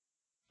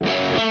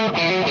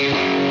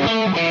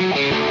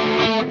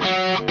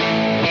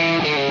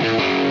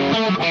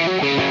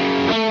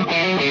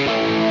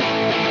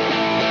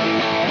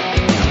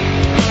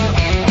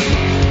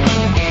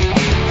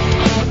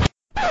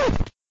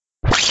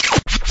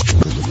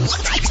We're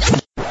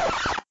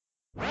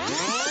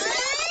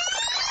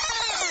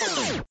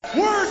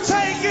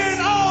taking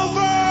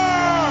over!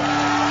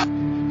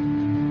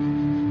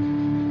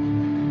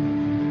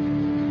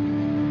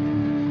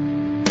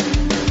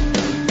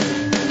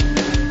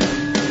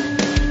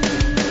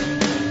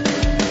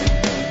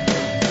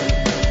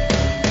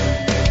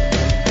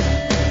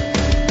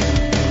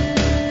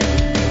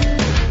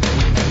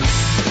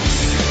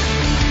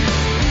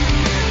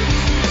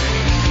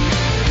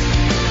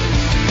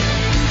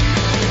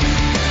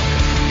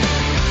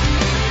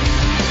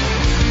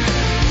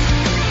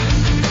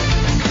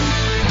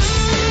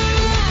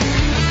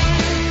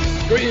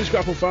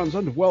 Grapple fans,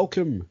 and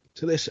welcome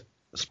to this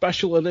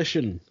special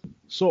edition,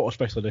 sort of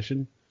special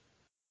edition,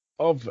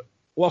 of the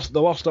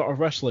Lost Art of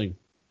Wrestling.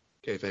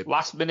 Kayfabe.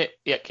 Last minute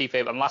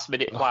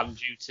plan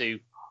due to...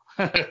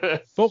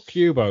 Fuck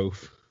you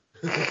both.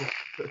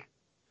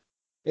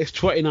 It's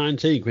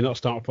 2019, can we not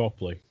start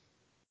properly?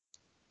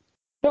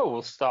 No,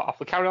 we'll start off.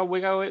 We carry on, we're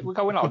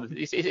going on.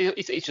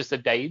 It's just a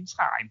day in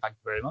time, thank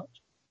you very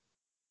much.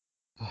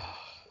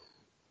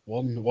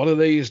 One of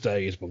these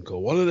days,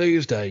 Bunkle, one of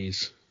these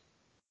days.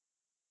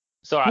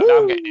 It's alright, now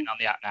I'm getting in on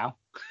the app now.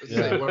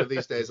 Yeah. One of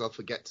these days I'll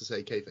forget to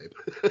say kayfabe.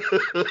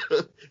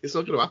 It's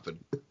not going to happen.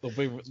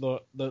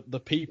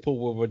 The people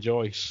will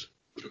rejoice.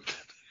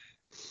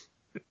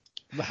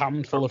 The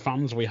handful of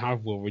fans we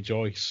have will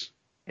rejoice.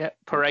 Yeah,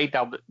 parade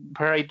down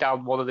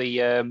one of the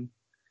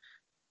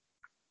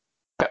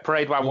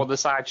one of the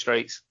side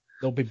streets.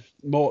 There'll be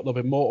more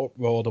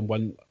uproar than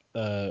when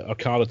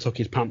Okada took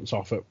his pants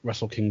off at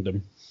Wrestle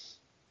Kingdom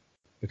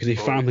because he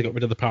finally got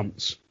rid of the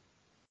pants.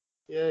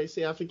 Yeah, you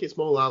see, I think it's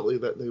more likely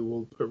that they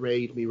will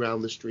parade me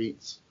round the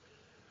streets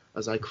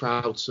as I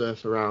crowd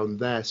surf around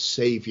their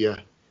saviour.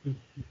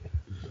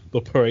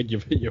 They'll parade your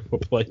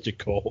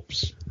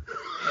corpse.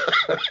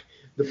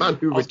 The man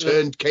who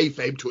returned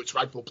kayfabe to its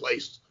rightful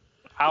place.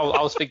 I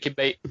was thinking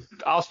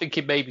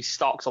maybe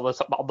stocks on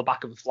the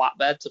back of a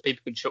flatbed so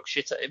people can chuck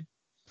shit at him.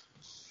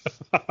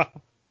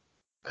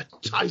 A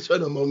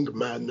titan among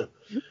men.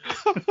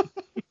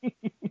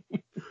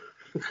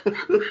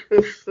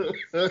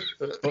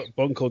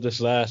 Bunkle just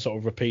there, sort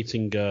of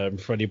repeating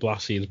Freddie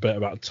Blassie's bit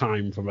about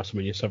time from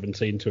WrestleMania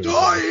 17 to him.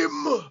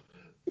 Time!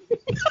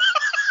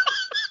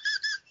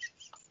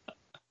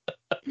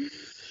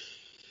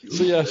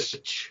 So yes,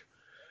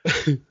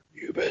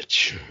 you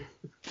bitch.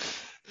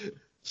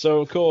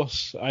 So of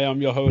course, I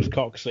am your host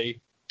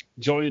Coxie,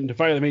 joined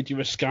via the media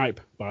with Skype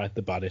by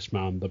the baddest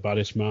man, the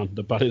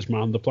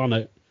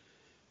planet.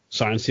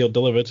 Signed, sealed,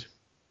 delivered.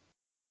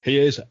 He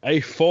is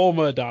a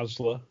former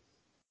Dazzler.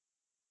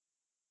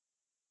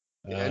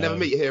 Yeah, never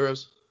meet your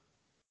heroes.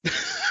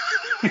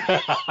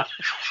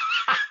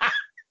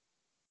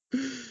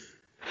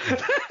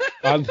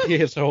 And he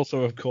is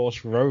also, of course,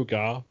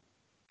 Rogar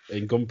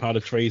in Gunpowder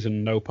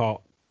Treason No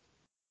Pot.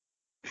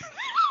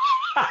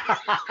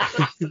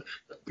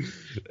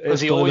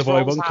 It's he still always the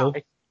boy rolls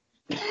Bunkle.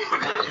 high.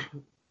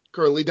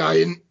 Currently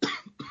dying.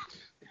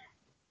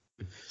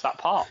 It's that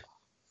pot.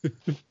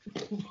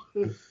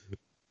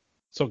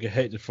 Took a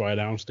hit before I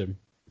announced him.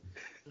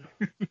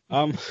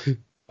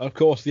 Of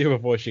course, the other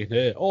voice you can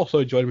hear,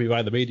 also joining me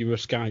by the medium of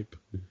Skype.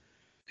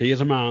 He is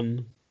a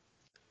man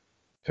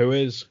who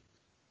is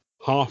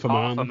half a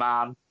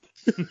man.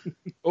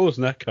 Oh, it's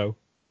an echo.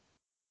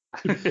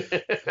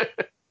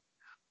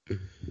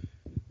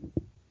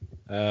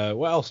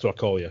 What else do I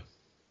call you?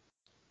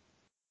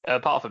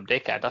 Apart from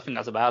dickhead, I think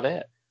that's about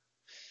it.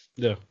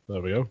 Yeah,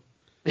 there we go.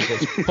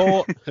 It's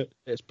Paul.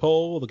 It's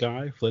Paul, the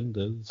guy,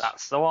 Flinders.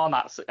 That's the one.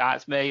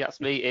 That's me.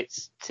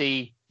 It's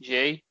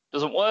TG.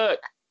 Doesn't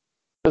work.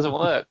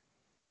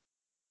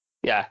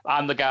 Yeah,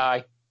 I'm the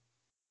guy,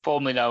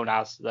 formerly known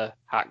as the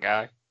hat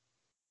guy.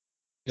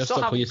 You have to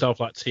call yourself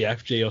like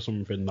TFG or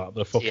something, like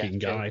the fucking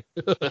TFG. guy.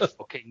 The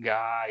fucking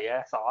guy,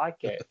 yes, I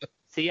like it.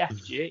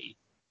 TFG.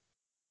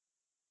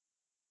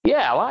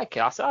 Yeah, I like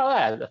it. I said, oh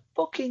yeah, the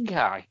fucking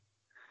guy.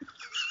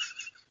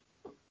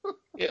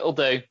 It'll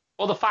do.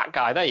 Or the fat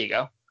guy, there you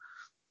go.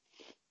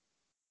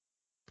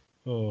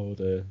 Oh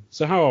dear.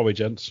 So how are we,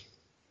 gents?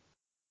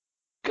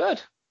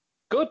 Good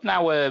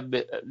now. Our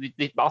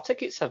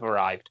tickets have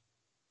arrived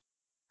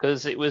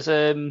because it was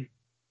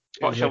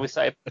what shall we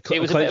say? It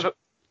was a bit of a.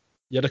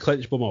 You had a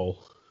clench bum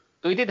all.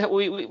 We did.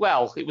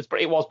 Well, it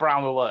was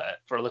brown alert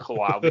for a little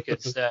while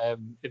because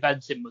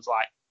Eventim was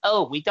like,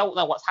 "Oh, we don't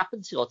know what's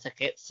happened to your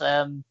tickets.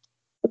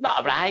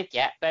 Not arrived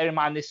yet." Bear in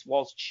mind this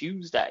was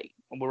Tuesday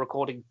and we're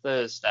recording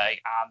Thursday,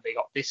 and they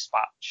got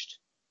dispatched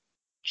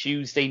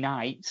Tuesday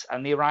night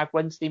and they arrived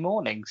Wednesday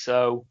morning.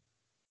 So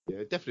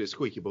yeah, definitely a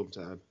squeaky bum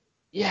time.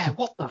 Yeah,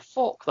 what the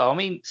fuck, though? I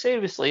mean,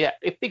 seriously, yeah,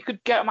 if they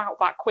could get them out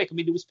that quick. I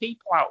mean, there was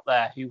people out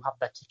there who had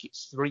their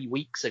tickets 3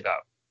 weeks ago.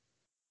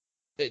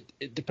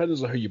 It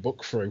depends on who you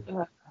book through.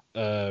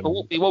 It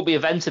won't be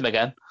Eventim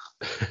again.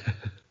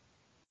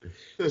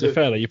 To be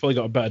fair, you probably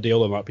got a better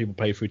deal than that people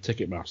pay through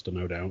Ticketmaster,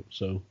 no doubt.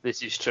 So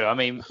this is true. I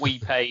mean, we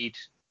paid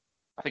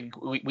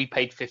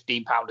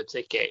 £15 a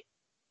ticket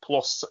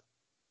plus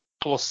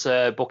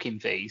booking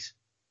fees.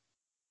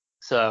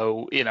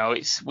 So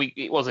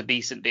it was a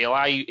decent deal.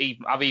 I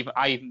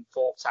even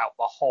forked out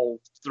the whole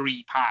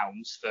 £3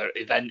 for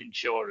event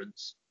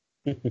insurance.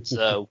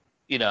 So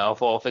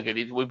I figured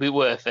it would be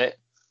worth it.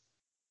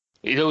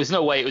 There was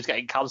no way it was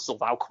getting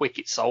cancelled. How quick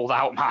it sold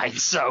out, mine.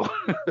 So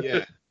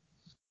Yeah.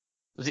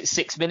 Was it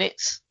 6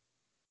 minutes?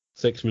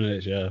 6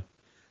 minutes, yeah.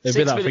 It'd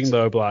be that thing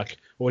though, like,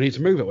 well, we need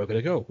to move it. We're going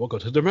to go. We'll go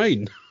to the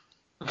domain.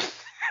 An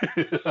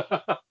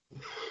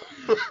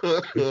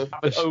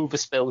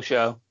overspill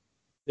show.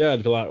 Yeah,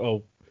 it'd be like,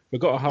 well, we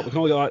can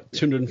only get like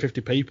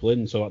 250 people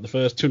in, so like the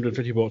first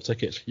 250 bought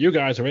tickets. You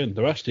guys are in.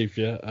 The rest of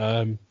you,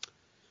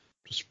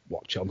 just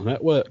watch it on the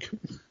network.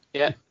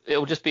 Yeah,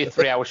 it'll just be a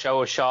 3-hour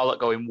show of Charlotte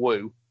going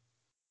woo.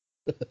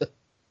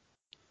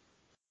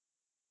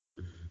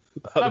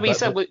 I mean, you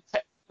said we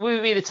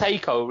be the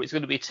takeover. It's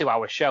going to be a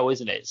 2-hour show,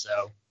 isn't it?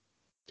 So.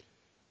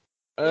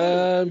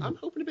 I'm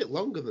hoping a bit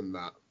longer than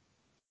that.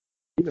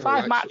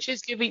 5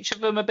 matches, give each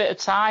of them a bit of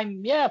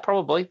time. Yeah,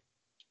 probably.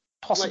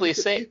 Possibly a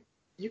 6.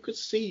 You could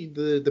see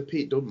the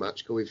Pete Dunne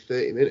match going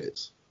 30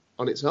 minutes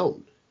on its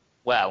own.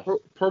 Well.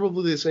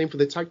 Probably the same for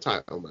the tag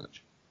title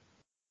match.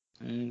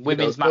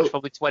 Women's match,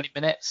 probably 20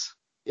 minutes.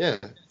 Yeah,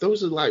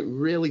 those are like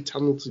really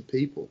talented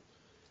people.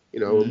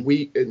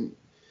 And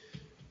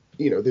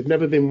they've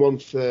never been one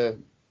for,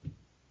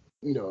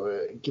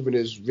 giving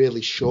us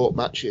really short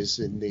matches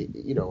in the,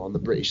 on the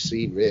British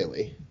scene,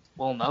 really.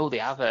 Well, no, they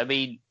haven't. I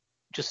mean,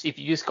 if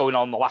you're just going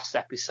on the last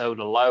episode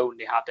alone,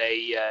 they had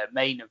a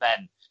main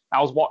event.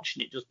 I was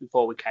watching it just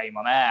before we came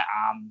on air,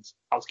 and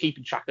I was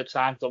keeping track of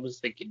time, so I was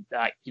thinking,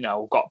 like,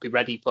 we've got to be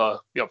ready for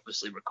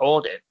obviously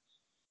recording.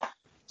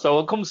 So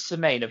when it comes to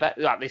the main event,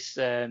 like this,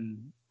 the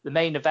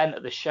main event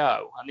of the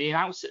show, and they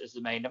announced it as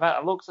the main event,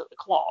 I looked at the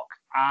clock,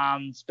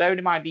 and bearing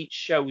in mind each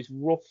show is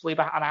roughly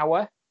about an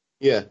hour.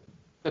 Yeah.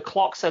 The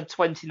clock said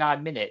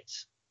 29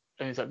 minutes,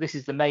 and it's like, this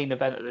is the main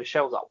event of the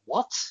show. I was like,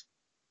 what?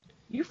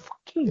 You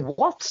fucking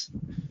what?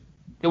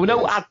 There were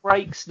no ad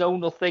breaks, no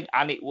nothing,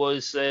 and it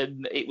was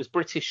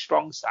British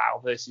Strong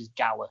Style versus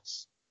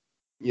Gallus.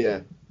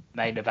 Yeah.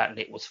 Main event, and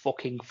it was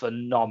fucking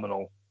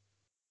phenomenal.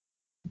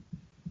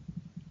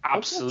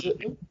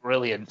 Absolutely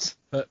brilliant.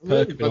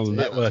 Perk had been on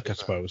the network, I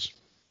suppose.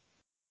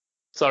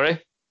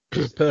 Sorry?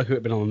 Perk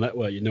had been on the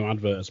network,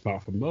 adverts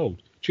apart from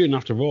tune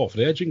after Raw for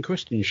the Edge and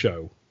Christian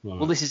show. Right.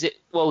 Well, this is it.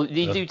 Well,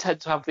 you do tend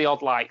to have the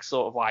odd,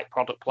 sort of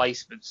product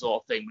placement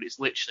sort of thing, but it's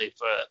literally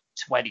for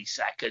 20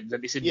 seconds,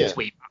 and it's in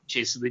between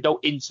matches, so they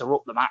don't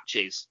interrupt the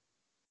matches.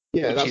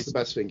 Yeah, that's the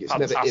best thing. It's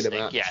fantastic. Never in a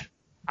match. Yeah,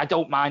 I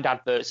don't mind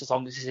adverts as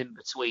long as it's in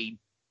between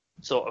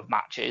sort of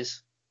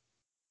matches.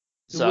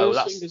 So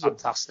that's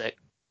fantastic.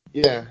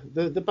 Yeah,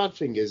 the bad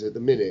thing is at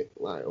the minute,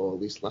 or at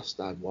least last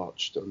I'd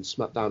watched on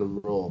SmackDown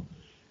and Raw,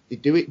 they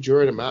do it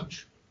during a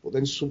match, but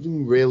then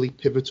something really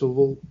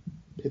pivotal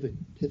happens.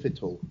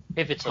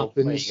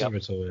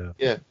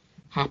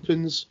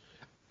 Happens,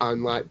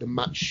 and the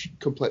match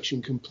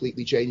complexion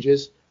completely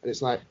changes, and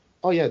it's like,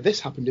 oh yeah, this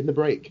happened in the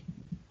break.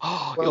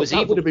 Oh,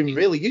 that would have been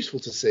really useful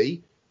to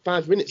see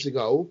 5 minutes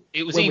ago.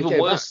 It was even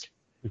worse.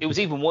 It was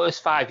even worse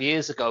 5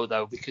 years ago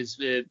though, because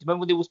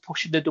remember when they was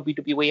pushing the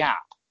WWE app?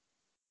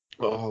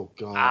 Oh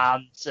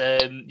god!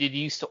 And you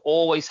used to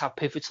always have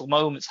pivotal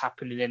moments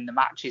happening in the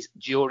matches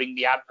during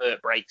the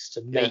advert breaks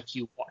to make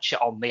you watch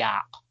it on the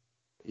app.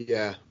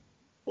 Yeah.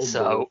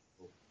 So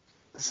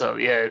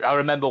yeah, I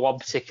remember one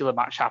particular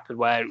match happened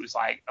where it was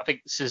I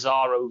think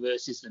Cesaro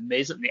versus The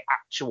Miz, and the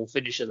actual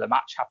finish of the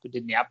match happened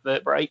in the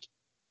advert break.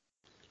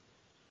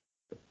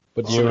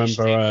 But do you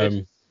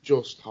remember?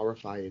 Just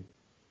horrifying.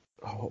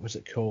 Oh, what was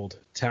it called?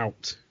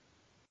 Tout.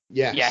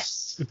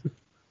 Yes.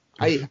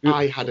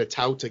 I had a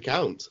tout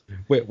account.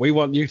 We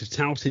want you to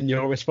tout in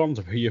your response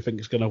of who you think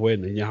is going to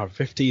win, and you have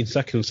 15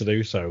 seconds to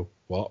do so.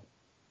 What?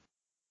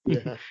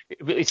 Yeah.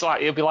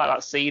 It'll be like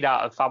that scene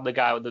out of Family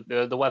Guy with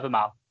the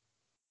weatherman.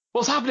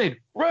 What's happening?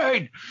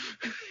 Rain!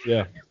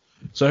 Yeah.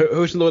 So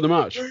who's going to win the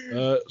match?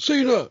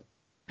 Cena!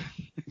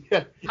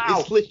 Yeah.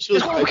 How? It's literally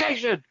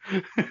disqualification!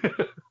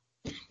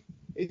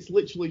 It's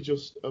literally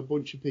just a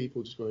bunch of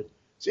people just going,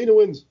 Cena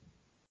wins!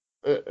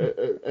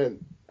 And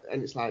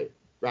it's like,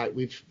 right,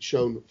 we've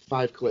shown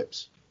 5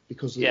 clips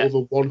because of the other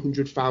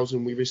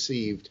 100,000 we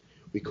received,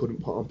 we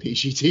couldn't put on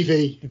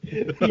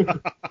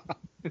PGTV.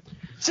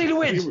 Cena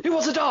wins! Who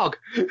wants a dog?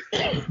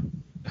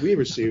 We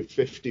received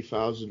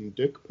 50,000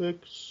 dick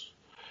pics.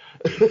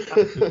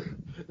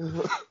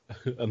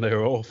 And they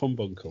were all from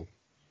Bunkle.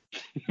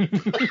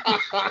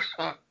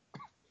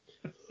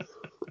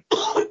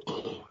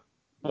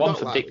 One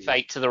for Dick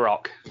Fate to The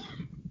Rock.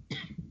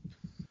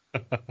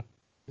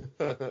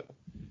 But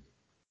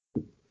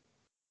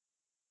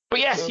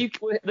yes,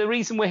 the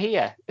reason we're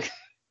here.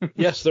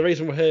 Yes, the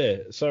reason we're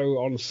here. So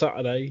on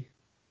Saturday,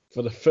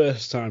 for the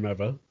first time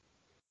ever,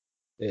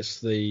 it's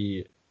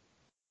the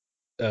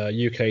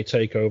UK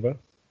Takeover.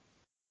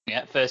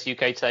 Yeah, first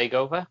UK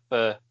Takeover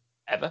for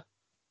ever.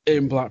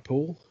 In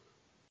Blackpool.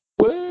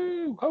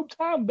 Woo!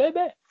 Hometown,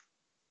 baby!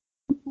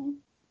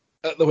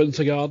 At the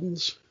Winter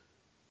Gardens.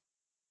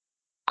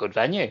 Good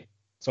venue.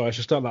 So I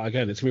should start that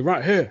again. It's going to be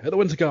right here at the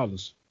Winter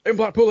Gardens in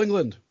Blackpool,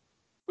 England.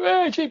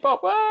 Hey, cheap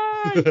pop,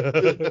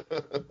 hey!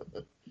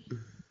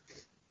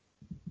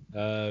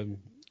 And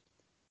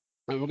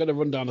we're going to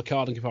run down the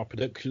card and give our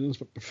predictions,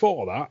 but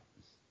before that,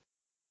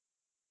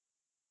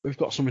 we've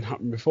got something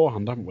happening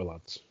beforehand, haven't we,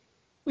 lads?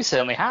 We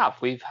certainly have.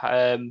 We've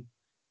a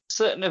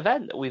certain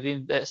event that we've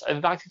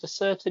invited a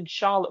certain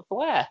Charlotte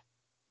Flair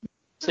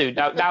to.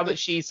 Now that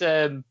she's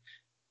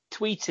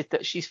tweeted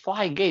that she's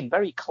flying in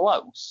very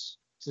close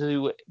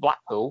to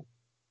Blackpool.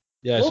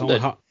 Yeah, it's only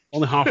half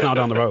an hour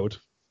down the road.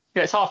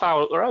 Yeah, it's half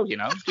hour up the road,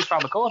 just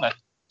round the corner.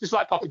 Just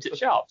like popping to the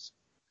shops.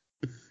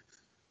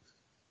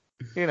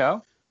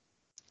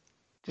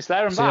 Just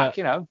there and back,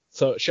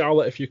 So,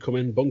 Charlotte, if you come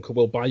in, Bunker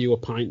will buy you a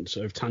pint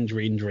of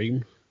Tangerine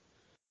Dream.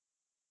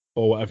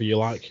 Or whatever you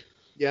like.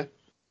 Yeah.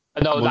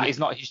 No, that is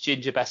not his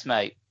ginger best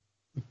mate.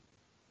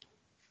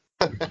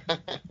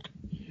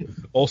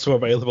 Also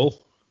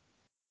available.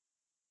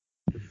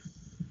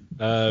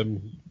 But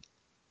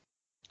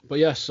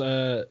yes,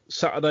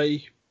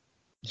 Saturday,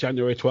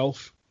 January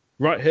 12th,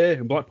 right here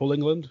in Blackpool,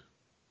 England.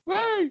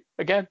 Woo!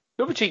 Again,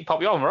 another cheap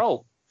pop, you're on a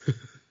roll.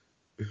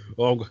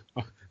 Well,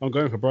 I'm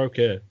going for broke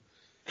here.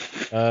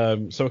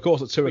 So, of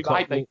course, at 2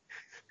 o'clock.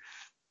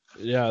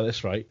 Yeah,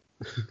 that's right.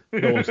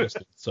 No one's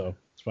listening, so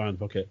it's fine.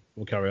 Fuck it.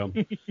 We'll carry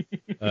on.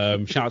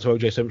 Shout out to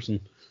OJ Simpson.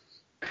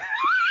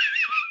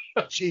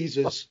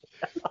 Jesus.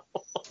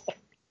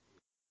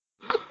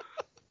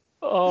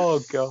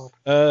 Oh, God.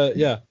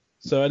 Yeah.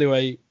 So,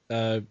 anyway,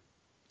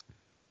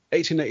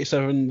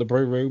 1887, the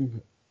Brew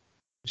Room.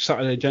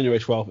 Saturday, January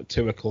 12th at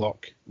 2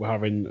 o'clock. We're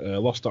having a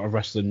Lost Art of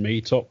Wrestling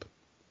meet-up.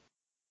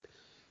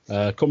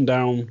 Come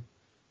down.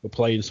 We're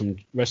playing some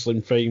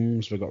wrestling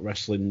themes. We've got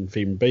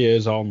wrestling-themed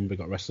beers on. We've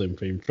got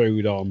wrestling-themed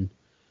food on.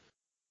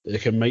 You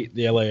can meet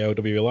the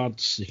LAOW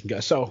lads. You can get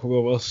a selfie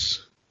with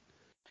us.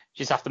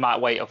 Just have to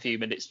wait a few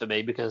minutes for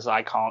me because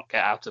I can't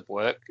get out of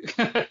work.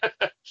 But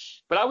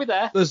I'll be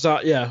there. There's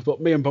that, yeah. But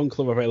me and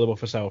Bunkler are available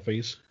for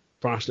selfies.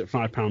 Priced at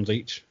 £5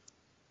 each.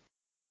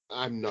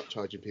 I'm not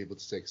charging people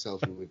to take a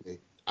selfie with me.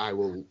 I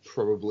will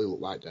probably look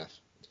like death.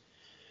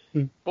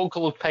 Bunker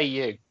will pay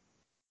you.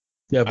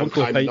 Yeah, I'm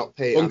not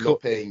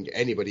paying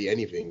anybody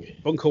anything.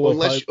 Bunker will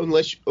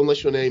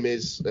unless your name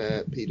is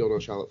Pete Dunne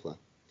or Charlotte Flair.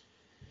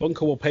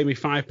 Bunker will pay me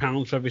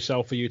 £5 for every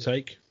selfie you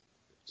take.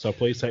 So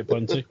please take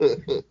plenty.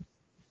 But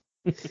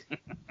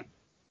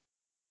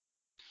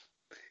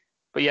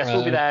yes,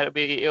 we'll be there.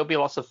 It'll be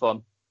lots of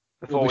fun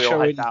before we all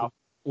head down.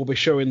 We'll be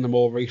showing the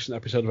more recent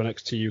episode of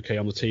NXT UK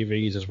on the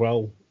TVs as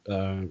well.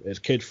 It's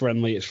kid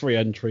friendly. It's free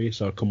entry,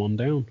 so come on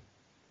down.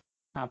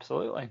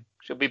 Absolutely.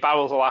 Should be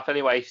barrels of laugh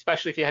anyway,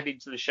 especially if you're heading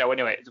to the show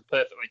anyway. It's a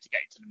perfect way to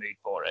get into the mood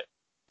for it.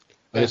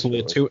 And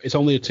it's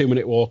only a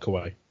 2-minute walk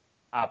away.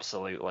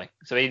 Absolutely.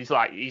 So he's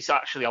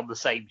actually on the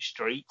same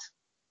street.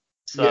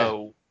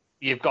 So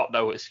You've got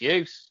no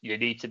excuse. You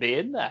need to be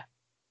in there.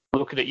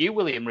 Looking at you,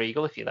 William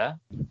Regal, if you're there.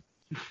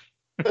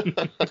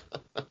 Come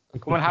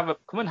and have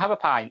a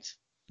pint.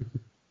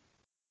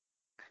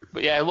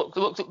 But yeah,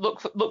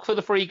 look for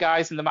the free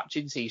guys in the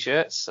matching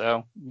t-shirts,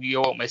 so you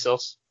won't miss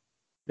us.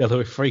 Yeah, there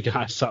were 3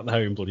 guys sat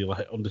there in bloody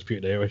like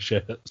Undisputed Era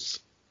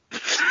shirts.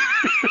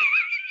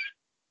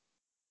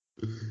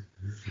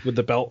 With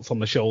the belts on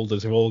the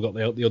shoulders. We've all got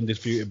the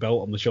Undisputed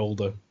belt on the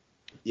shoulder.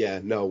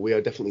 Yeah, no, we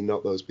are definitely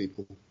not those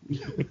people.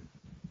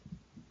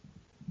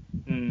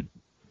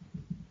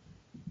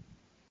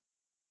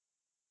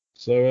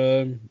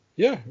 So,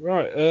 yeah,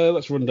 right.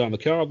 Let's run down the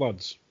card,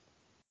 lads.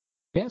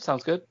 Yeah,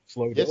 sounds good.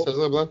 Yes, sounds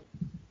like a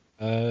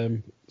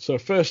plan. So,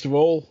 first of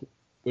all,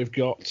 we've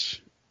got...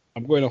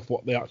 I'm going off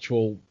what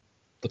the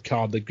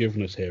card they've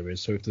given us here is.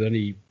 So, if there's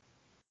any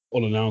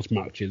unannounced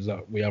matches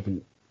that we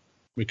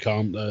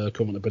can't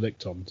come to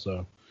predict on.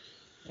 So,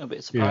 a bit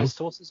of surprise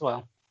to us as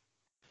well.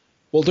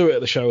 We'll do it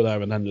at the show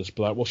there and then just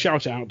be like, we'll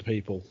shout it out to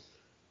people,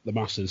 the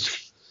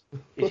masses.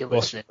 If you're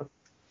listening.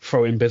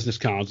 Throw in business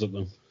cards at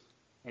them.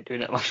 You're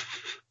doing it like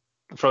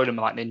throwing them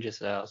like ninja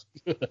stars.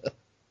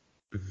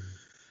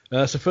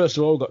 So first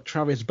of all, we've got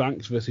Travis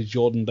Banks versus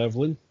Jordan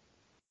Devlin.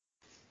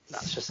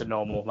 That's just a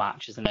normal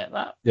match, isn't it?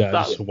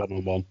 That's a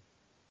one-on-one.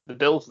 The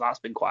build for that's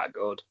been quite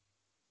good.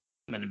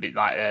 I mean, they've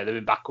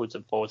been backwards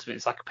and forwards.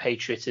 It's like a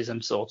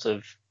patriotism sort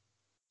of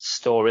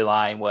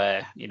storyline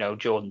where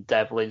Jordan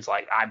Devlin's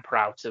like, I'm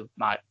proud of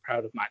my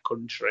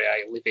country.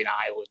 I live in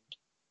Ireland.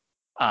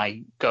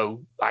 I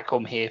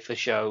come here for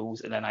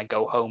shows and then I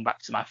go home back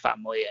to my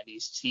family, and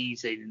he's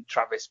teasing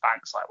Travis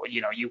Banks like, well,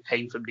 you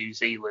came from New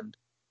Zealand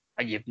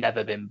and you've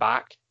never been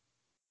back,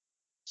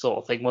 sort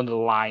of thing. One of the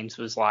lines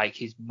was like,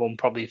 his mum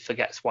probably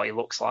forgets what he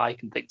looks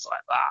like and things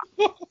like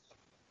that.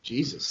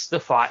 Jesus,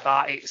 stuff like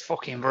that. It's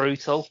fucking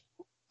brutal.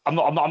 I'm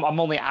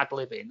only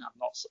ad-libbing.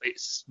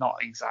 It's not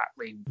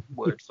exactly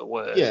word for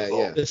word.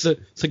 Yeah. It's a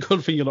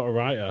good thing you're not a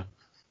writer.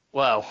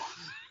 Well,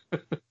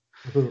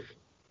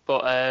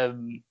 but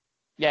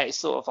yeah, it's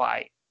sort of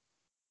like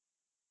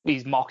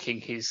he's mocking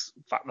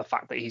the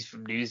fact that he's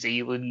from New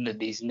Zealand and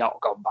he's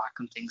not gone back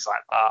and things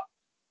like that.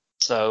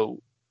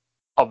 So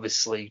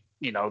obviously,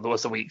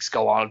 as the weeks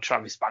go on,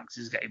 Travis Banks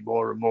is getting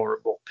more and more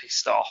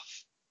pissed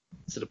off,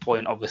 to the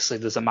point, obviously,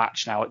 there's a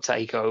match now at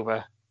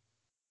TakeOver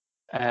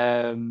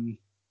And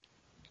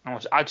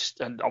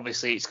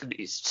obviously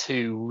it's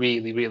two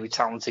really, really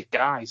talented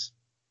guys.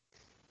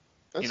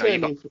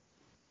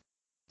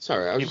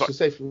 Sorry, I was just going to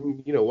say,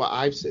 from what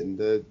I've seen,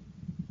 they've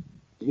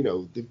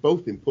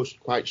both been pushed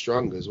quite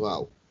strong as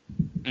well.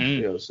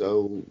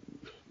 So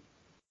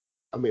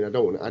I mean, I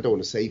don't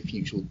want to say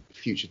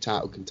future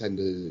title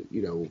contender,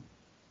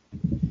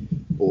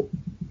 but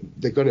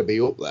they're going to be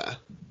up there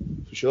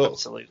for sure.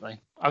 Absolutely.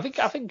 I think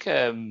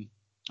I'm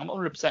not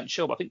 100%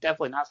 sure, but I think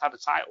Devlin has had a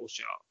title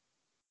shot.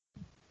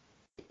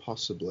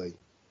 Possibly.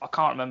 I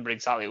can't remember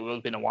exactly. It would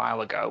have been a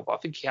while ago, but I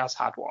think he has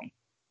had one.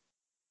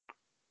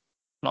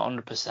 Not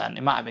 100%.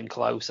 It might have been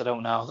close. I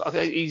don't know.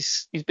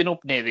 He's been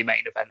up near the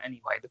main event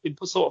anyway. They've been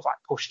sort of like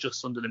pushed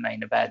just under the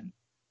main event.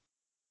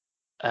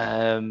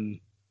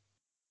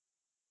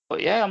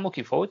 But yeah, I'm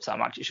looking forward to that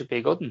match. It should be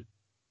a good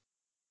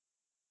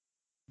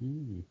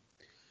one.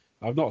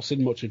 I've not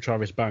seen much of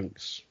Travis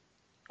Banks,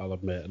 I'll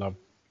admit, and I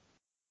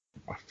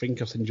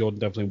think I've seen Jordan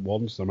Devlin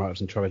once. I might have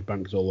seen Travis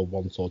Banks all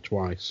once or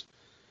twice.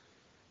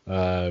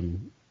 I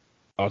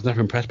was never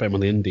impressed by him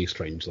on the Indies,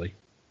 strangely.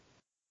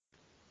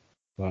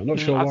 I'm not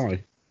sure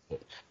why.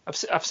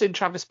 I've seen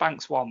Travis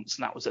Banks once,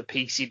 and that was a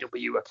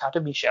PCW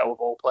Academy show of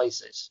all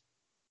places.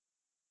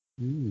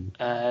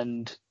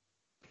 And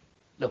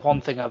the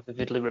one thing I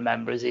vividly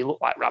remember is he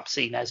looked like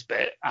Rabsy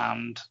Nesbitt,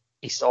 and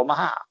he stole my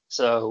hat.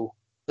 So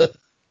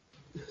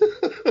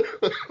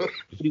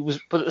he was,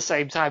 but at the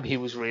same time, he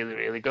was really,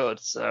 really good.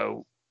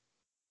 So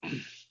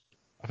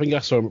I think I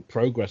saw him at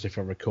Progress, if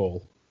I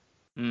recall.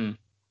 So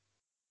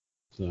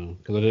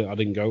because I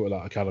didn't go to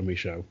that Academy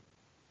show.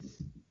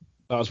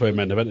 That's where he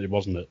main evented,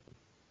 wasn't it?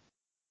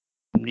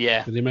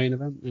 Yeah. Did he main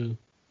event? Yeah, I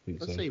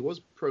think I'd say he was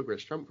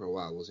Progress champ for a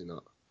while, was he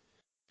not?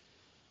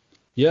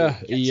 Yeah,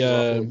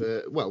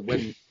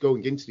 when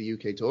going into the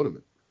UK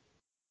tournament,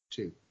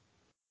 too.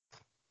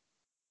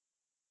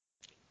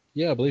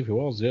 Yeah, I believe he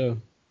was. Yeah.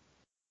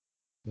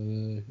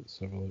 Let's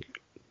have a look.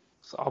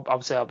 So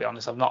I'll be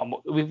honest.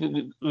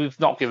 We've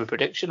not given a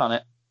prediction on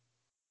it.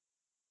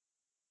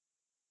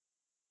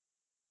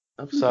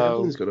 I think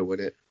Devlin's going to win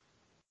it.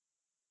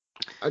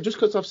 Just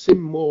because I've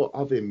seen more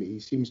of him, he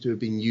seems to have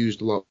been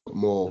used a lot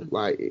more.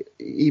 Like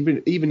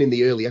even in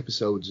the early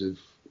episodes of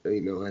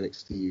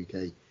NXT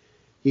UK,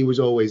 he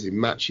was always in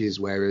matches,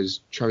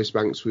 whereas Travis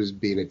Banks was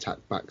being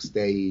attacked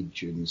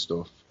backstage and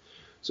stuff.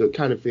 So it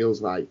kind of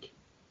feels like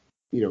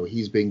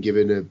he's been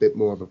given a bit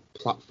more of a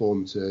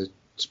platform to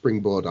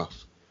springboard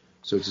off,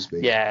 so to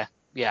speak. Yeah.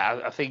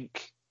 I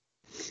think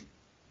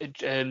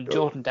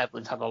Jordan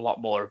Devlin's had a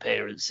lot more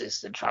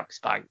appearances than Travis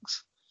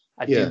Banks.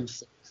 I do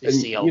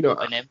see a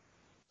lot in him.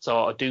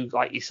 So I do,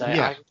 like you say,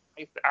 I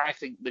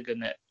think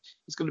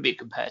it's gonna be a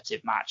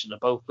competitive match, and they're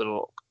both gonna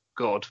look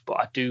good. But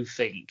I do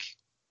think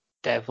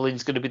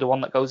Devlin's gonna be the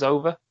one that goes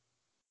over.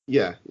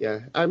 Yeah.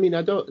 I mean,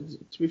 to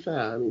be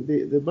fair, I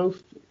mean, they're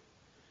both.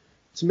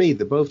 To me,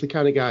 they're both the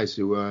kind of guys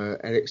who are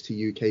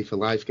NXT UK for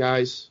life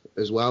guys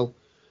as well.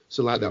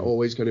 So like they're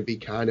always going to be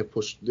kind of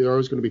pushed. They're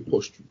always going to be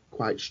pushed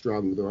quite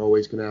strong. They're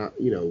always going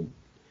to,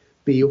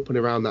 be up and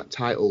around that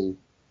title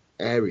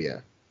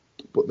area.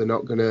 But they're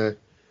not going to,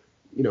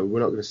 we're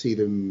not going to see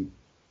them,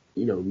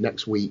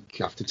 next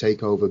week after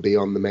Takeover be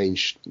on the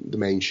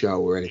main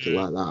show or anything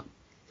like that.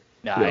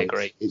 No, I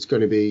agree. It's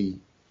going to be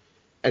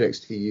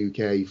NXT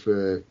UK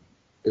for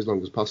as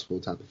long as possible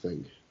type of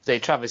thing. Say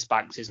Travis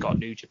Banks has got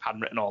New Japan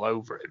written all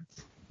over him.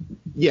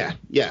 Yeah.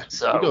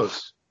 So, he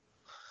does.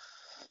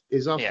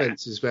 His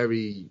offense is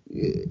very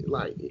it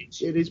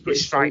is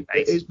British strong.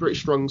 It is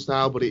British strong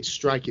style, but it's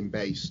striking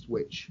based,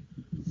 which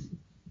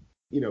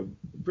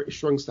British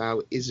strong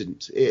style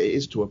isn't. It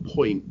is to a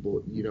point,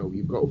 but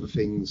you've got other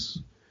things.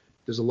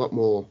 There's a lot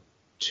more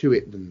to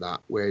it than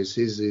that. Whereas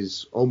his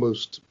is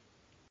almost,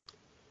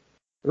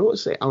 I don't want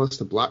to say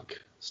Aleister Black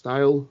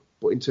style,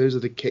 but in terms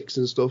of the kicks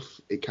and stuff,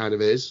 it kind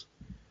of is.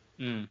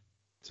 To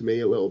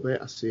me, a little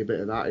bit. I see a bit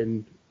of that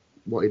in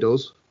what he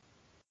does.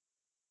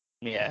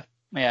 Yeah,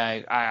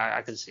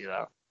 I can see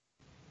that.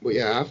 But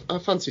yeah, I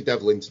fancy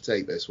Devlin to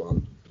take this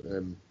one.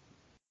 I'm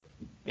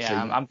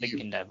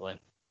thinking Devlin.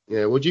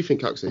 Yeah, what do you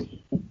think, Coxie?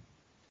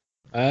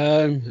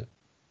 I'm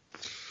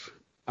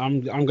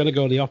going to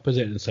go the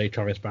opposite and say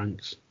Travis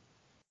Banks.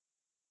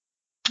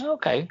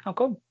 Okay, how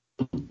come?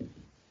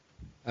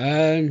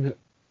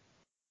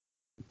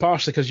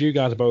 Partially because you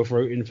guys are both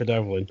rooting for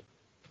Devlin.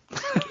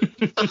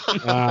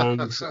 And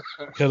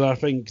because I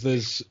think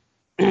there's,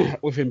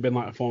 with him being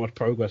like a former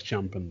Progress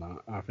champ and that,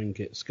 I think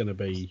it's going to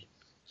be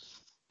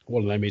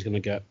one of them. He's going to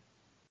get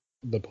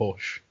the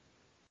push.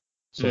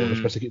 So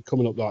especially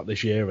coming up like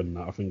this year and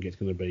that, I think it's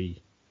going to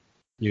be,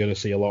 you're going to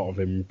see a lot of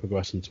him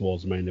progressing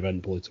towards the main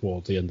event, probably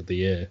towards the end of the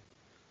year.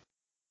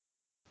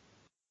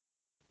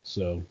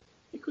 So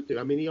he could do.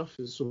 I mean, he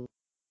offers something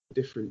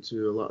different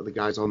to a lot of the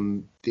guys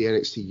on the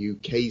NXT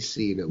UK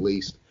scene, at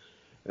least.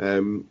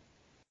 And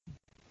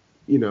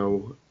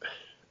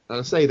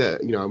I say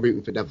that, I'm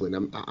rooting for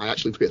Devlin. I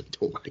actually really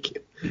don't like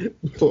him,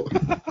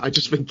 but I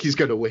just think he's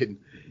going to win.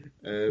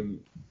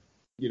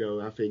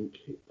 I think,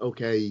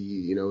 okay,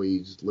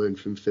 he's learned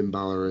from Finn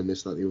Balor and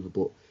this, that, the other,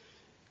 but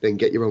then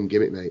get your own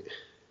gimmick, mate.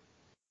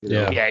 You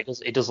know? Yeah,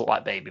 it does look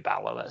like Baby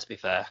Balor, let's be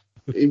fair.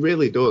 It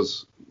really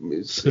does.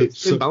 It's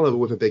Finn Balor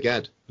with a big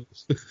head.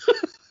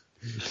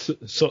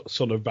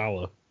 Son of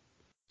Balor.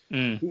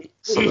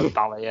 Son of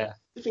Balor, yeah.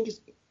 The thing is,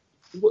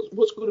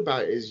 what's good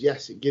about it is,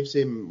 yes, it gives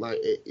him, like,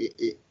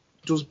 it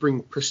does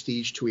bring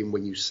prestige to him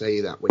when you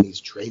say that, when he's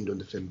trained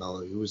under Finn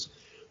Balor, who was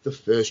the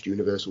first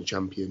Universal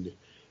Champion,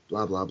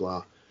 blah, blah,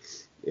 blah.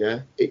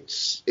 Yeah, it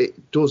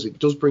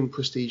does bring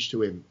prestige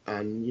to him,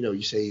 and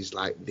you say he's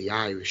like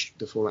the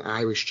former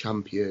Irish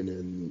champion,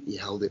 and he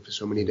held it for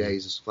so many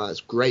days and stuff like that.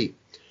 It's great,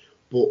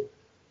 but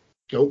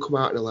don't come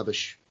out in a leather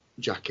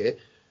jacket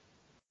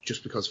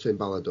just because Finn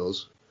Balor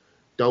does.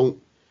 Don't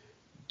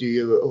do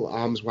your little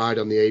arms wide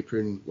on the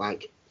apron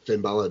like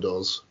Finn Balor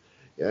does.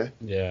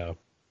 Yeah.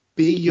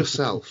 Be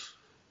yourself.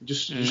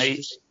 Just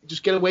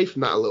get away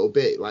from that a little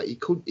bit. Like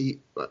he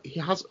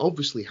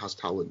obviously has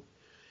talent.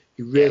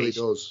 He really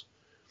does.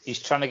 He's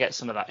trying to get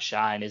some of that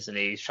shine, isn't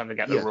he? He's trying to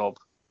get the rub.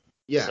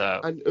 Yeah, so,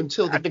 and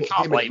until they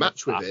put him in a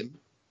match with him,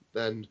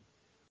 then,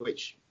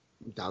 which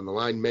down the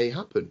line may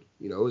happen,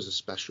 as a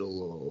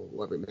special or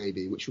whatever it may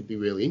be, which would be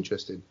really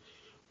interesting.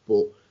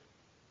 But,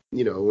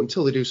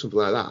 until they do something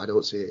like that, I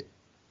don't see it.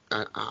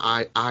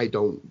 I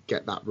don't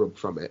get that rub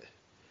from it.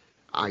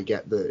 I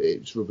get that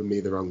it's rubbing me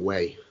the wrong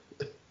way.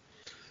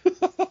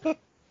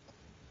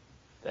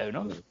 Fair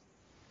enough.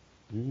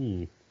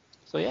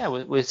 So, yeah,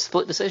 we're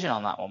split decision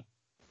on that one.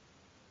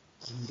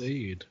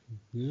 Indeed.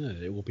 Yeah,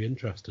 it will be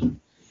interesting.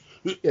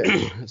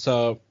 Yeah.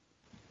 So,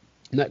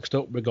 next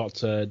up, we got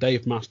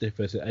Dave Mastiff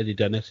versus Eddie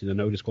Dennis in a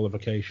no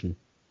disqualification.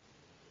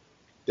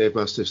 Dave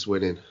Mastiff's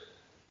winning.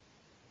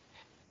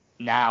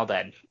 Now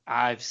then,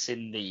 I've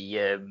seen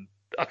the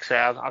like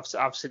I say,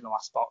 I've seen the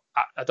last spot.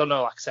 I don't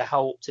know, like I say,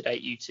 how up to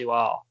date you two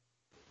are,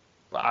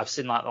 but I've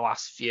seen like the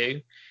last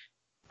few,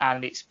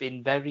 and it's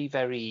been very,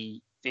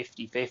 very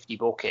 50-50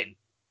 booking.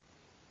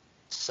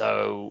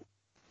 So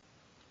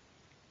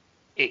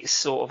it's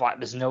sort of like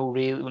there's no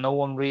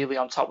one really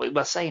on top.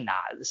 We're saying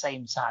that at the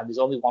same time, there's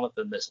only one of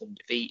them that's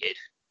undefeated.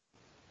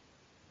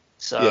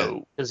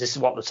 So, because this is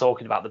what they're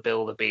talking about, the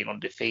build of being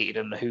undefeated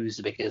and who's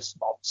the biggest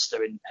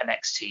monster in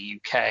NXT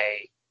UK.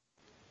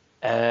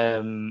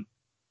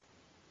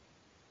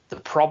 The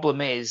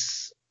problem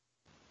is,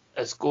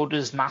 as good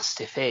as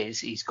Mastiff is,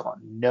 he's got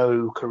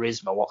no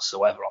charisma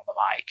whatsoever on the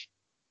mic.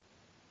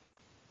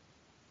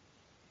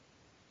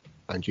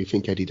 And do you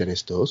think Eddie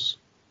Dennis does?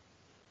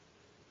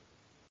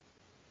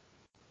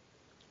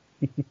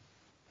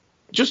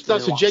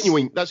 That's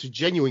a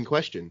genuine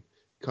question,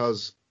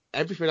 because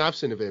everything I've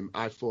seen of him,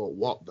 I thought,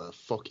 what the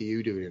fuck are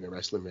you doing in a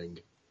wrestling ring?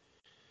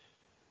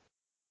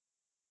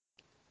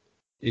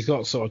 He's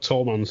got sort of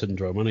tall man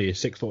syndrome, hasn't he?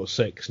 He's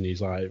 6'6", and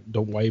he's like,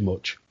 don't weigh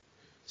much.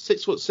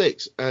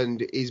 6'6",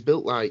 and he's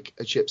built like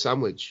a chip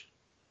sandwich.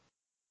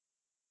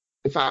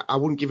 In fact, I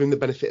wouldn't give him the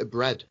benefit of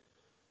bread.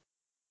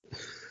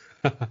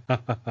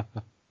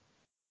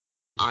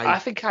 I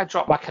think I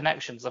dropped my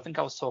connections. I think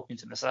I was talking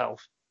to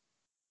myself.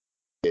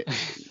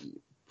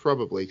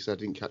 Probably, because I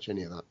didn't catch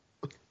any of that.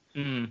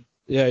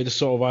 Yeah, he just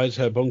sort of eyes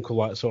her buncle,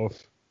 like sort of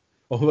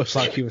almost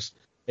like he was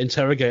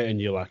interrogating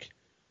you, like,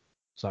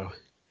 so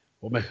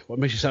what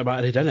makes you say about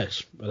Eddie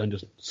Dennis? And then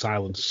just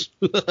silence.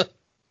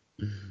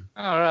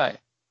 All right.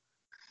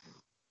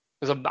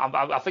 Because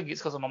I think it's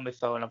because I'm on my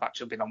phone. I've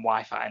actually been on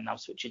Wi-Fi and now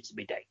switching to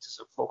my data,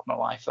 so fuck my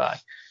Wi-Fi.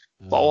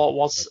 But what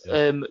was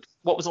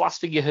the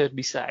last thing you heard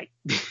me say?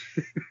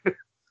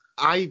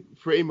 I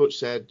pretty much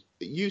said,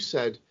 you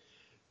said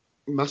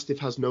Mastiff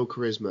has no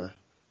charisma,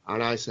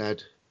 and I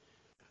said,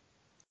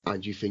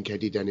 and you think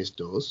Eddie Dennis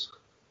does?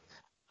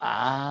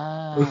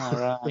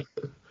 Ah, right.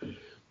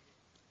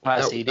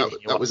 Right, so you did hear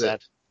what I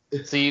said.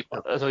 So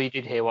you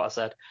did hear what I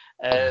said.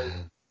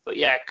 But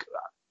yeah,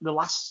 the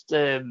last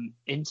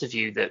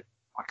interview that,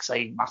 like I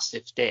say,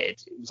 Mastiff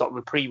did, it was like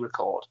the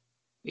pre-record.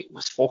 It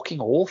was fucking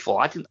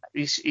awful.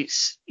 It's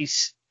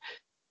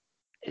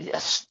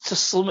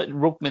just something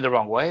rubbed me the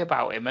wrong way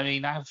about him. I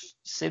mean, I've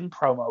seen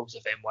promos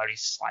of him where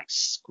he's like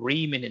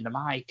screaming in the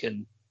mic,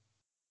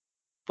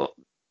 but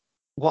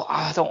what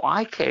I don't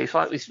like it. It's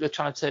like they're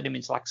trying to turn him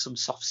into like some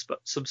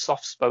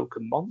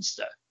soft-spoken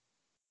monster,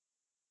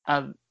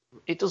 and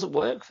it doesn't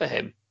work for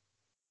him.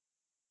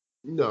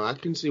 No, I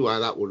can see why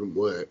that wouldn't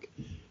work,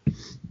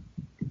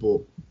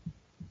 but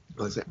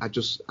like I say,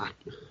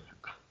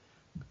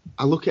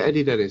 I look at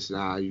Eddie Dennis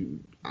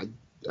and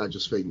I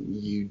just think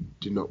you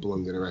do not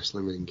belong in a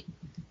wrestling ring.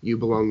 You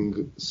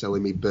belong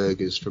selling me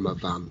burgers from a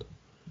van.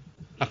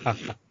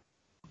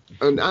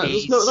 And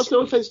that's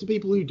no offense to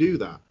people who do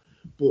that,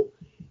 but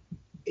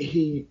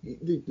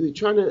they're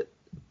trying to.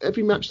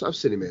 Every match that I've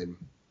seen him in,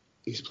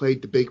 he's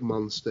played the big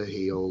monster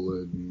heel,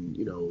 and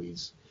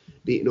he's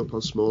beating up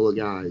on smaller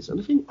guys. And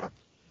I think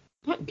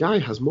that guy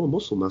has more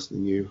muscle mass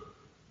than you.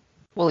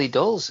 Well, he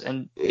does,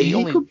 and he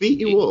could beat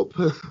you up.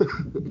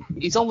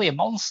 He's only a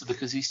monster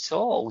because he's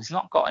tall. He's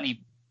not got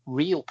any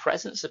real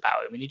presence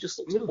about him, and he just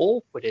looks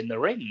awkward in the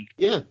ring.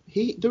 Yeah,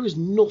 there is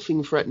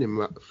nothing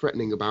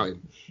threatening about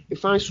him.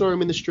 If I saw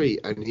him in the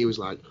street and he was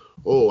like,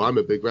 "Oh, I'm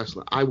a big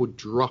wrestler," I would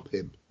drop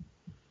him.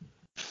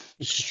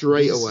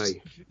 straight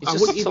away. I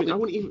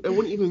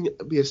wouldn't even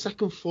be a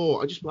second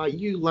thought. I'd just be like,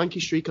 you lanky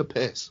streak of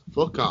piss.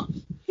 Fuck off.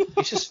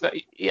 He's just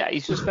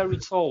very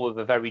tall with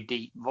a very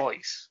deep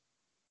voice.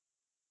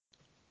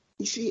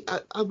 You see,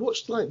 I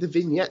watched like the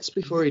vignettes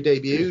before he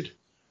debuted,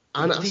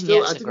 and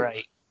Vignettes are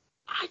great.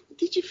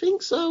 Did you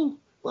think so?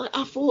 Like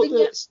I thought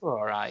vignettes were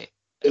all right.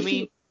 If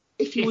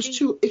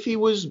he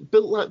was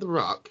built like The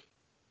Rock,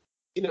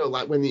 you know,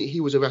 like when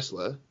he was a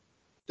wrestler,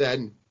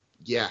 then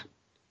yeah.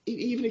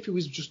 Even if he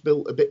was just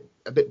built a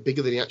bit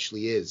bigger than he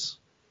actually is,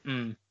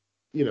 you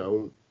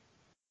know.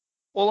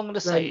 All I'm going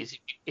to say is,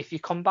 if you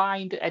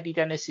combined Eddie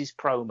Dennis's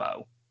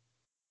promo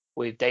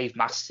with Dave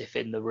Mastiff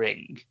in the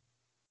ring,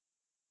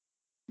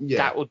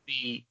 that would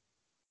be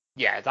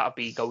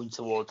going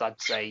towards,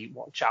 I'd say,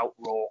 watch out,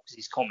 Raw, because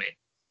he's coming.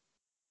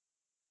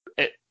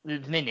 At the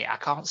minute, I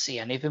can't see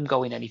any of them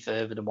going any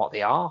further than what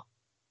they are.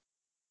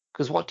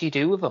 Because what do you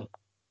do with them?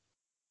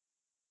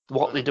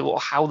 What they do, or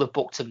how they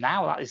booked them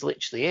now, that is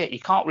literally it. You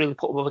can't really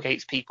put them up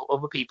against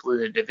other people in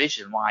the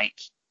division,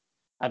 like,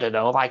 I don't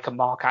know, like a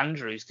Mark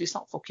Andrews. It's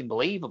not fucking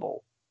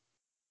believable.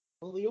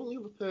 Well, the only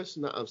other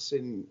person that I've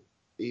seen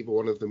either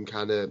one of them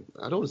kind of,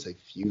 I don't want to say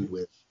feud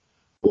with,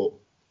 but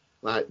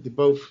like they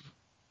both,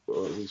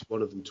 or at least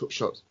one of them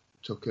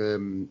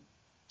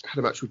had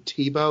a match with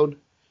T-Bone,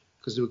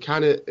 because they were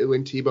kind of,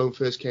 when T-Bone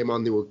first came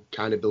on, they were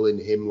kind of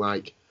billing him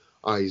like,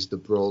 he's the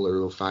brawler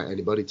who'll fight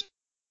anybody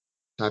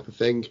type of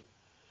thing.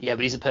 Yeah,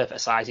 but he's a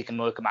perfect size. He can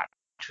work a match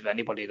with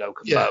anybody, though.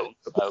 Bone,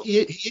 so. He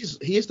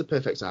is the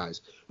perfect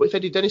size. But if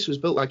Eddie Dennis was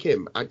built like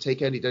him, I'd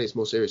take Eddie Dennis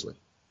more seriously.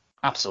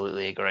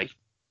 Absolutely agree.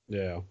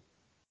 Yeah.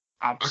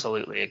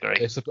 Absolutely agree.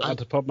 It's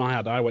the problem I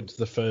had. I went to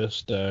the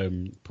first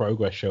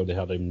Progress show they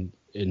had in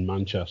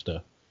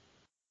Manchester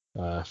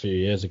a few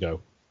years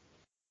ago,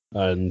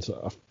 and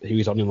he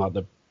was on in like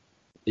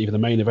either the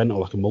main event or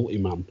like a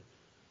multi-man.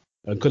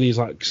 And because he's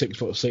like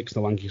 6'6",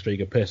 the lanky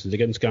streak of piss, he's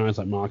against guys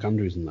like Mark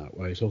Andrews in that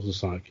way. It's also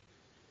just like,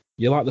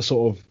 you're like the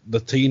sort of the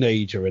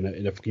teenager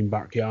in a fucking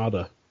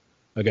backyarder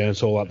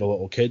against all like the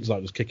little kids,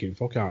 like just kicking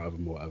fuck out of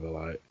them or whatever.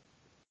 Like,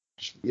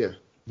 yeah,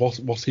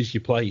 what is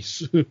your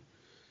place?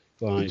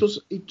 Like,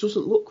 it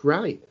doesn't look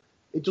right.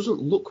 It doesn't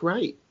look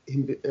right.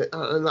 And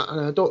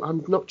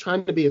I'm not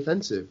trying to be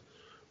offensive,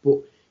 but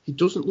he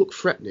doesn't look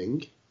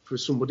threatening for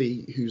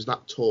somebody who's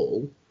that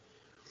tall.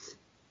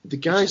 The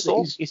guys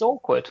he's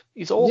awkward.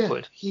 He's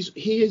awkward. Yeah,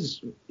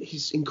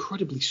 he's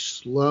incredibly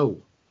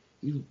slow.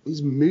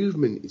 His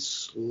movement is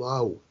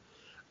slow,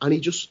 and he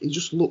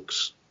just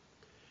looks.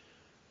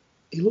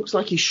 He looks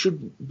like he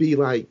should be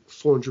like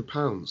 400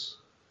 pounds.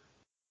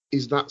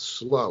 He's that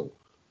slow,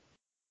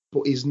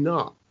 but he's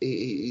not.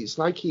 It's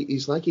like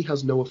he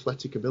has no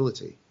athletic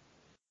ability.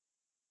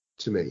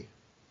 To me,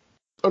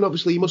 and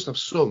obviously he must have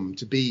some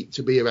to be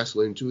a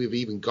wrestler and to have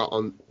even got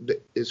on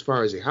as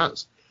far as he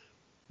has.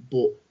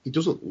 But he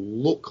doesn't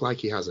look like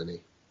he has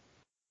any.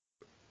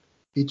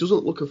 He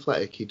doesn't look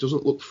athletic. He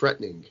doesn't look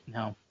threatening.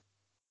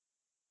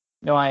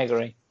 No, I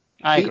agree.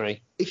 I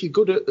agree. If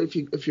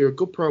you're a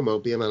good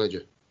promo, be a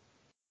manager.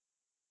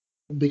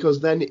 Because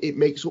then it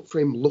makes up for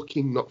him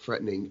looking not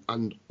threatening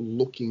and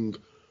looking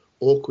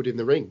awkward in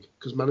the ring.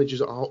 Because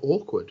managers are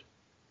awkward.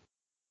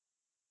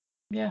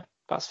 Yeah,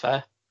 that's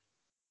fair.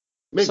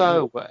 Maybe,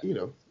 so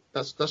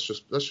that's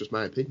just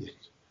my opinion.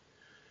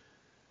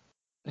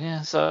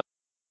 Yeah. So,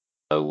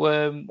 who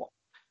are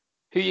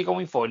you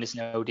going for in this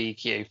no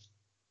DQ?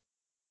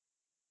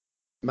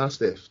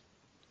 Mastiff.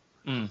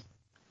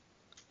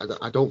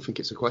 I don't think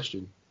it's a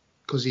question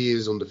because he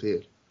is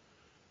undefeated.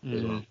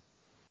 You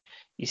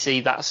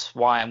see, that's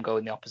why I'm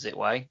going the opposite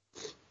way.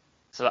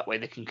 So that way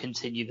they can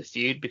continue the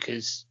feud,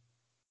 because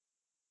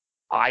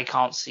I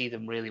can't see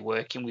them really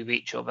working with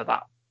each other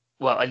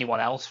anyone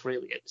else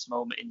really at this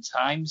moment in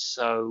time.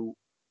 So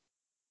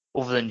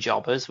other than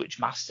jobbers, which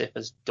Mastiff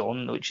has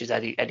done, which is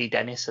Eddie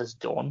Dennis has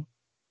done.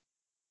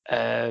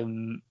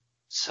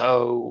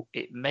 So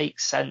it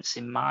makes sense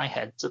in my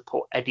head to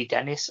put Eddie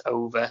Dennis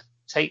over,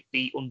 take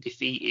the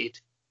undefeated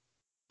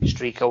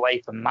streak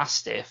away from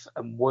Mastiff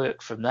and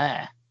work from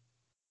there.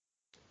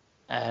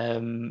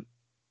 I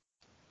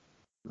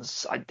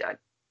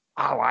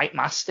like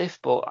Mastiff,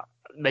 but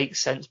it makes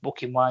sense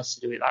booking wise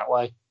to do it that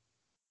way,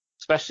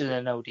 especially in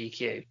a no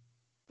DQ.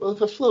 Well,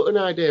 if I float an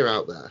idea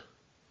out there,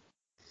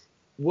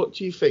 what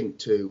do you think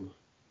to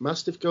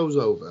Mastiff goes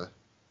over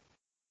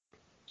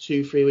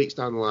 2-3 weeks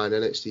down the line,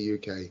 NXT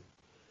UK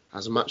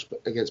has a match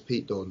against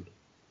Pete Dunne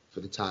for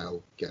the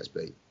title, gets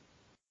beat,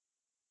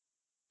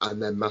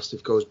 and then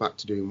Mastiff goes back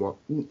to doing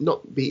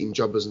not beating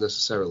jobbers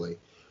necessarily,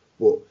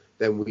 but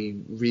then we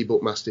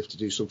reboot Mastiff to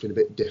do something a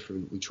bit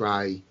different. We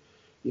try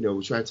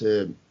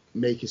to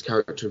make his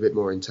character a bit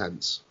more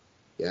intense,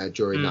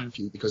 during that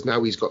feud, because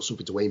now he's got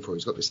something to aim for.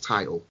 He's got this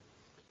title.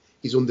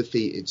 He's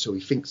undefeated, so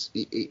he thinks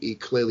he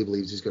clearly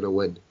believes he's going to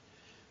win.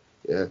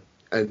 Yeah,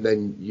 and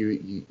then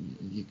you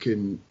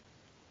can.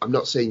 I'm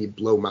not saying you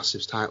blow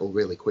Mastiff's title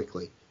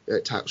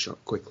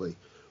shot quickly,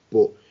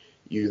 but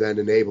you then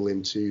enable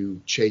him to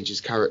change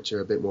his character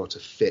a bit more to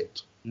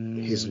fit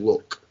his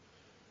look.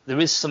 There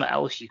is something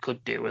else you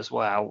could do as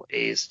well,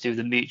 is do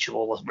the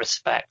mutual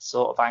respect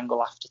sort of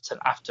angle after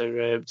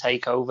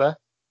Takeover.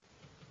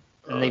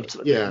 And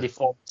they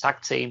form a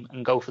tag team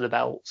and go for the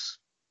belts.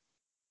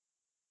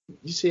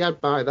 You see, I'd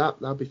buy that.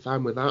 I'd be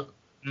fine with that.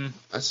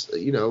 That's,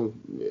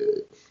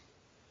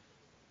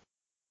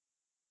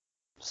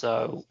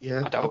 So,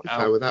 yeah, I don't I'd be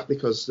fine with that,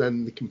 because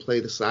then they can play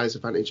the size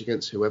advantage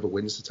against whoever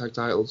wins the tag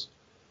titles.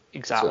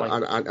 Exactly.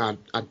 So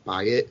I'd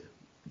buy it,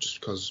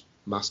 just because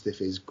Mastiff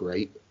is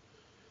great.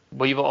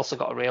 But you've also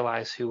got to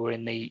realise who were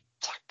in the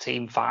tag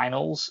team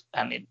finals,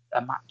 and in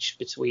a match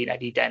between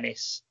Eddie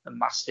Dennis and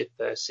Mastiff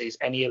versus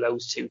any of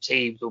those two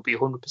teams will be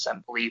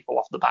 100% believable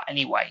off the bat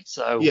anyway.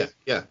 So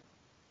yeah.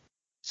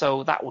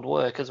 So that would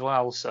work as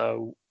well.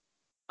 So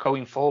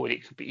going forward,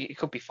 it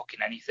could be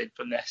fucking anything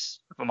from this,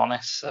 if I'm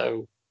honest.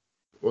 So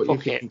what are you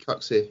thinking,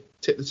 Coxie?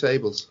 Tip the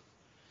tables.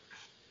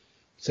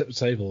 Tip the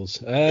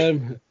tables.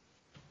 I'm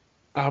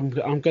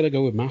gonna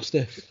go with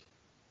Mastiff.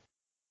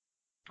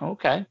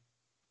 Okay.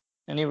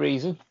 Any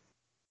reason?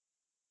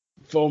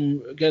 Going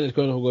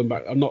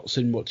back, I've not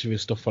seen much of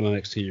his stuff on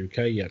NXT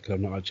UK yet, because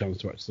I've not had a chance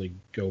to actually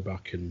go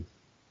back and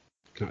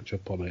catch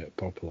up on it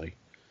properly.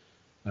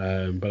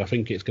 But I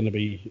think it's going to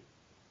be,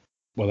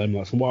 from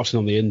what I've seen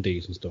on the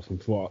indies and stuff,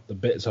 and from what the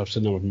bits I've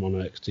seen of him on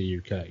NXT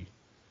UK,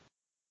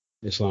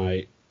 it's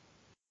like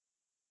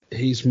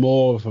he's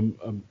more of a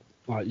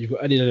you've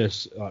got Eddie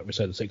Dennis, like we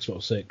said,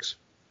 6'6",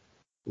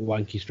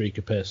 lanky streak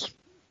of piss,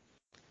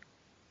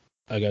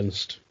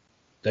 against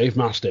Dave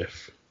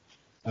Mastiff,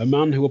 a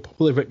man who will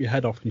probably rip your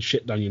head off and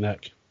shit down your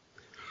neck.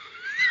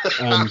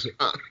 And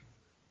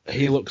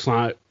he looks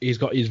like he's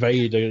got his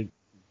Vader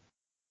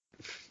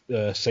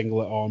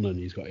singlet on, and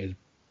he's got his,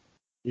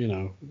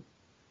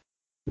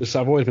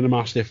 I've always been a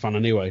Mastiff fan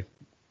anyway.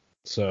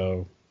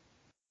 So,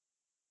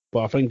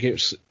 but I think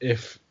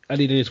if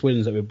Eddie Dennis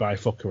wins, it would by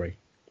fuckery.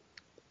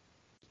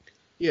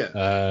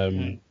 Yeah.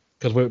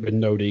 Because we've been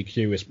no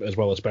DQ as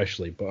well,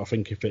 especially. But I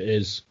think if it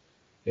is,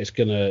 if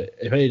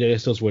Eddie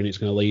Dennis does win, it's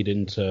gonna lead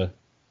into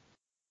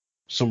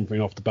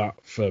something off the bat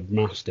for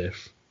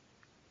Mastiff.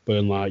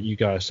 But like you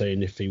guys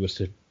saying, if he was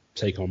to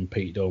take on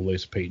Pete Dunne,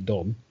 lose to Pete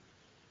Dunne,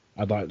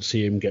 I'd like to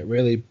see him get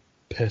really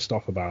pissed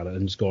off about it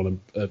and just go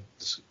on a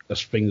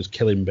things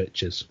killing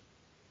bitches.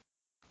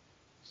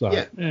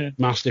 So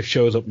Mastiff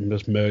shows up and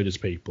just murders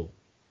people.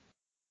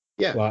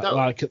 Yeah,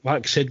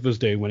 like Sid was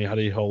doing when he had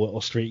his whole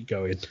little streak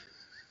going.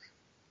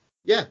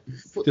 Yeah,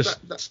 but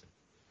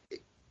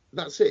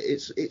that's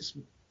it. It's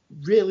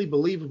really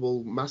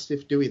believable.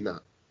 Mastiff doing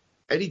that.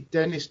 Eddie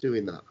Dennis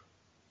doing that.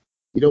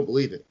 You don't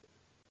believe it?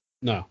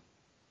 No,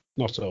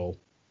 not at all.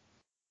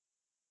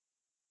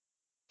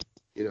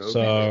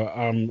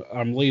 So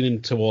I'm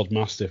leaning towards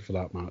Mastiff for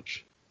that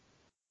match.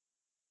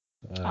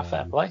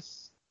 Fair play.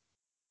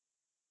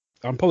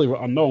 I know I'm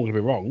going to be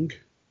wrong,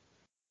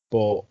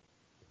 but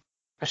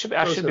I should be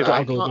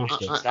right.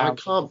 I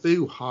can't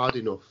boo hard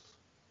enough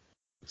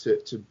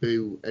to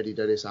boo Eddie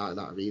Dennis out of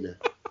that arena.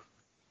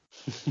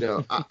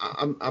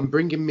 I'm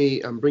bringing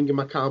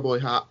my cowboy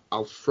hat.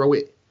 I'll throw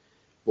it,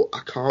 but I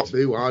can't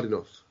boo hard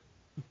enough.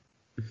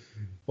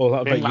 Well,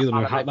 that'd make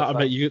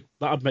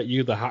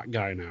you the hat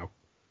guy now.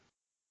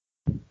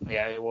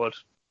 Yeah, it would.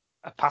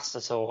 I pass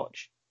the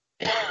torch.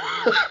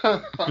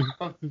 I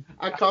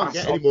can't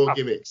get any more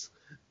gimmicks.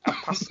 I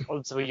pass it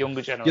on to a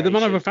younger generation. You're the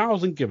man of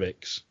 1,000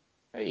 gimmicks.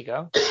 There you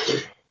go.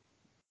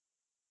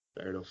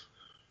 Fair enough.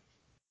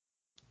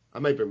 I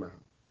may bring my hat.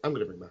 I'm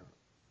going to bring my hat.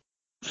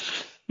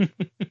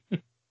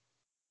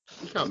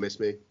 You can't miss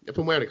me. If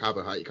I'm wearing a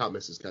cowboy hat, you can't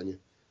miss us, can you?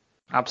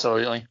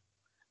 Absolutely.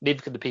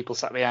 Neither could the people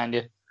sat behind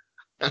you.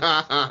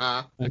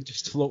 And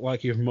just to look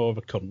like you're more of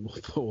a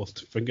cunt, we'll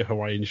bring a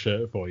Hawaiian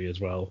shirt for you as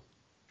well.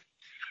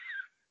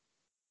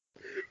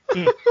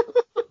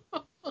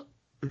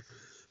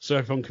 So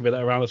everyone can be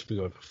there around us and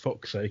go, for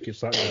fuck's sake,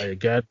 it's that guy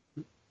again.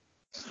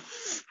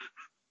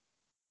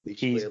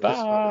 He's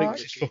back.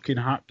 This fucking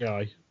hat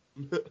guy.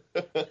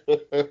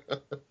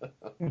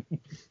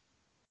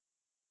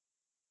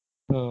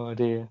 Oh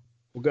dear.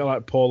 We'll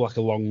get Paul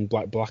a long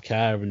black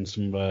hair and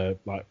some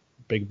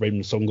big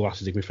rimmed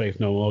sunglasses. He can be Faith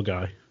No More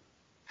guy.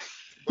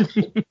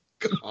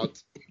 God.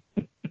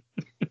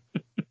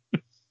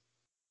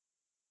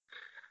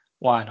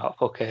 Why not?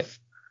 Fuck it.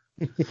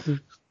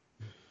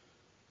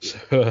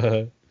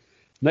 So,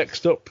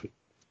 next up,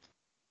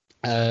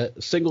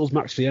 singles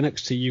match for the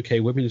NXT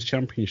UK Women's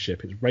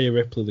Championship. It's Rhea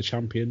Ripley, the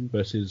champion,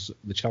 versus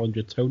the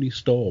challenger Toni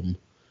Storm.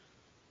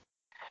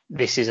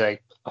 This is a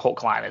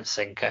hook, line, and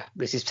sinker.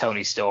 This is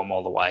Toni Storm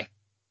all the way.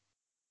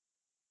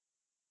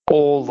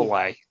 All the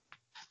way.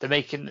 They're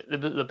building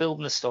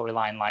the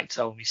storyline like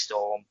Toni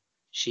Storm.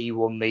 She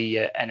won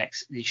the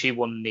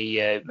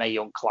Mae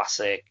Young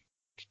Classic.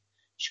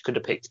 She could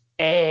have picked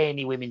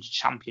any women's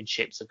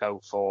championship to go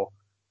for,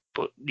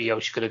 but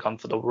she could have gone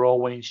for the Raw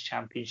Women's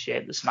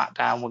Championship, the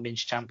SmackDown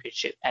Women's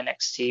Championship,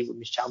 NXT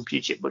Women's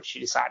Championship, but she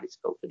decided to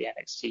go for the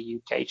NXT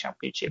UK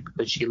Championship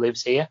because she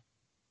lives here.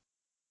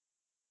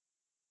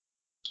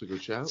 That's a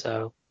good shout.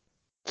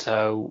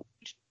 So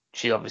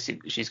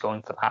she's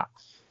going for that.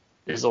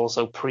 There's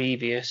also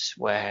previous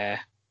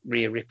where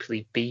Rhea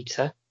Ripley beat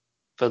her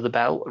for the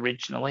belt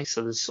originally,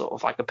 so there's sort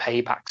of like a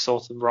payback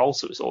sort of role,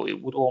 so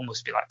it would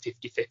almost be like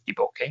 50-50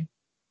 booking.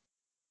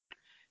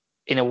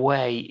 In a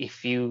way,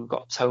 if you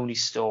got Toni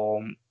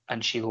Storm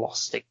and she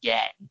lost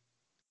again,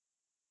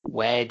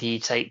 where do you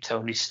take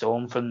Toni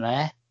Storm from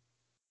there?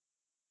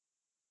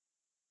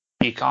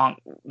 You can't.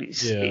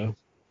 You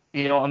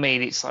know what I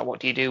mean? It's like, what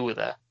do you do with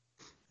her?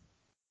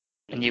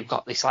 And you've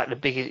got this like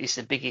it's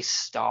the biggest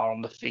star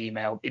in the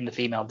female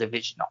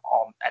division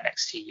on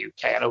NXT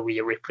UK. I know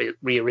Rhea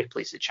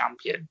Ripley's the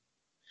champion,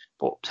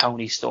 but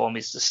Toni Storm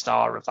is the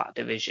star of that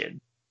division,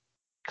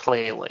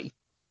 clearly.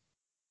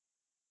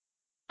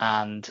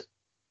 And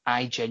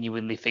I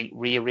genuinely think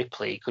Rhea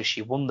Ripley, because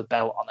she won the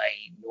belt on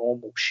a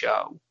normal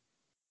show,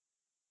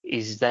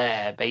 is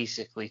there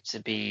basically to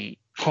be.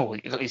 Oh,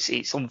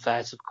 it's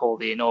unfair to call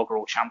the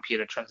inaugural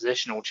champion a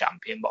transitional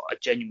champion, but I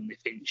genuinely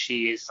think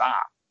she is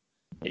that.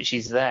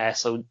 She's there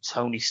so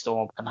Toni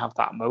Storm can have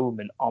that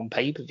moment on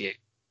pay-per-view.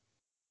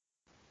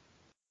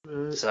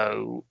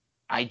 So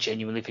I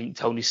genuinely think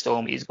Toni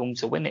Storm is going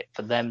to win it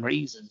for them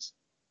reasons.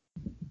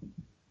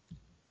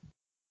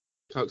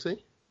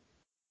 Coxie?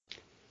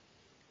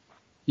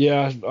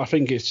 Yeah, I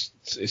think it's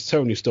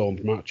Toni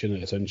Storm's match, isn't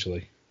it,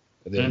 essentially,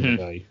 at the end of the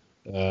day.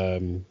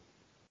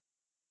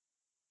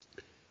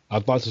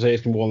 I'd like to say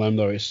it's going to be one of them,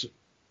 though.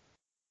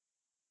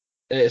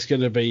 It's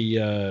going to be...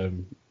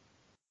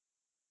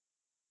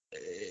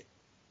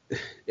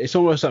 it's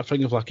almost that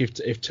thing of like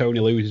if Toni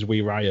loses,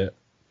 we riot.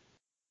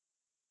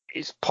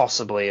 It's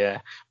possibly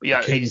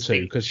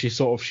because she is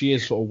sort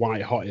of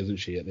white hot, isn't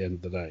she? At the end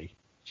of the day,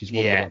 she's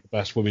one of the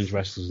best women's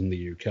wrestlers in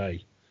the UK,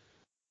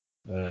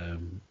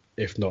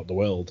 if not the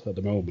world at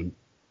the moment.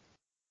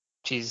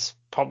 She's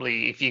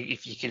probably, if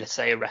you can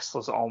say a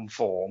wrestler's on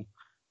form,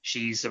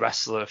 she's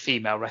the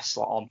female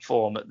wrestler on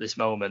form at this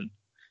moment,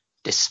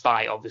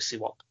 despite obviously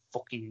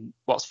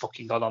what's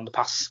fucking gone on the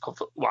past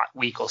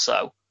week or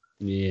so.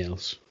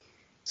 Yes.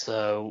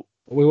 So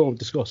we won't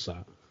discuss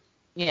that.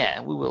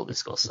 Yeah, we will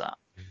discuss that.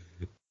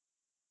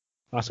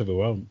 I said we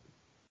won't.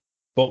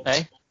 But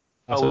hey?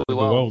 We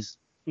won't.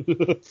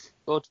 Good,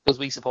 because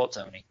we support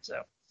Tony.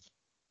 So.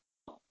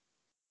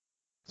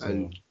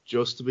 And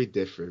just to be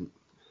different,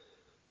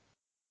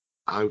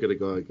 I'm going to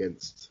go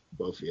against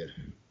both of you.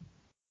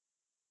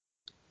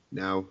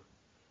 Now,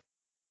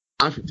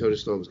 I think Toni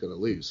Storm's going to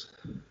lose.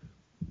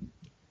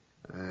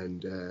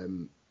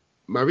 And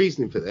my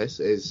reasoning for this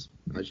is,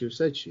 as you've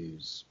said,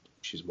 she's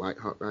white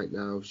hot right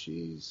now.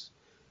 She's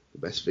the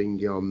best thing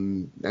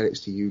on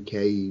NXT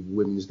UK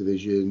women's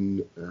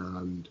division,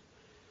 and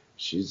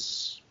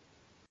she's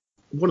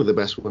one of the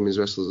best women's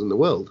wrestlers in the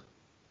world.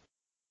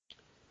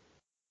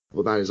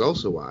 But that is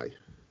also why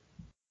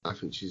I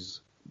think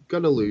she's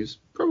going to lose,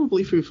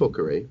 probably through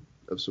fuckery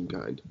of some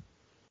kind.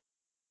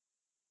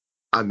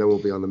 And then we'll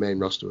be on the main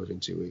roster within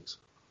 2 weeks.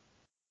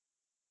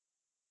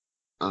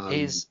 I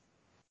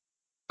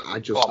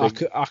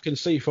can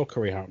see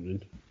fuckery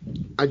happening.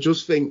 I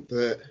just think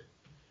that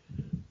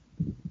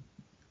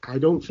I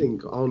don't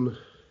think on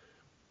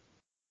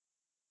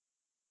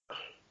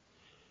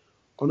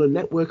a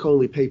network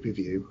only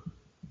pay-per-view,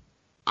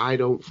 I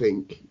don't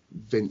think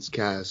Vince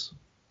cares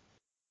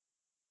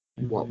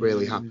what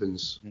really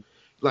happens.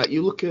 Like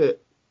you look at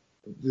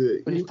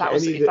any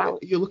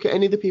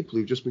of the people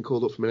who've just been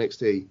called up from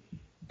NXT,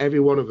 every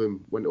one of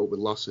them went up with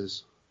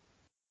losses.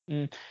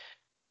 You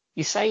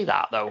say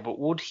that though, but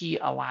would he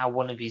allow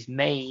one of his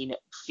main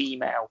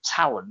female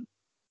talent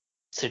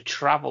to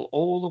travel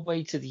all the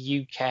way to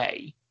the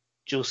UK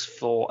just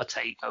for a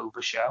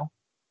takeover show?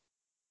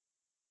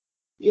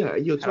 Yeah,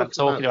 you're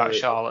talking about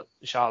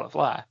Charlotte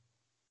Flair.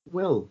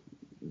 Well,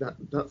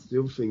 that's the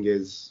other thing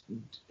is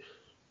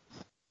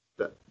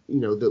that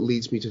that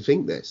leads me to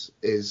think this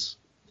is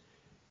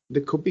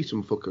there could be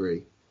some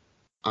fuckery,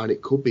 and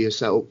it could be a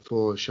setup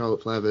for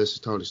Charlotte Flair versus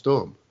Toni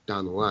Storm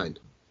down the line.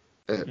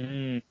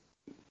 I'm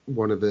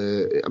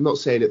not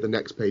saying at the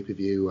next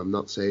pay-per-view. I'm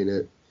not saying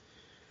it.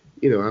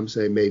 I'm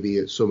saying maybe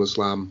at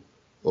SummerSlam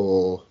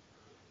or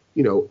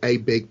a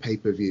big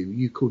pay-per-view.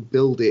 You could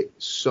build it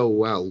so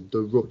well.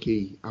 The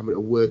rookie having to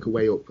work her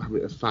way up,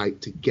 having to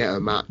fight to get a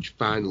match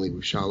finally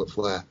with Charlotte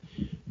Flair,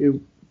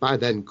 who by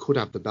then could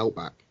have the belt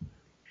back.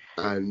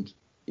 And,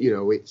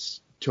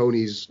 it's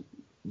Tony's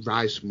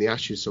rise from the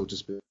ashes, so to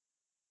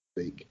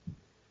speak.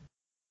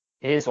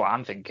 Here's what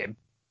I'm thinking.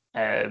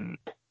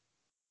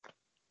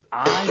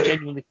 I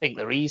genuinely think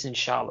the reason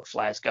Charlotte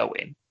Flair's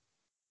going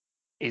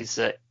is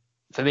that,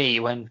 for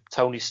me, when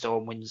Toni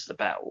Storm wins the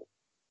belt,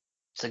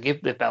 to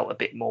give the belt a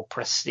bit more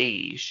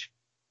prestige,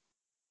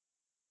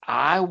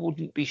 I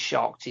wouldn't be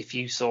shocked if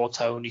you saw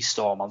Toni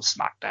Storm on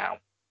SmackDown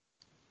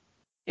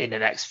in the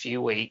next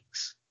few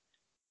weeks.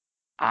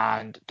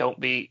 And don't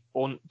be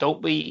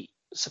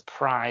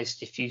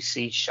surprised if you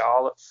see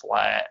Charlotte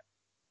Flair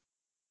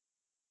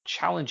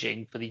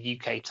challenging for the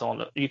UK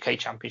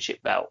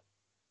Championship belt.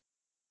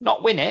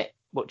 Not win it,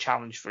 but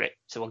challenge for it.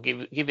 So I'll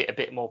give it a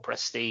bit more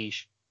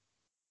prestige.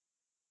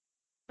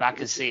 And I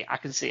can see it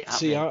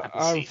happening.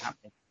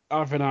 I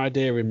have an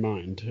idea in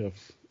mind of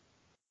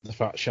the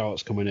fact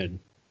Charlotte's coming in.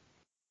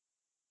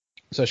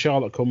 So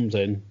Charlotte comes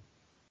in.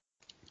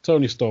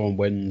 Toni Storm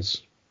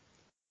wins.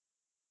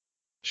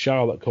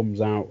 Charlotte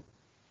comes out,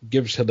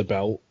 gives her the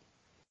belt.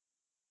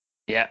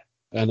 Yeah.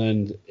 And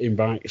then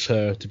invites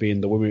her to be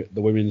in the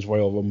women's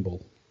Royal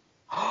Rumble.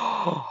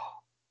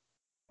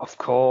 Of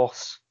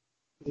course.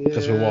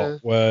 Because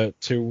we're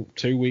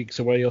 2 weeks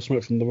away or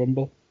something from the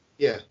Rumble.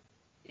 Yeah.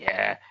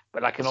 Yeah,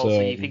 but I can also,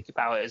 you think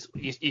about it as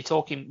you're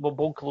talking. What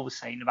Bunker was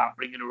saying about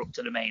bringing her up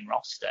to the main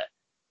roster.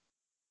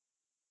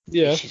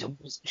 Yeah,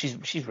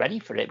 she's ready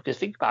for it, because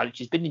think about it.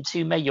 She's been in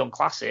 2 Mae Young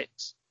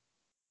Classics.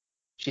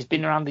 She's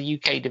been around the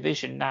UK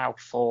division now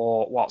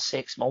for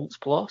 6 months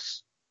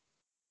plus.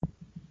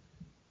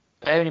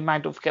 Bearing in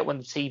mind, don't forget when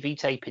the TV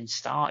taping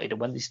started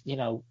and when this,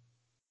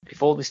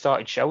 before they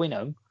started showing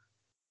them,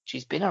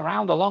 she's been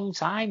around a long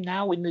time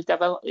now in the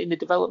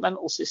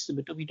developmental system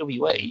of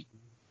WWE.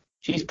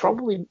 She's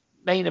probably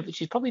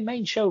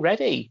main show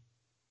ready.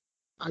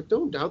 I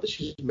don't doubt that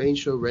she's main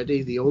show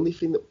ready. The only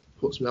thing that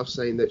puts me off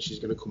saying that she's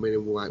going to come in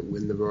and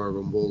win the Royal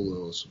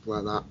Rumble or something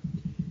like that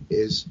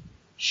is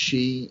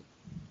she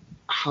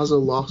has a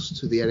loss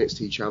to the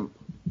NXT champ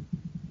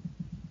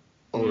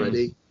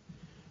already,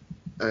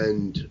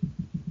 and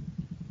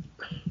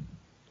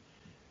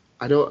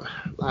I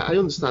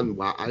understand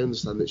why. I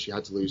understand that she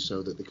had to lose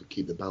so that they could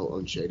keep the belt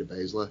on Shayna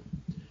Baszler.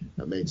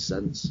 That made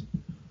sense.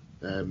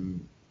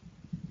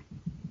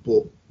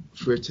 But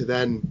for it to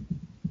then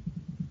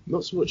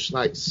not so much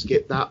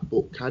skip that,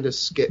 but kind of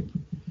skip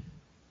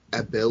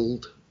a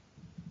build,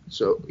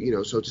 so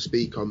to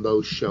speak, on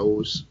those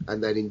shows,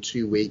 and then in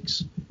 2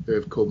 weeks they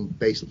have come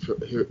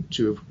basically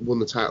to have won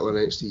the title in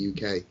NXT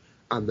UK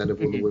and then have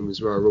won the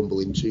Women's Royal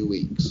Rumble in 2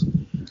 weeks.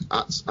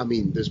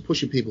 There's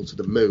pushing people to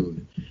the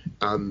moon,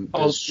 and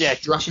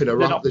strapping a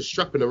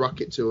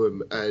rocket to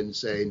them and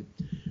saying,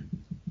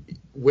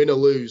 "Win or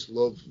lose,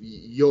 love,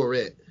 you're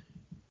it."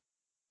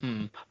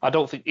 I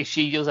don't think if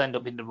she does end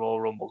up in the Royal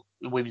Rumble,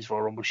 the Women's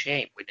Royal Rumble, she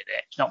ain't winning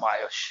it. It's not by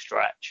a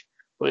stretch.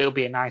 But it'll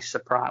be a nice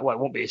surprise. Well, it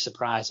won't be a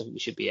surprise. I think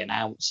it should be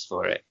announced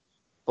for it.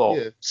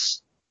 But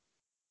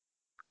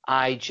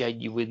I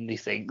genuinely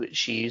think that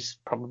she's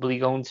probably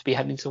going to be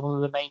heading to one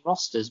of the main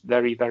rosters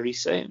very, very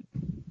soon.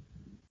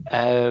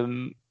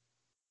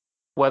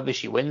 Whether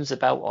she wins the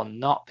belt or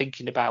not,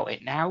 thinking about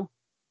it now,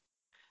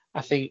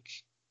 I think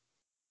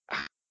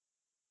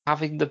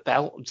having the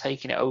belt and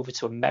taking it over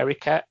to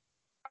America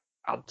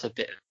adds a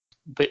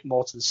bit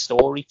more to the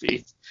story.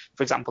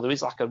 For example, there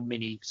is a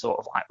mini sort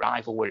of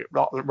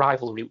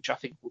rivalry, which I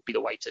think would be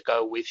the way to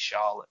go with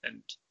Charlotte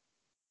and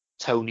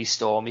Toni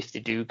Storm if they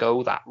do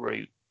go that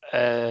route.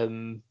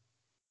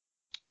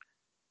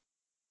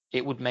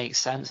 It would make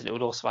sense, and it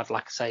would also add,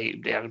 like I say,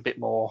 they had a bit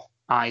more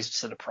eyes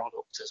to the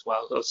product as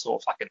well. It was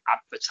sort of like an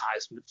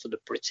advertisement for the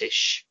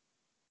British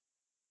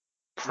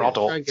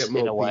product, try and get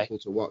more in a way. people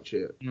to watch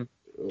it. And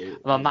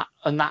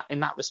in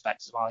that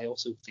respect as well, I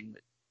also think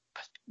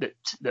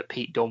that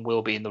Pete Dunne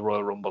will be in the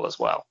Royal Rumble as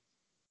well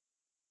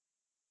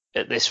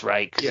at this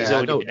rate. Yeah, he's I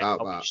already don't been doubt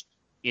acknowledged.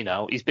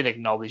 He's been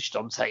acknowledged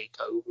on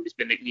Takeover.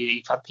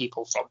 You've had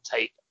people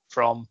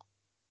from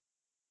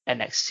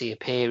NXT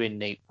appear in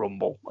the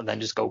Rumble and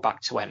then just go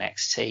back to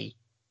NXT.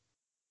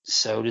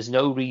 So there's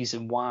no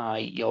reason why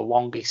your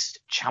longest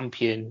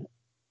champion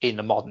in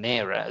the modern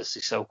era, as the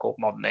so-called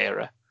modern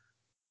era,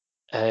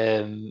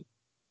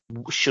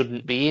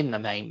 shouldn't be in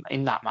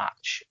that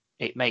match.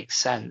 It makes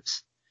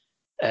sense.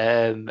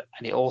 And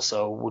it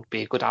also would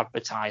be a good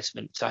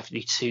advertisement to have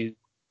the 2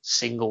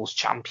 singles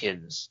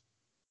champions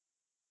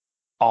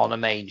on a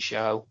main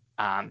show,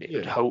 and it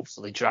would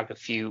hopefully drag a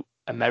few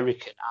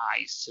American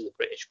eyes to the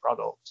British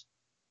product.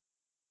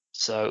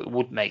 So it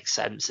would make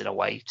sense in a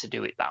way to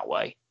do it that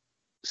way.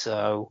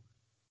 So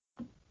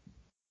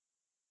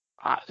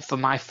for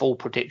my full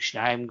prediction,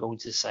 I am going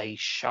to say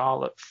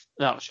I'm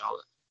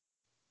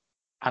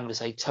going to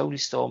say Toni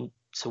Storm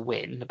to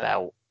win the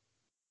belt,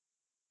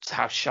 to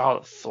have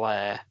Charlotte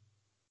Flair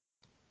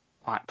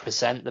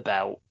present the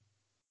belt,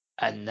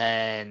 and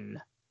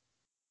then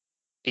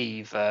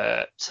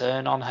either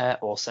turn on her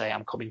or say,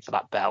 "I'm coming for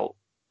that belt.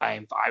 I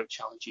would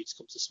challenge you to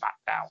come to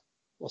SmackDown,"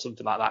 or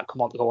something like that.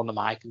 Go on the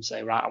mic and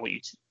say, "Right, I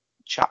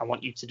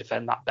want you to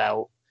defend that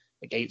belt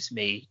against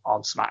me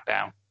on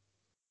SmackDown,"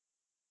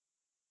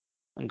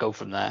 and go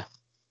from there.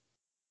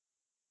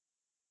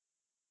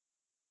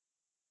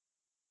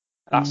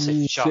 That's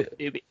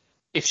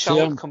if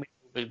Charlotte coming,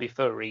 it would be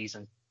for a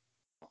reason.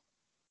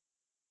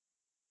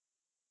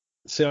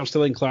 See, I'm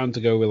still inclined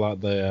to go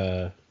with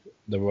the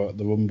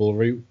Rumble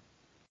route.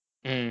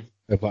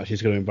 If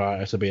she's going to invite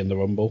her to be in the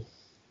Rumble.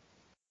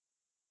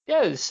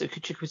 Yeah, she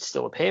could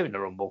still appear in the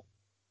Rumble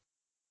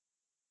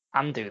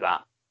and do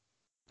that.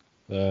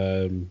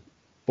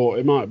 But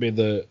it might be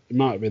the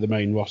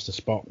main roster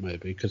spot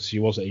maybe, because she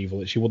was at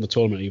Evil. She won the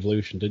tournament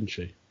Evolution, didn't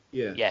she?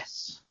 Yeah.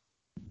 Yes.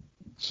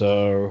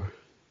 So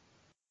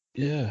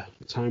yeah,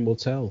 time will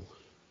tell.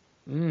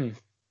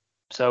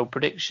 So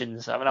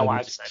predictions. I know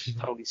I've said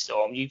Toni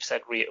Storm. You've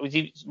said Rhea.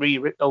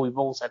 We've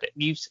all said it.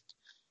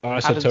 I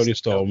said Toni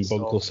Storm.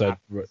 Bunkle said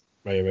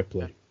Rhea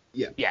Ripley.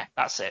 Yeah,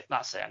 that's it.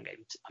 I'm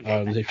getting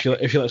And if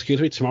you'll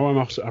excuse me, tomorrow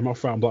I'm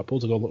off around Blackpool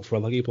to go look for a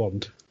leggy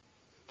blonde.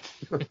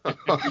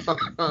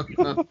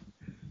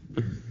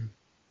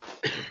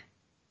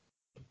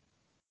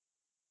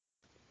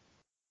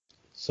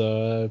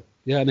 So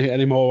yeah,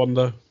 any more on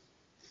the?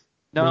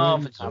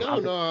 No.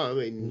 I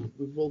mean,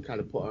 we've all kind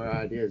of put our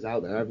ideas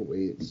out there, haven't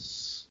we?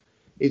 It's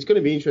going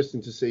to be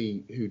interesting to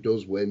see who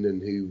does win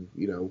and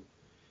who,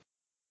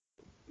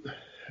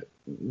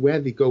 where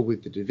they go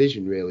with the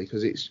division, really,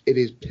 because it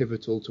is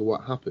pivotal to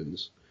what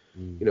happens.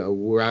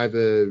 We're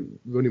either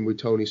running with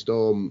Toni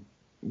Storm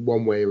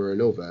one way or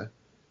another,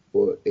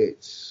 but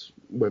it's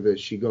whether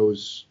she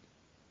goes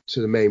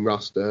to the main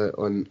roster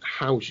and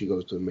how she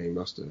goes to the main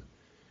roster.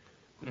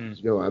 You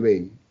know what I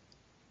mean?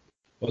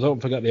 Well,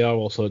 don't forget they are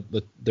also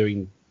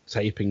doing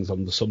tapings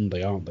on the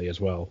Sunday, aren't they, as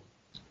well?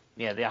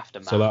 Yeah, the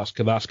aftermath. So that's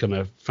going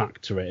to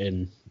factor it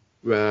in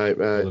right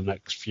for the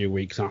next few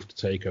weeks after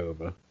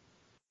Takeover.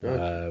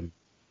 Right.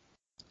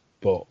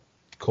 But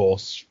of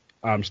course,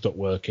 I'm stuck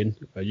working.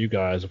 You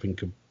guys, I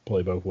think, are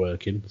probably both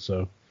working.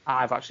 So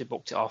I've actually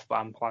booked it off, but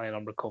I'm planning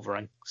on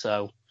recovering.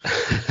 So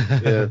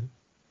yeah.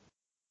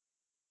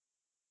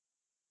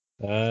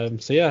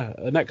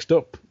 Next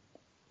up,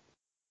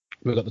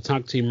 we've got the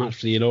tag team match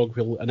for the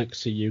inaugural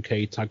NXT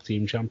UK Tag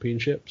Team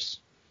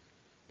Championships,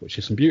 which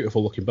is some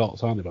beautiful looking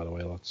belts, aren't they, by the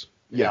way, lads?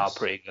 Yeah,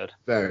 pretty good.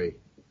 Very.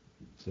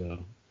 So,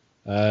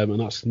 and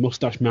that's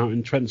Mustache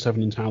Mountain, Trent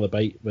Seven and Tyler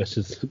Bate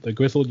versus the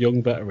grizzled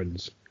young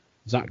veterans,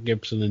 Zach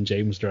Gibson and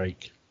James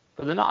Drake.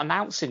 But they're not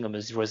announcing them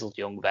as grizzled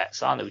young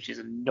vets, are they? Which is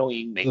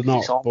annoying me. They're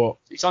not,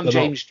 it's on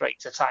James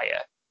Drake's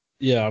attire.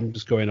 Yeah, I'm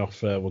just going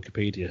off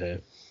Wikipedia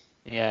here.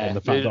 Yeah. And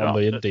the fact that on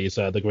the indies,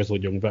 the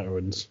grizzled young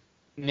veterans.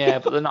 Yeah,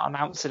 but they're not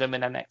announcing them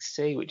in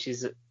NXT, which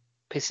is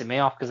pissing me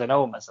off because I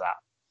know them as that.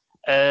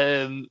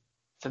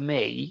 For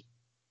me,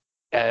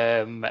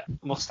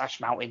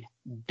 Mustache Mountain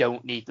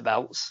don't need the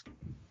belts.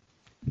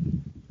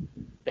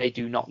 They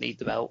do not need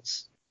the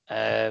belts.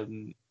 For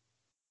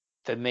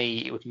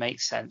me, it would make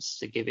sense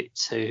to give it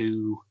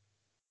to...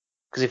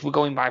 Because if we're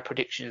going by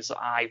predictions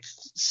that I've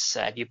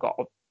said, you've got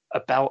a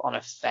belt on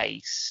a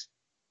face.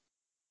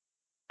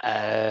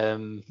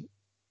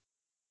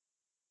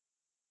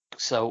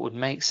 So it would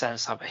make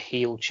sense to have a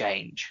heel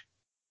change.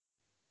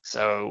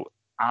 So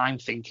I'm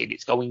thinking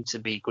it's going to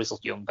be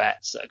grizzled young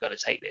vets that are going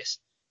to take this.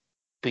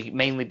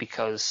 Mainly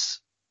because,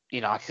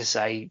 like I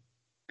say,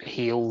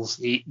 heels,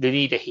 they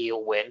need a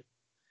heel win.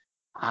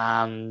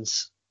 And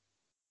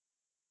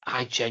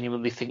I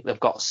genuinely think they've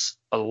got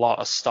a lot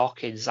of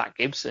stock in Zach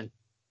Gibson.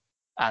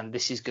 And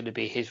this is going to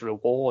be his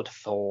reward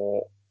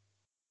for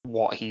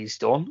what he's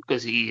done,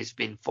 because he has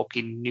been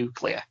fucking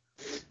nuclear.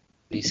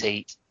 He's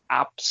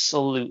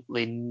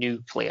absolutely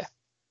nuclear.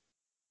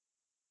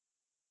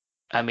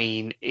 I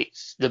mean,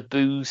 the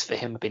boos for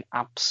him have been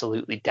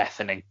absolutely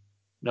deafening.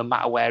 No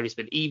matter where he's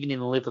been, even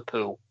in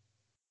Liverpool,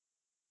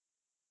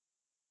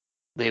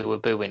 they were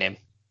booing him.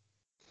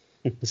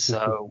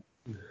 So,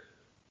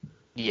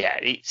 yeah,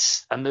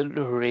 and they're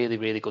a really,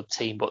 really good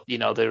team, but,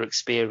 they're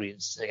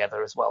experienced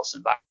together as well, so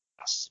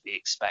that's to be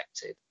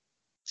expected.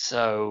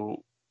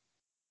 So,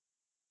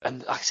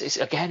 and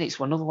it's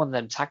another one of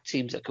them tag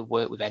teams that could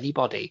work with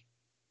anybody,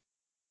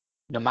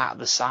 no matter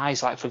the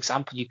size. Like, for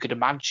example, you could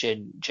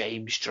imagine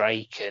James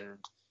Drake and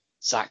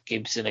Zach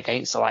Gibson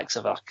against the likes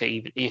of,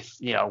 even if,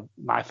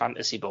 my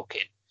fantasy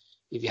booking,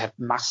 if you had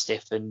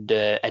Mastiff and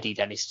Eddie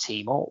Dennis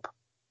team up,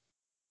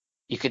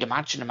 you could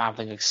imagine them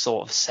having a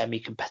sort of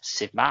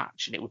semi-competitive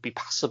match, and it would be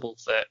passable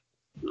for at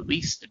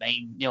least the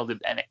main, the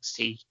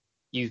NXT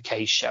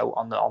UK show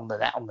on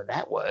the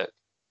network.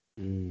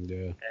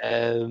 Yeah.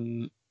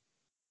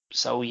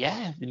 So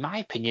yeah, in my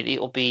opinion,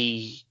 it'll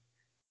be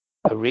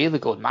a really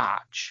good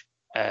match.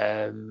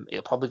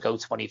 It'll probably go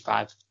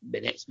 25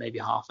 minutes, maybe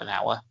half an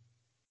hour.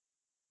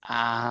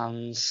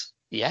 And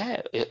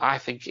yeah, I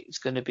think it's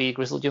going to be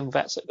grizzled young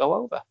vets that go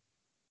over.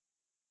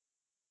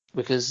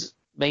 Because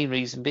main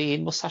reason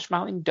being, Mustache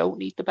Mountain don't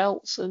need the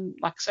belts, and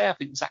like I say, I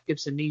think Zach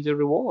Gibson needs a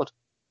reward.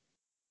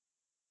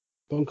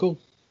 Bunkle?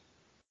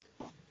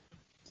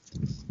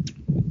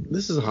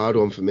 This is a hard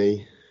one for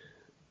me.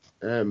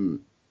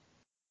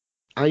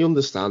 I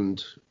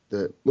understand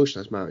that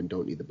Mustache Mountain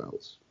don't need the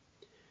belts.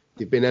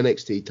 They've been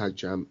NXT tag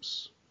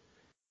champs.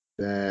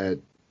 They're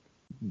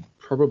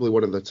probably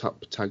one of the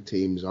top tag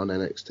teams on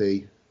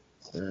NXT.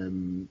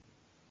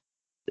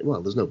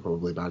 Well, there's no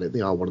probably about it.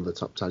 They are one of the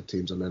top tag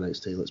teams on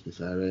NXT, let's be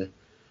fair here.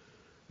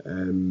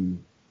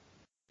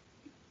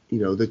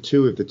 They're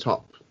two of the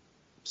top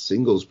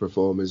singles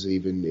performers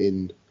even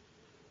in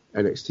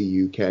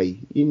NXT UK.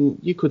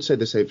 You could say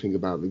the same thing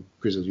about the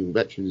Grizzled Young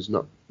Veterans,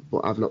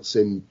 but I've not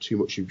seen too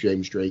much of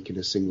James Drake in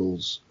a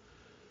singles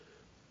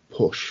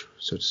push,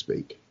 so to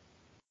speak.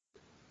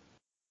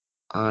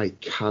 I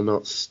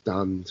cannot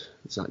stand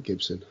Zach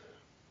Gibson.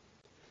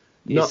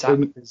 Not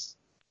in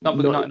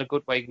a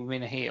good way,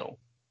 being a heel,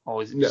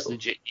 or is it just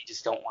legit you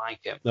just don't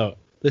like him? No,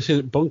 this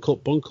is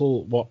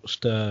Bunkle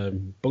watched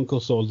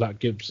Bunkle saw Zach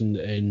Gibson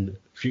in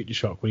Future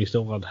Shock when he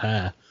still had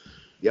hair.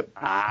 Yep.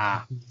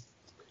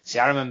 See,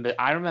 I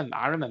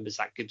remember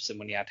Zach Gibson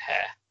when he had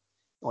hair.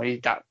 When he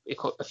did that, he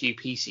cut a few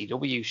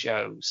PCW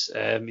shows.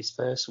 His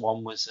first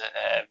one was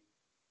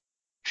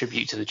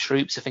Tribute to the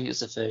Troops. I think it was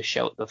the first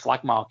show at the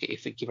Flag Market. I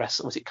think he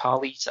wrestled. Was it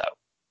Carlito?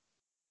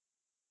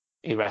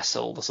 He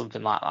wrestled or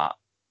something like that.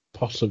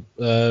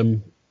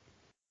 Possibly.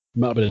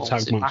 Might have been a Or tag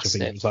was it match. I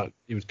think Mastiff?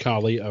 it was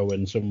Carlito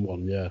and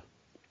someone. Yeah.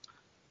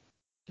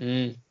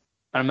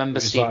 I remember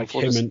It was Stephen like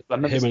Flowers. him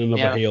and another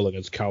yeah, heel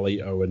against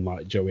Carlito and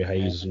like Joey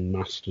Hayes and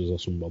Masters or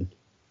someone.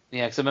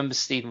 yeah, because I remember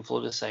Stephen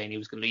Flowers saying he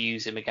was going to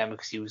use him again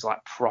because he was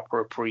like proper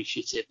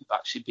appreciative of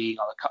actually being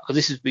on the card. Because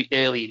this was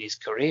early in his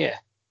career,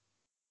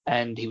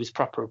 and he was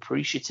proper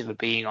appreciative of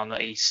being on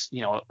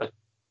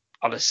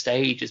on a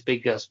stage as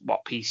big as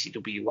what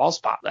PCW was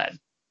back then.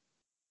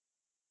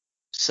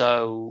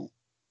 So,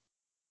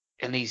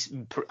 and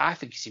I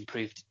think he's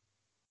improved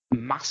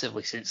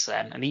massively since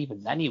then, and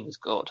even then he was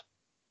good.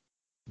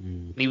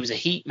 He was a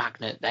heat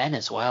magnet then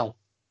as well.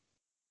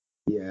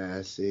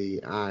 Yeah, see,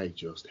 I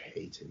just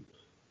hate him.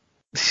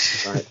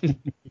 Like,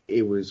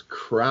 it was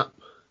crap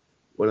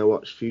when I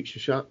watched Future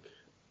Shock,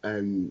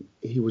 and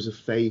he was a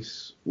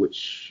face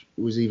which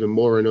was even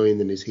more annoying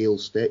than his heel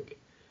stick.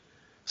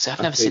 So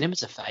I've never seen him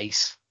as a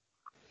face.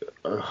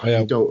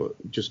 You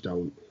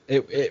don't.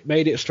 It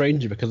made it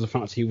stranger because of the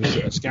fact he was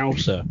a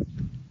Scouser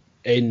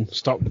in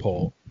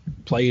Stockport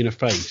playing a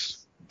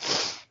face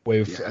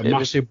with a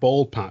massive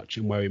bald patch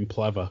and wearing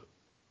pleather.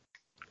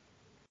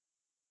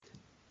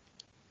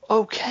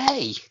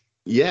 Okay.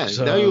 Yeah,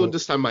 so, now you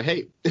understand my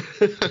hate.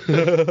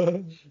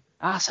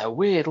 That's a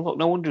weird look.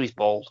 No wonder he's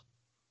bald.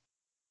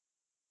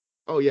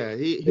 Oh yeah,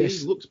 he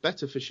looks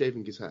better for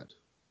shaving his head.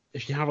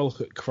 If you have a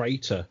look at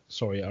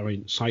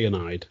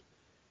Cyanide,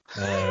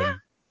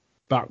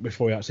 back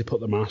before he actually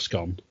put the mask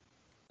on.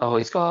 Oh,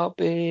 he's got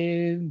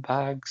bin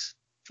bags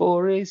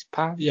for his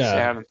pants.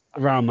 Yeah,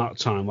 around that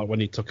time, like when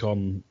he took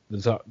on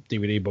that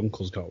DVD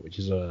Bunkle's got, which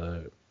is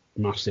a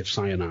massive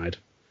Cyanide.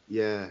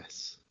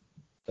 Yes.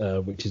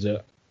 Which is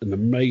an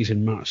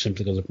amazing match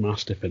simply because of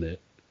Mastiff in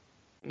it.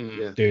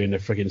 Doing a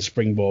friggin'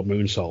 springboard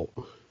moonsault.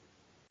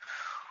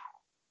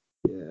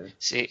 Yeah.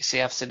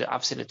 See, I've seen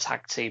a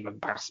tag team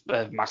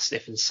of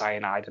Mastiff and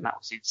Cyanide, and that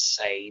was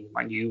insane.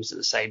 I knew it was at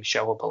the same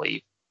show, I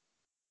believe.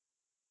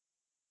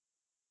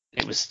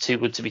 It was Too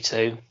Good to Be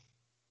True.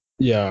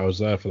 Yeah, I was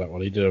there for that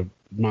one. He did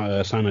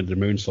Cyanide did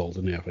a moonsault,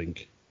 didn't he? I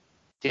think.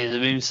 He did a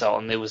moonsault,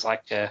 and there was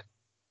like a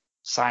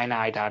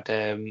Cyanide had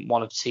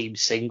one of Team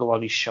Single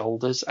on his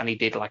shoulders, and he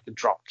did like a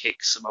drop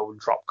kick Samoan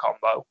drop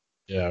combo.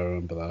 Yeah, I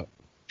remember that.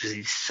 Which is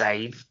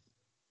insane.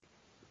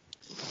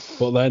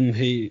 But then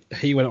he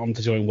went on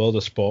to join World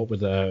of Sport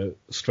with a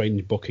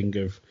strange booking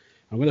of,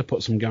 I'm going to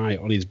put some guy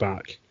on his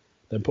back,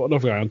 then put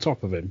another guy on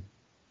top of him.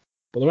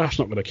 But the ref's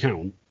not going to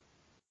count.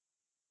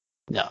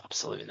 No,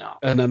 absolutely not.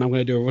 And then I'm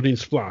going to do a running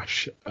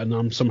splash, and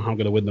I'm somehow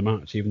going to win the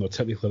match, even though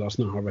technically that's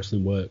not how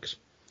wrestling works.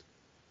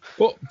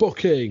 But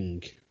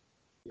booking.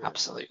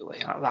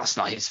 Absolutely. That's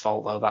not his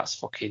fault, though. That's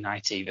fucking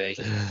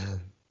ITV.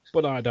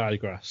 But I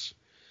digress.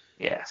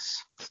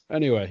 Yes.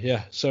 Anyway,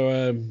 yeah.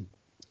 So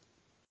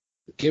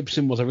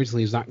Gibson was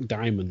originally Zach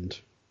Diamond.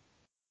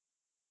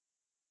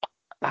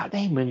 That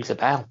name rings a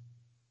bell.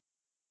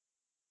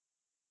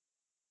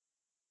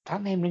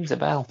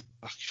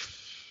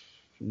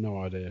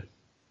 No idea.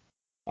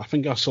 I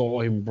think I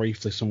saw him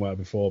briefly somewhere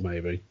before,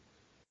 maybe.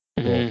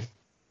 Mm-hmm.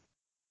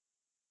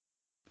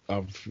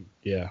 But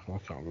I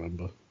can't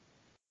remember.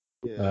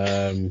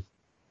 Yeah.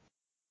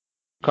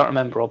 Can't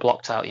remember or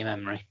blocked out your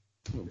memory.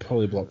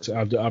 Probably blocked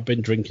it. I've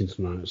been drinking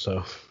tonight,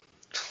 so.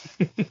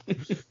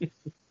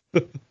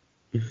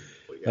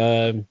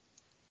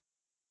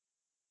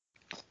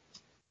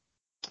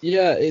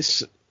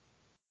 It's.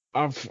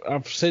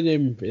 I've seen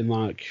him in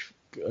like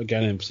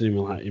again. I've seen him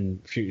like in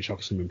Future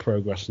Shock, in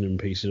Progress, and in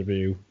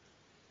PCW.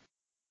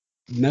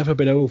 Never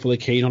been overly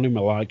keen on him.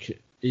 I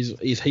like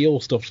his heel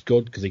stuff's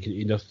good because he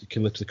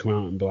can literally come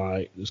out and be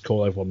like, just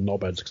call everyone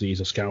knobheads because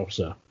he's a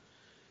Scouser,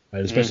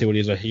 and especially when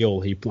he's a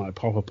heel, he like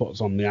proper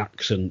puts on the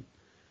accent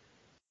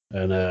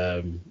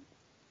and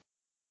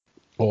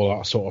all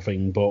that sort of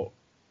thing. But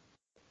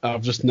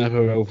I've just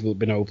never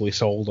been overly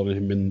sold on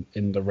him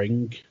in the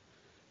ring.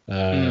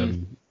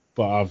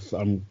 But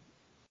I'm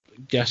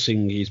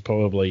guessing he's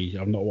probably,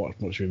 I've not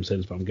watched much of him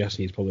since, but I'm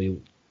guessing he's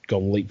probably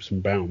gone leaps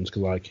and bounds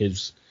because like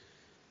he's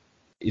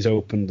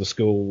opened the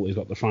school, he's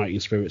got the Fighting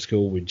Spirit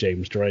School with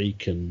James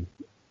Drake and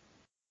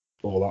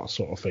all that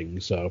sort of thing.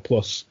 So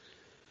plus,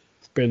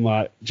 been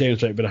like James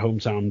Drake been a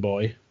hometown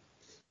boy.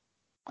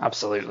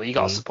 Absolutely, you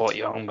got to support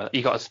your own.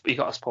 You got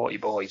to support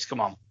your boys. Come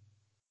on.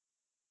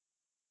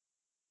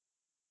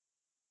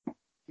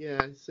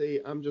 Yeah, see,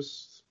 I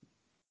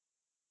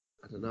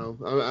don't know.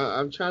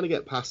 I'm trying to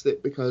get past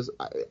it because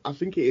I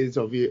think it is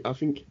obvious. I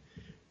think,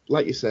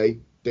 like you say,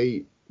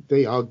 they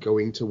are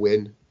going to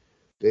win.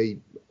 There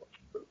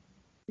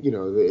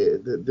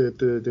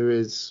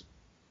is.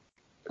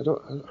 I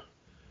don't.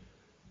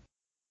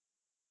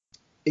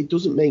 It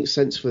doesn't make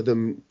sense for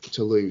them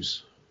to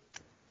lose.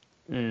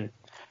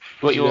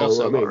 But you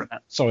also.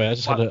 Sorry, I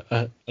just had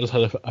a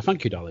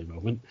thank you, darling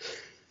moment.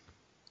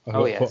 I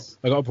got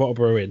to put a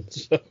brew in,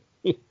 so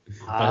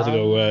I had to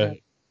go.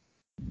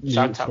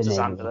 Shout out to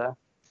Xander there.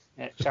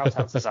 Yeah, shout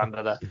out to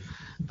Xander there.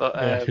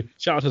 But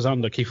shout out to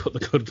Xander. Keep up the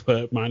good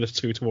work.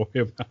 -2 to worry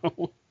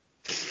about.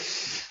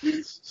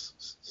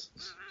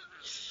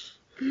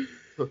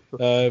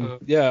 I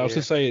was going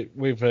to say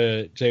with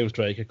James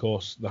Drake, of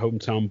course, the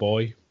hometown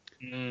boy.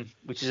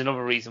 Which is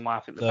another reason why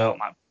I think the belt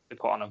might be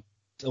put on him.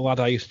 The lad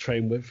I used to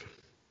train with.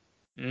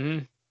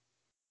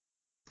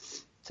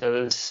 So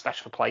there's a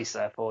special place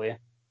there for you.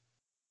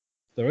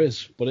 There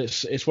is, but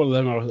it's one of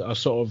them. I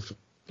sort of,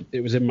 it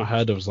was in my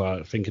head. I was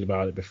like thinking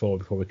about it before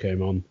we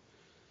came on,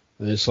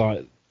 and it's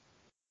like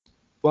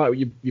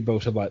you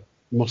both said, like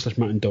Mustache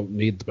Mountain don't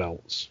need the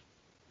belts.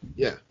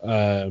 Yeah.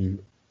 And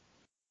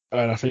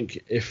I think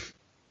if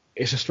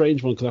it's a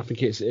strange one, because I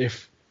think it's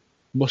if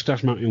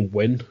Mustache Mountain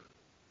win,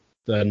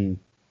 then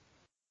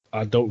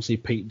I don't see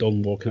Pete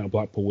Dunne walking out of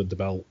Blackpool with the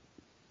belt.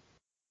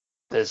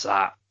 There's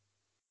that.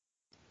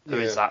 There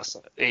is that.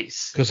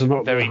 It's because they're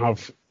not going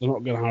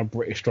to have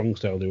British Strong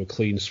Style do a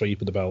clean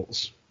sweep of the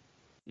belts.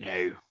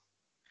 No,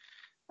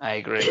 I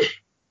agree.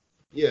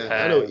 Yeah,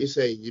 I know what you're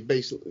saying. You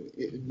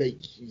basically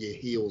make your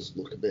heels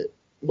look a bit.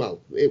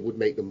 Well, it would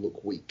make them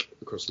look weak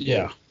across the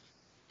board.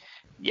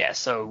 Yeah.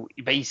 So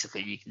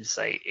basically, you can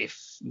say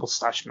if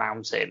Mustache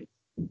Mountain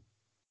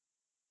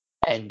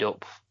end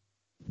up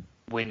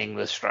winning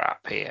the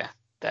strap here,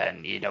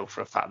 then you know for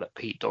a fact that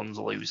Pete Dunne's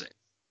losing.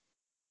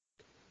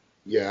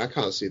 Yeah, I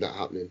can't see that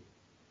happening.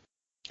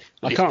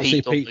 I can't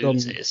see Pete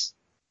Dunne.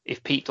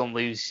 If Pete Dunne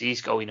loses,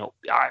 he's going up.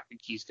 I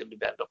think he's going to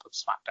end up at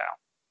SmackDown.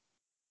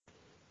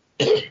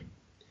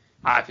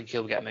 I think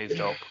he'll get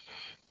moved up.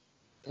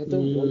 I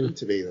don't want him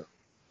to be though.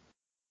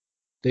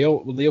 The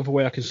other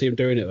way I can see him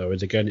doing it though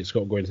is again it's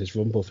got to go into this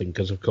Rumble thing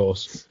because of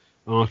course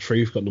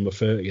R-Truth got number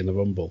 30 in the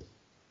Rumble.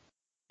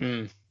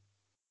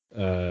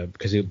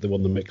 Because they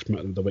won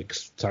the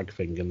mixed tag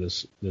thing, and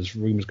there's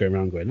rumours going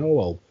around going, oh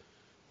well.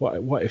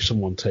 What if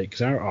someone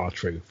takes out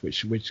R-Truth,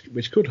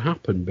 which could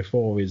happen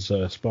before his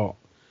spot,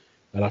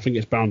 and I think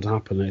it's bound to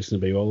happen. And it's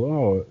going to be,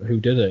 well, who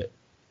did it?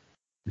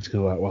 It's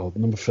going to be like, well,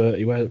 number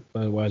 30,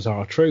 where's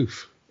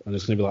R-Truth? And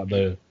it's going to be like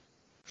the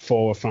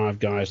 4 or 5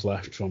 guys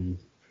left from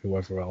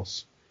whoever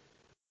else,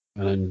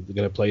 and then they're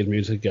going to play his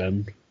music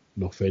again,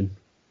 nothing.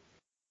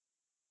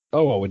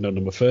 Oh, well, we know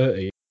number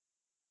 30,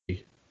 and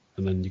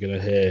then you're going to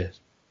hear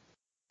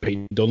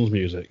Pete Dunne's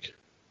music.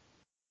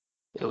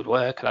 It would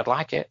work, and I'd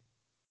like it.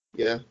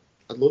 Yeah,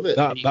 I'd love it.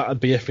 That'd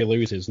be if he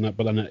loses, but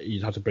then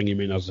you'd have to bring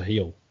him in as a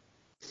heel.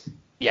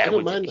 Yeah, I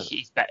don't mind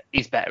that.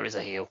 He's better as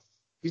a heel.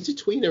 He's a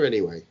tweener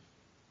anyway.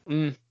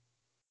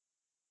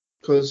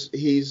 Because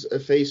he's a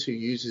face who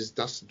uses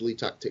dastardly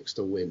tactics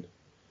to win.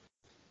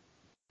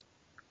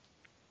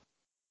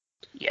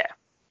 Yeah.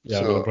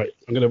 Yeah, so,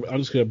 I'm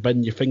just gonna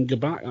bend your finger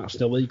back. That's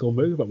an illegal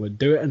move. I'm gonna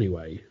do it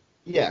anyway.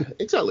 Yeah,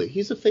 exactly.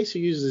 He's a face who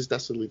uses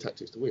dastardly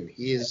tactics to win.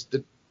 He is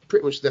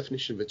pretty much the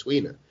definition of a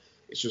tweener.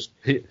 It's just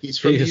he's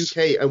from the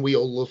UK and we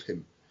all love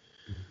him.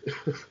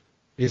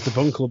 He's the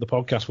bunkle of the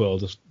podcast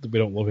world. Just we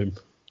don't love him.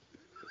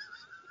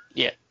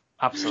 Yeah,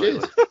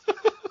 absolutely.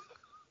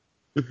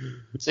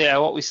 So yeah,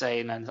 what we're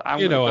saying then? I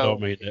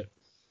don't mean it.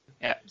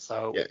 Yeah,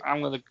 so yeah.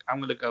 I'm gonna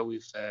go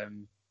with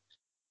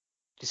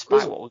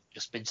despite what we've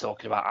just been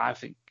talking about. I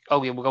think.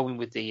 Oh yeah, we're going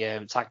with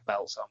the tag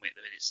belts, aren't we, at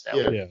the minute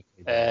still? Yeah.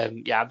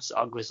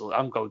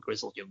 I'm going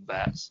Grizzled Young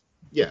Bears.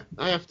 Yeah,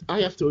 I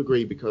have to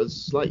agree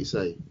because, like you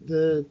say,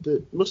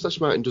 the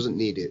Mustache Mountain doesn't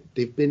need it.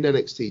 They've been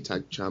NXT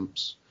tag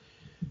champs.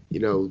 You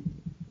know,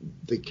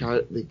 they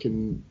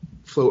can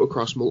float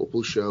across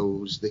multiple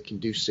shows. They can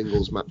do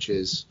singles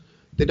matches.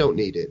 They don't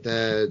need it.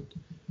 And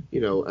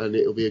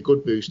it'll be a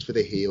good boost for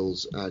the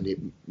heels, and it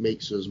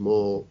makes us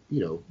more.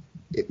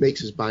 It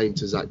makes us buy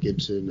into Zach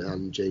Gibson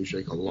and James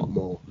Drake a lot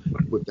more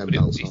with them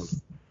belts on.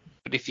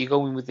 But if you're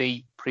going with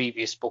the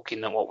previous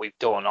booking and what we've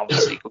done,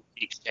 obviously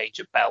the exchange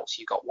of belts,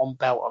 you've got one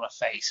belt on a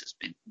face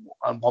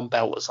and one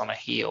belt that's on a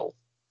heel.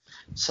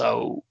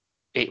 So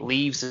it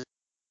leaves the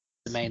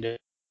main.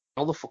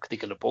 How the fuck are they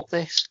going to book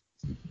this?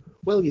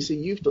 Well, you see,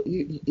 you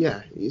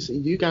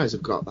guys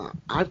have got that.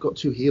 I've got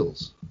 2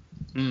 heels.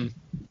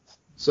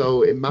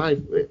 So in my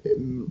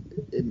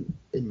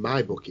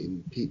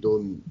booking, Pete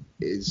Dunne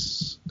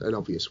is an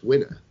obvious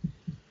winner.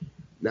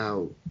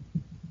 Now,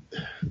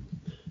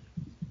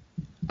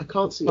 I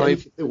can't see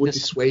anything that would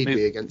dissuade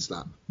me against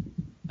that.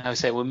 I would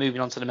say we're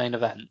moving on to the main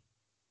event.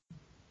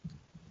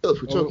 Well,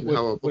 if we're talking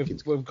how our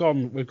bookings... We've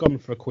gone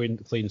for a clean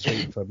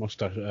sweep for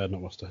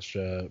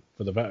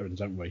for the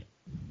veterans, haven't we?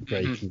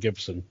 Drake and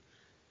Gibson.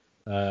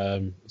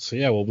 So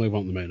yeah, we'll move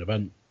on to the main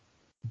event.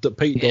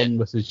 Pete Dunne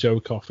versus Joe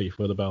Coffey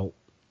for the belt.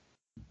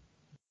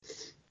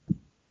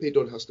 Pete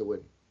Dunne has to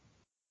win.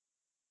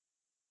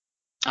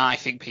 I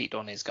think Pete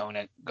Dunne is going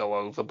to go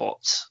over,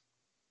 but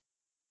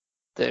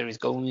there is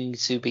going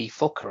to be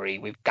fuckery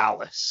with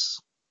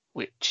Gallus,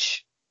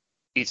 which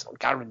is not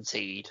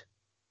guaranteed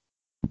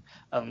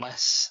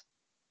unless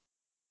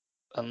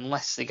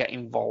they get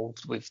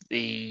involved with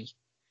the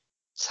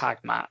tag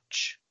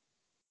match.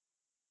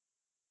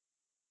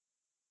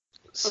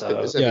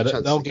 So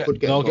they'll get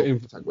involved in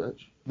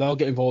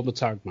the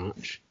tag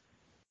match,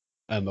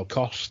 and they'll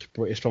cost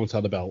British Strong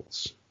Style the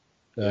belts.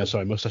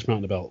 Mustache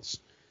Mountain the belts,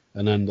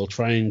 and then they'll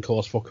try and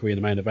cause fuckery in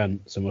the main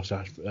event. So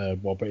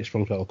while British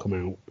Strong Style will come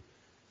out.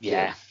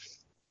 Yeah,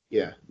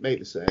 make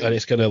the same. And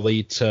it's going to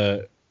lead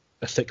to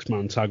a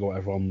 6-man tag or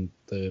whatever on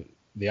the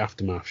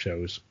aftermath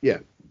shows. Yeah,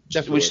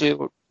 definitely.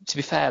 Which, to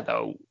be fair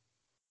though,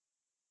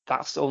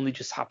 that's only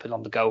just happened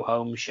on the Go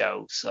Home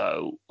show.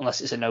 So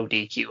unless it's a no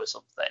DQ or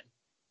something.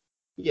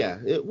 Yeah,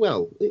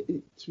 to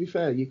be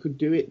fair, you could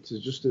do it to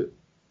just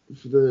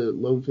for the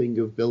lone thing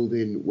of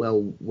building.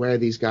 Well, where are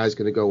these guys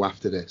going to go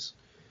after this?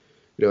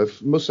 You know,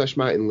 if Mustache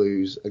Mountain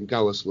lose and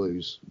Gallus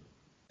lose,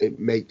 it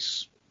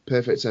makes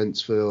perfect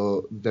sense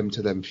for them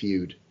to then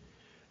feud.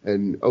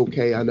 And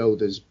okay, I know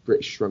there's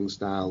British Strong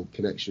Style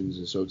connections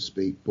and so to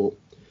speak, but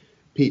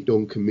Pete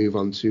Dunne can move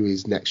on to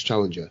his next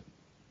challenger.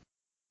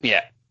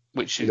 Yeah,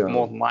 which is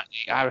more than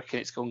likely. I reckon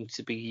it's going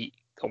to be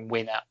a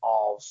winner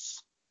of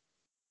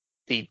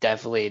the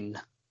Devlin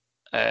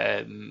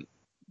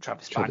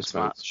Travis Banks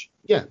match.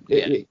 Yeah,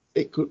 it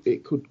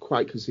could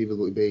quite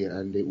conceivably be,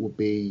 and it would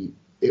be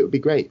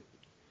great.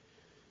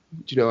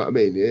 Do you know what I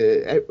mean?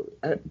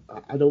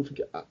 I don't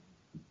think.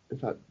 In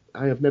fact,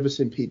 I have never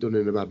seen Pete Dunne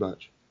in a bad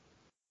match.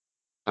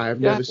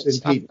 I've never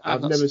seen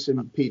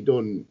Pete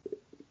Dunne.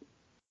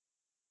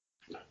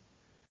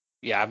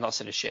 Yeah, I've not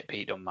seen a shit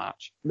Pete Dunne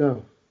match.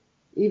 No,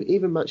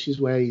 even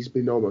matches where he's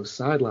been almost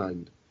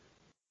sidelined.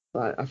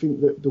 Like, I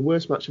think that the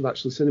worst match I've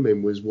actually seen him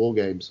in was War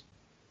Games.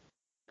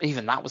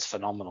 Even that was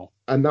phenomenal.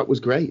 And that was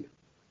great.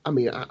 I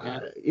mean,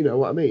 I you know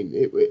what I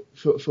mean?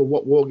 For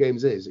what War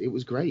Games is, it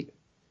was great.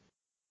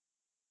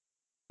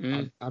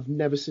 I've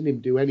never seen him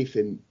do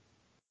anything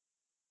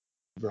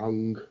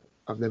wrong.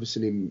 I've never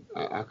seen him.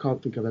 I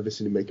can't think I've ever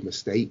seen him make a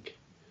mistake.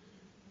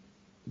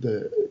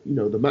 The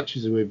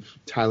matches with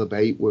Tyler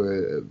Bate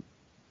were.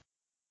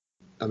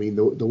 I mean,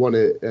 the one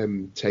at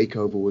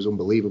Takeover was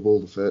unbelievable.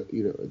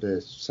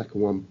 The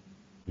second one.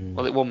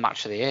 Well, it won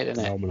match of the year, didn't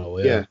it?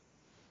 Phenomenal, yeah.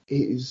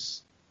 He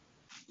is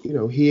the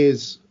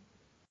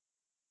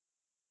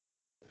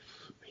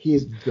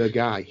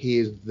guy. He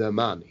is the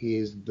man. He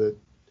is the.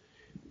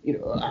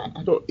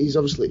 He's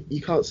obviously,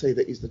 you can't say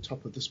that he's the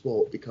top of the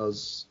sport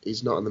because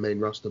he's not on the main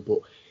roster, but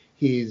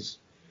he's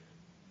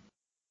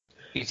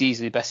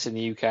easily best in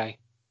the UK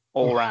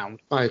all round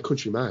by a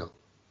country mile.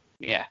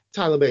 Yeah,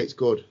 Tyler Bate's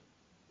good.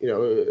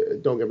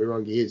 Don't get me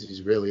wrong,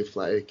 he's really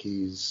athletic.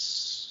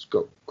 He's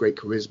got great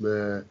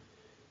charisma,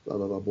 blah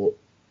blah blah. But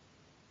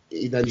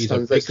he's a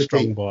big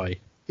strong boy.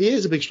 He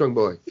is a big strong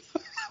boy.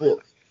 But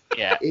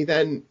yeah,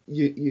 you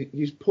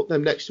put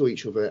them next to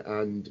each other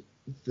and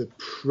the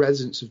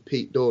presence of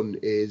Pete Dunne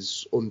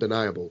is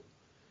undeniable.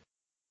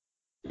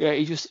 Yeah,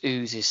 he just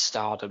oozes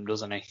stardom,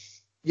 doesn't he?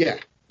 Yeah,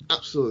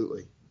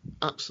 absolutely.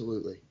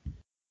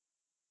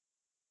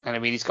 And I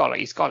mean, he's got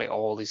it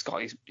all. He's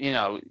got his,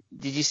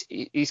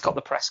 he's got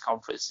the press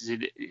conferences.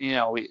 Did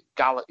you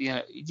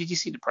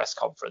see the press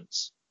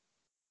conference?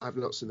 I've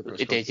not seen the press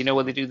conference. Did.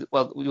 When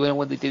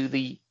they do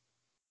the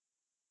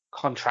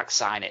contract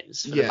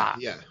signings for the match?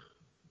 Yeah.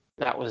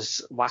 That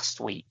was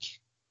last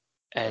week,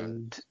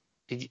 and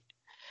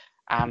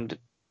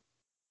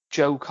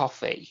Joe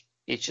Coffey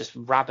is just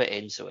rabbit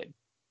into him,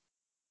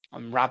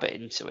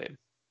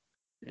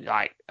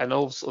 like, and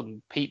all of a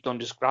sudden Pete Dunne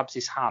just grabs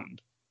his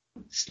hand,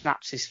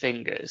 snaps his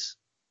fingers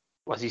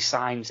as he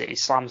signs it. He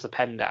slams the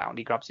pen down.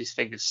 He grabs his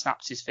fingers,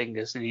 snaps his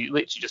fingers, and he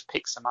literally just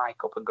picks the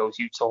mic up and goes,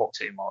 "You talk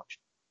too much,"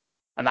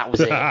 and that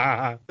was it.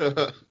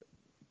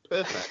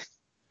 Perfect.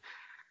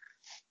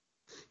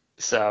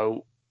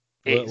 So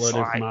it's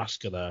Learning like from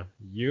Oscar there.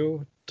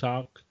 You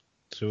talk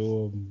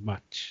too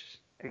much.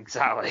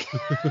 Exactly.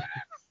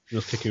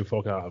 Just kicking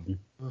fuck out of him.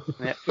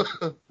 Yeah.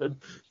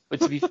 But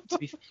to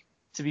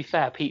be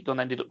fair, Pete Dunne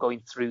ended up going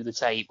through the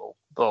table,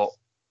 but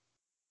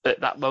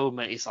at that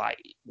moment, it's like,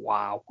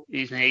 wow,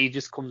 he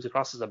just comes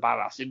across as a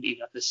badass. He didn't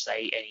even have to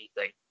say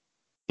anything.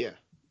 Yeah,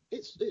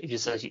 he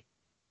just says,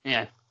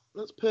 yeah,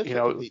 that's perfect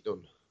for Pete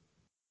Dunne.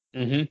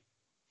 Mhm.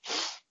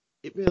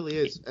 It really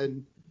is,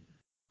 and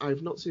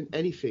I've not seen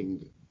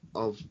anything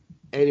of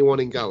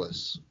anyone in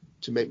Gallus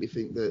to make me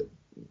think that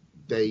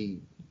they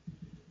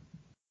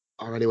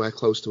are anywhere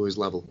close to his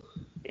level.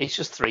 It's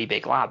just three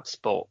big lads,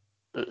 but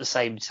at the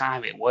same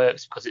time, it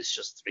works because it's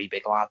just three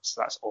big lads.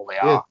 That's all they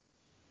are.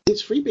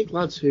 It's three big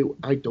lads who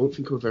I don't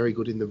think are very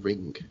good in the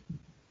ring.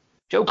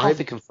 Joe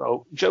Coffey can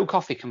throw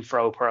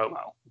a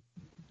promo.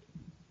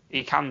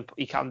 He can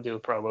do a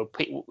promo.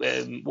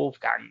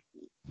 Wolfgang,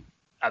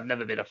 I've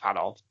never been a fan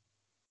of,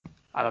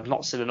 and I've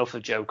not seen enough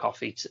of Joe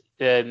Coffey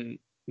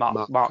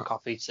Mark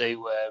Coffey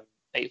to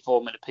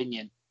form an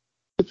opinion.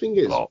 The thing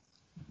is,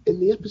 in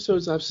the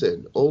episodes I've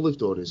seen, all they've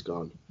done is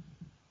gone,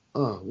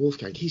 "Oh,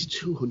 Wolfgang, he's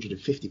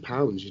 250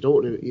 pounds. You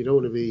don't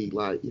want to be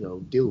like,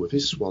 deal with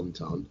his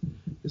swanton."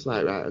 It's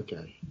like, right,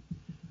 okay.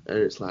 And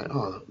it's like,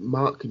 oh,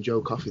 Mark and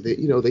Joe Coffey,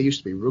 they used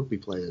to be rugby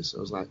players. I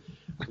was like,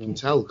 I can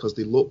tell because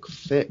they look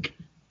thick.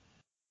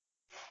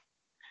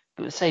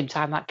 But at the same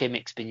time, that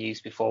gimmick's been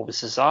used before with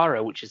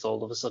Cesaro, which has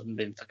all of a sudden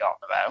been forgotten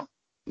about.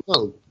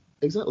 Well,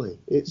 exactly.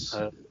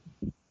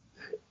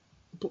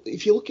 But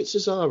if you look at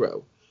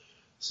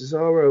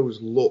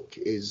Cesaro's look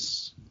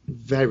is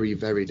very,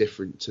 very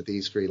different to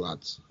these three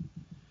lads.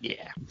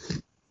 Yeah.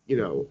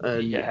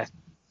 And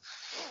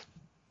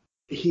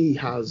he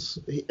has,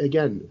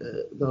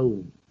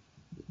 though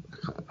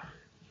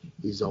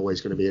he's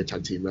always going to be a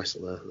tag team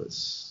wrestler.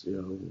 Let's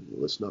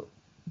not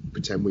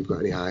pretend we've got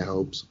any high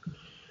hopes.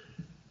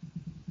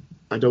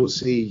 I don't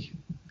see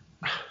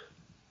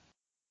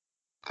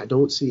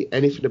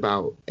anything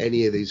about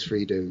any of these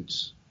three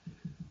dudes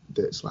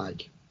that's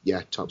like,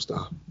 yeah, top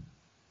star.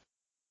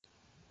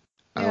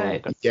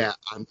 I'm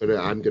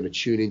gonna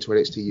tune into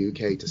NXT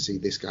UK to see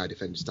this guy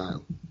defend his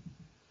style.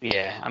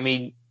 Yeah, I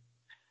mean,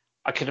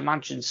 I could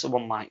imagine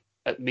someone like,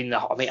 I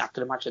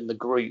could imagine the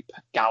group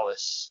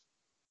Gallus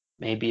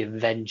maybe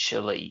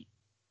eventually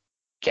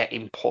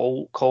getting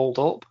called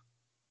up.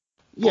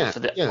 Yeah, for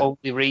the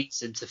only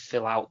reason to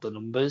fill out the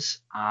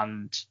numbers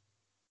and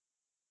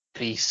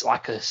be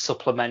like a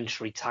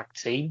supplementary tag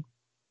team.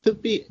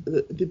 There'd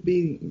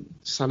be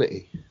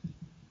Sanity.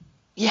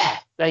 Yeah,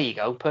 there you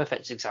go.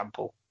 Perfect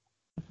example.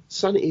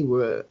 Sanity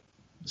were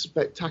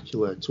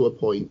spectacular to a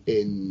point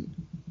in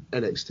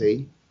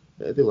NXT.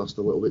 They lost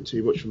a little bit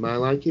too much for my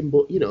liking,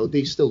 but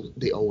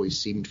they always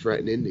seemed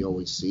threatening. They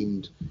always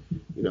seemed,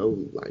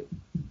 like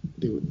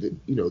they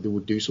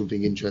would do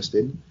something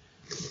interesting.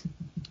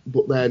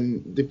 But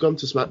then they've gone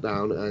to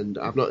SmackDown, and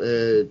I've not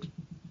heard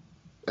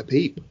a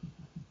peep.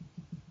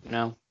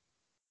 No,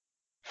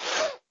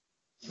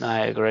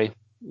 I agree.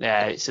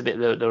 Yeah, it's a bit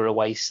they're a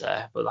waste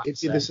there. But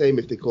it'd be the same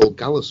if they called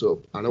Gallus up,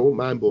 and I wouldn't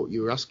mind, but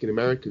you were asking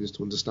Americans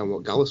to understand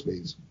what Gallus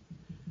means.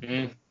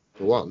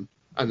 For one,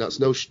 and that's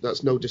no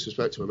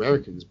disrespect to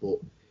Americans, but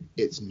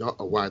it's not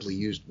a widely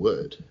used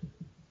word.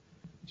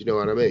 Do you know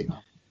what I mean?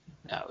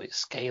 No,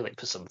 it's Gaelic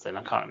for something.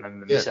 I can't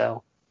remember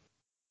myself.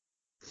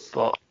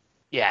 But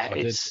yeah,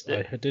 I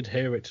did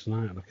hear it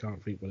tonight, and I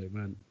can't think what it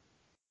meant.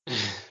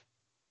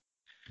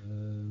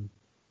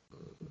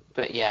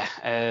 But yeah,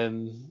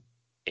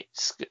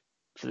 it's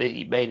for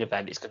the main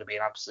event. It's going to be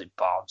an absolute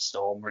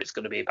barnstorm. Where it's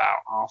going to be about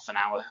half an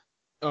hour.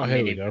 Oh,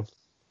 here we go.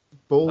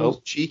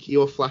 Bold, cheeky,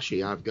 or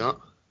flashy? I've got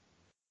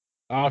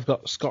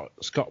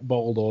Scott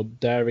Bold or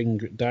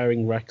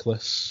daring,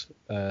 reckless,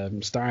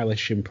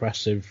 stylish,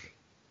 impressive.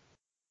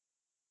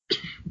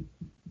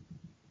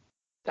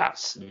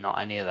 That's not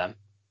any of them.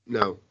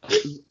 No.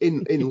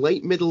 In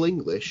late Middle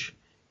English,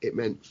 it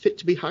meant fit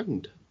to be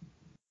hanged.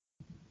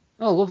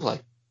 Oh, lovely.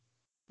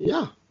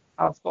 Yeah.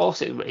 Of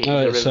course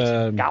it's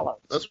gallows.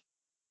 That's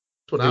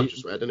what I've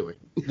just read, anyway.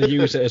 They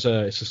use it as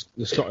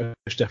the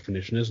Scottish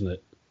definition, isn't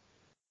it?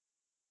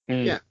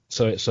 Yeah.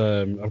 So it's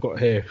I've got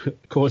here,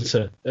 according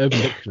to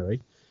Urban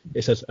Dictionary,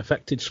 it says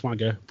affected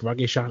swagger,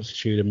 braggish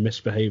attitude, and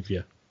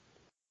misbehaviour.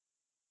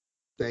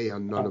 They are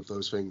none of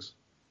those things.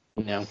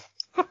 No.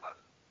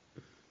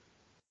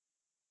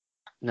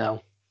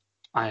 No,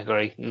 I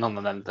agree. None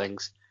of them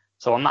things.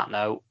 So on that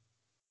note,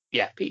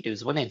 yeah, Pete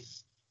Dunne's winning.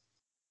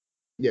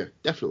 Yeah,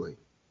 definitely.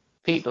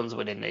 Pete Dunne's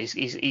winning.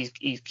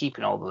 He's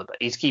keeping all of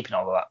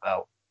that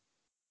belt.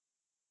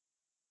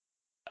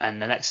 And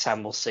the next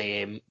time we'll see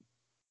him.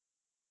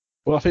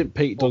 Well, I think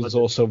Pete Dunne's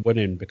also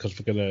winning because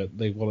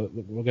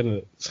we're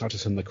gonna start to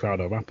send the crowd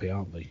home happy,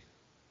 aren't they?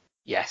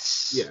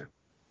 Yes. Yeah.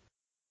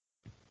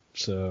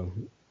 So.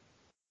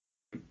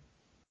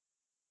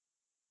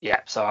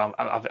 Yeah, so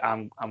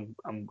I'm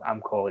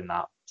calling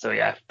that. So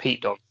yeah,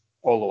 Pete Dunne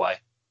all the way.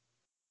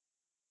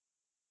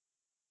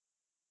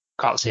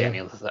 Can't see any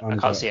other. I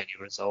can't see any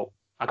result.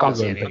 I can't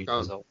see any other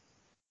result.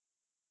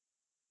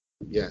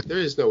 Yeah, there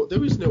is no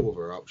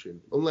other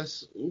option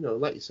unless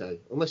like you say,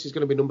 unless he's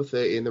going to be number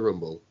 30 in the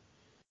Rumble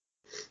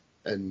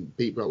and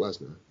beat Brock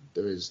Lesnar.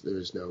 There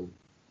is no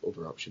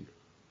other option.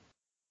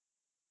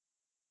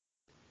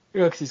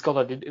 Yeah, because he's got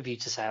an interview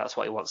to say that's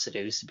what he wants to do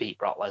is to beat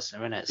Brock Lesnar,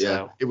 isn't it?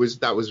 Yeah, so.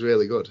 That was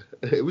really good.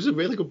 It was a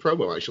really good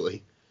promo,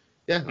 actually.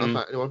 Yeah, I'll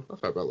fight anyone. I'll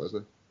fight Brock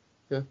Lesnar.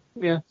 Yeah.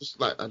 Yeah. Just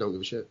like, I don't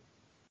give a shit.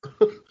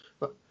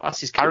 But that's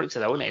his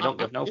character, though, isn't it? He don't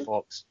give no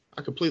fucks.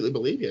 I completely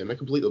believe you, and I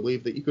completely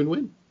believe that you can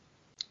win.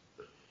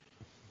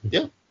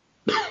 Yeah.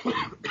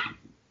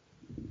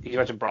 You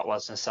imagine Brock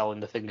Lesnar selling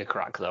the finger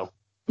crack, though?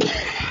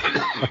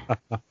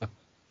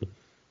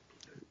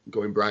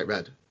 Going bright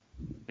red.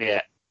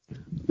 Yeah.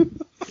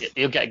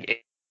 He'll get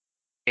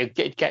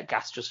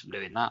gas just from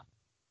doing that.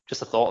 Just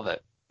the thought of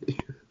it.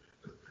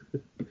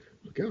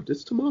 Look out,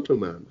 it's Tomato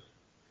Man.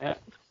 Yeah.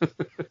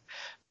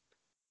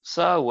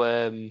 So,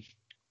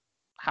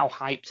 how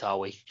hyped are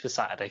we for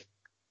Saturday?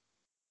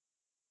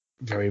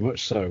 Very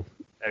much so.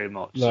 Very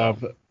much. No,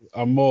 so.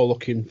 I'm more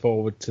looking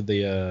forward to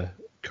the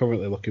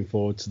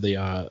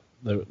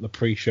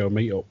pre-show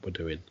meet-up we're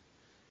doing.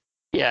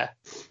 Yeah.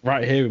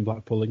 Right here in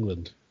Blackpool,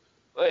 England.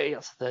 Wait,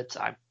 that's the third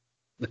time.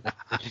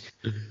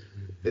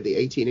 At the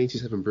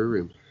 1887 Brew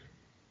Room.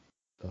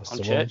 That's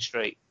on Church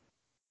Street.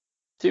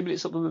 2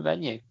 minutes up from the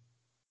venue.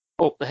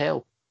 Up the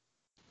hill.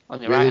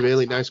 On your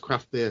really nice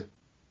craft beer.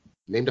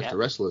 Named after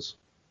wrestlers.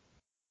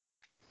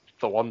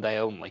 For one day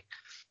only.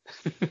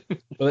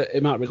 Well,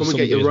 it might be come and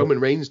get your Roman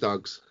Reigns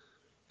dogs.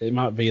 It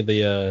might be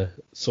the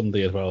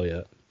Sunday as well,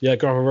 yeah. Yeah,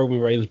 go for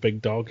Roman Reigns'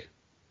 big dog.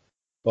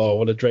 Or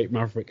one of Drake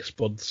Maverick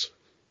Spuds.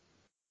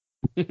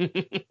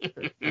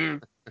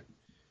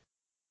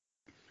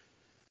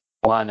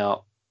 Why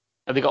not?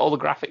 Have they got all the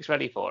graphics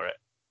ready for it?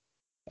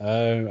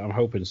 I'm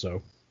hoping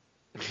so.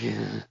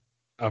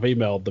 I've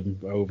emailed them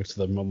over to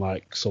them on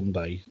like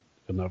Sunday,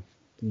 and I've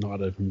not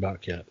had anything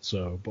back yet.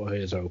 So, but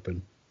here's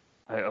open.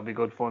 It'll be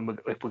good fun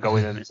if we go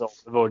in and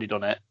we've already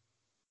done it.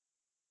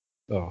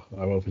 Oh,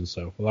 I'm hoping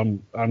so. Well,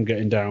 I'm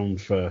getting down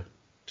for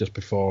just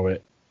before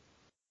it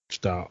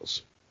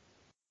starts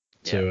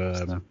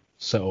to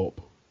set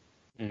up.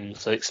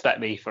 So expect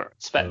me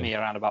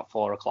around about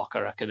 4 o'clock,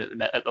 I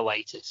reckon, at the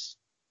latest.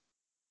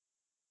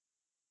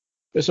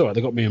 It's alright.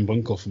 They got me and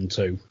Bunkle from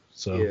 2.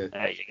 So Yeah.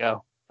 There you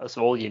go. That's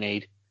all you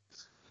need.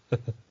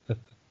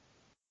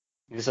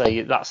 You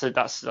say that's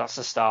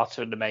a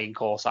starter and the main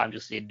course. I'm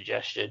just the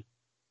indigestion.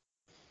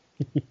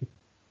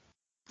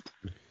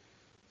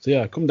 So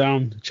yeah, come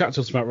down, chat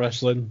to us about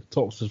wrestling,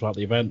 talk to us about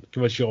the event,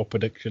 give us your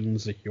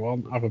predictions if you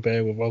want, have a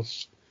beer with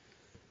us,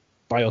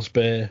 buy us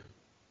beer.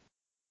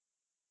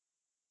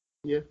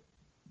 Yeah.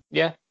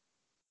 Yeah.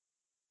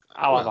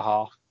 I'll have a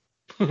half.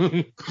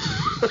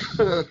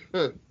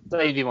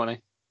 Save you money.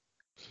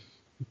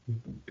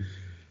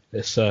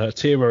 It's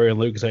Tia Murray and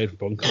Lucas Aid for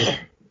Bunker.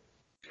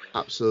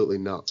 Absolutely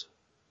not.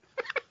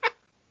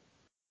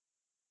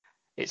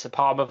 It's a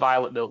Parma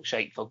Violet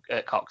milkshake for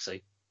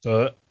Coxie.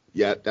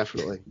 Yeah,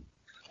 definitely.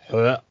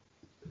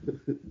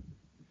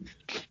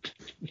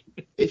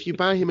 If you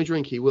buy him a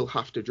drink, he will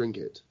have to drink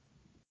it.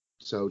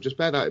 So just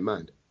bear that in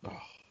mind.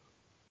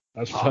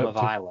 That's Parma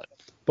Violet.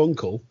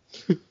 Bunkle.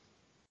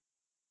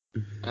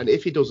 And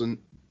if he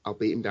doesn't, I'll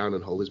beat him down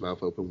and hold his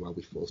mouth open while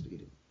we force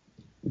feed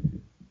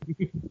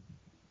him.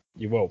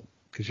 You won't.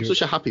 Cause I'm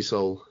such a happy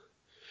soul.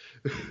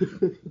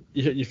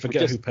 You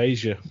forget who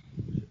pays you.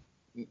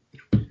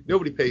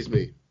 Nobody pays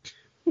me.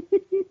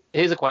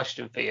 Here's a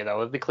question for you,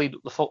 though. Have they cleaned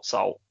up the foot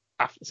salt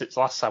since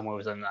last time we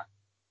was in there?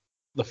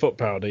 The foot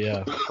powder,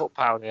 yeah. Foot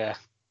powder, yeah.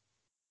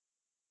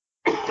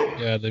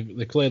 Yeah,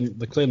 they clean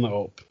that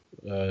up,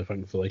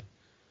 thankfully.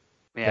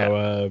 Yeah.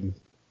 So,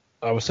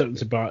 I was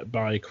tempted to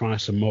buy Cry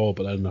some more,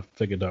 but then I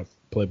figured I'd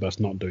play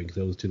best not doing because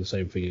they'll do the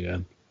same thing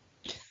again.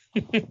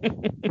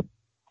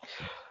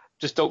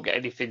 Just don't get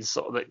anything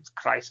sort of that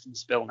Christ can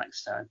spill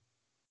next time.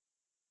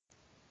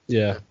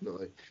 Yeah.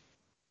 Definitely.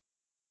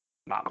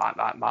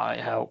 Might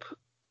help.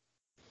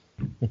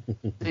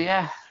 So,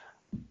 yeah.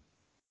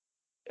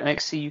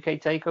 NXT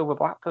UK Takeover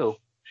Blackpool.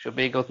 Should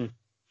be a good one.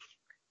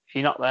 If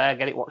you're not there,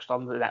 get it watched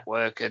on the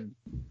network and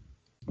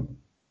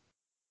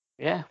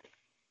yeah.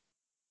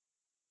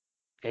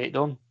 Get it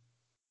done.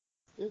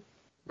 Yeah.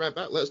 Right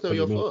back. Let us know Pretty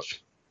your much. thoughts.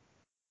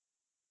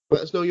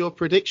 Let us know your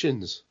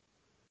predictions.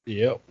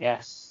 Yep.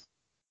 Yes.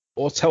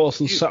 Or tell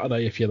us on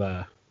Saturday if you're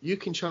there. You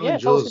can Yeah,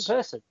 challenge tell us. us in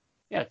person.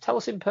 Yeah, tell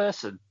us in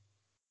person.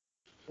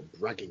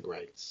 Bragging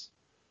rights.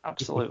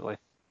 Absolutely.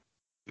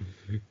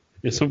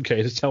 In some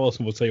cases, tell us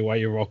and we'll tell you why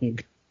you're wrong.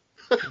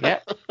 Yeah.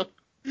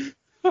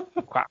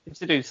 Quite happy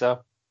to do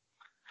so.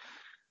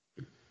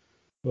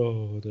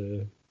 Oh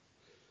dear.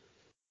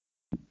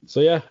 So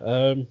yeah,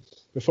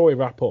 before we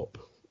wrap up,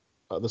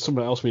 there's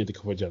something else we need to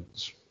cover,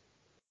 gents.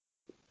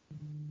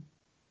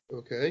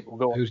 Okay. We'll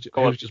go on.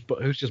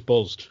 Who's just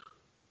buzzed?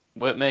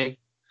 With me.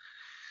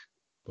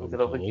 I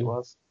don't think it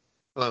was.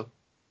 Hello.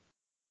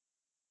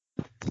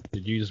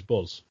 Did you just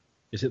buzz?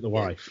 Is it the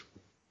wife?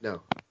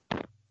 No.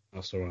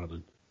 That's all right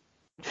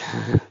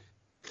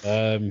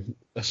then.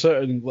 A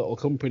certain little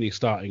company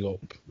starting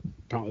up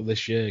apparently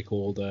this year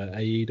called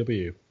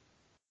AEW.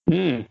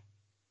 Hmm.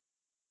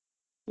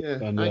 Yeah.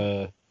 And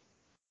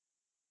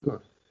Go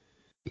on.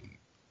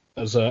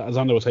 as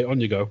Andy will say,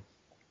 on you go.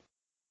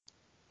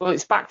 Well,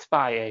 it's backed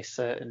by a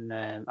certain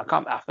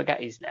I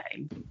forget his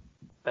name,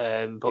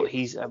 but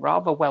he's a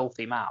rather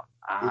wealthy man,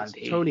 and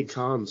It's Tony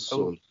Khan's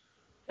son.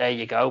 There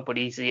you go. But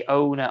he's the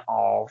owner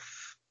of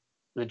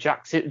the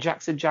Jackson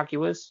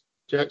Jaguars.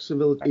 He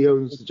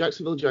owns the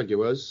Jacksonville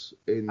Jaguars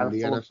in And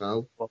the Fulham.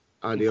 NFL,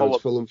 and he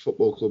owns Fulham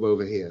Football Club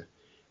over here.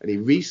 And he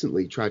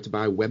recently tried to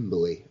buy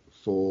Wembley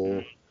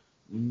for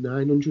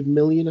 900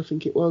 million, I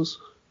think it was.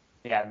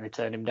 Yeah, and they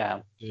turned him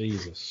down.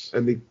 Jesus.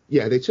 And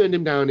they turned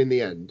him down in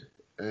the end,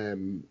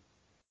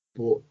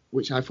 but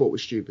which I thought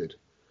was stupid.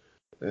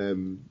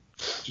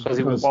 Because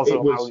he was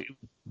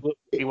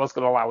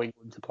going to allow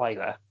England to play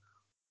there.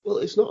 Well,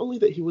 it's not only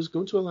that he was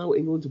going to allow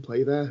England to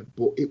play there,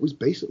 but it was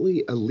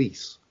basically a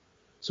lease.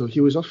 So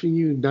he was offering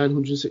you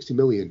 960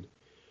 million,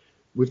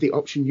 with the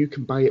option you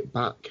can buy it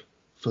back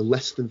for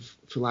less than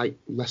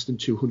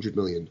 200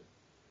 million.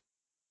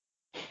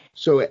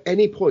 So at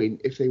any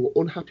point, if they were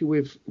unhappy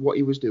with what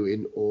he was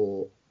doing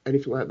or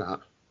anything like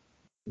that,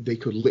 they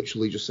could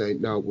literally just say,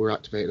 "No, we're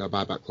activating our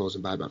buyback clause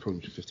and buy back for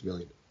 150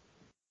 million."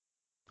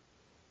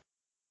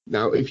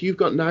 Now, if you've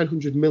got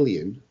 900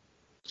 million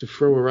to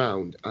throw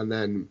around and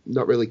then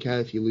not really care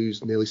if you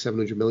lose nearly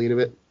 700 million of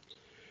it,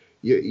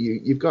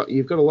 you've got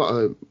a lot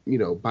of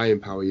buying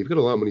power. You've got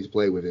a lot of money to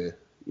play with here.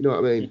 You know what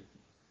I mean?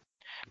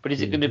 But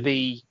is it going to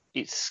be?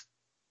 It's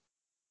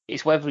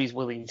It's whether he's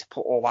willing to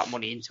put all that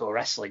money into a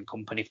wrestling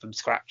company from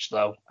scratch,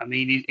 though. I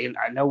mean,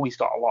 I know he's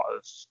got a lot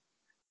of,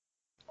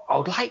 I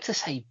would like to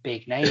say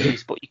big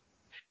names, but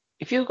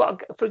if you've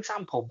got, for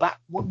example,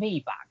 back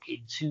in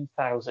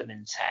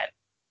 2010,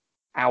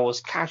 I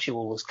was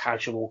casual as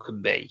casual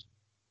can be,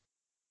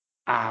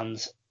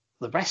 and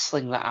the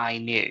wrestling that I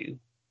knew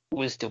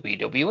was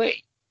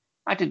WWE.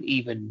 I didn't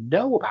even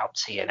know about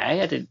TNA.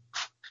 I didn't,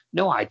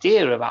 no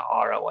idea about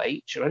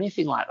ROH or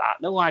anything like that.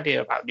 No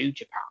idea about New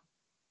Japan.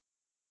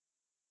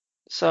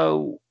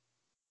 So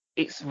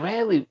it's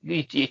rarely,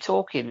 you're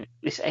talking,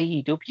 this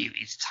AEW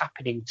is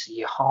tapping into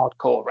your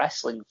hardcore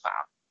wrestling fan,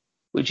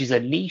 which is a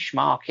niche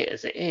market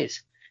as it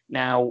is.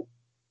 Now,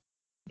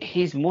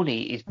 his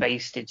money is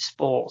based in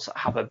sports that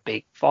have a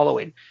big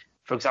following.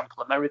 For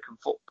example, American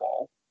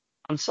football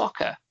and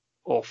soccer,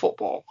 or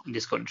football in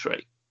this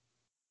country.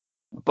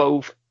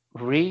 Both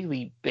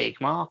really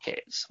big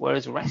markets,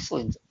 whereas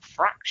wrestling's a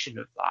fraction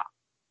of that.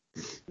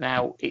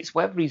 Now, it's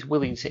whether he's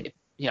willing to,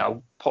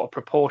 put a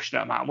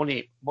proportionate amount of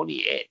money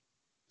in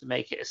to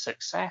make it a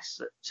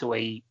success to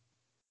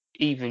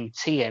even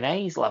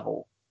TNA's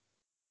level.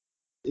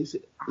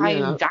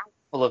 I'm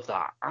doubtful of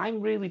that.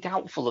 I'm really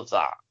doubtful of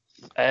that.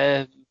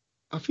 I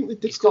think the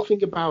difficult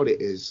thing about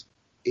it is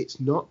it's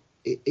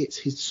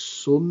his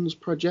son's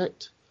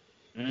project.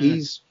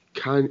 He's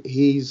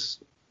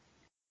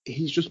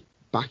just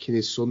backing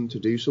his son to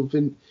do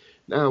something.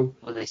 Now,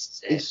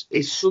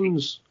 his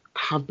sons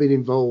have been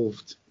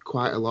involved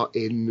quite a lot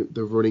in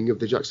the running of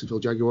the Jacksonville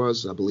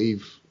Jaguars. I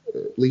believe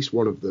at least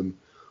one of them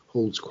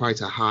holds quite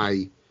a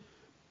high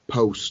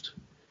post,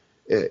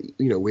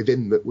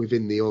 within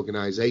the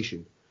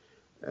organisation.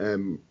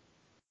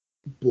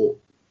 But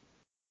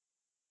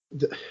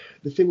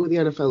the thing with the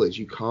NFL is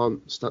you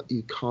can't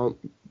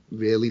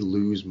really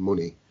lose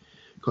money,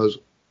 because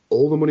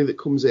all the money that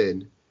comes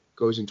in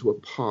goes into a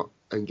pot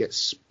and gets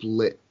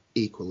split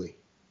equally.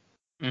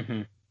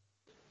 Mm-hmm.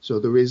 So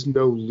there is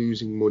no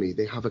losing money.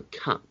 They have a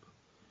cap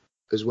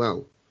as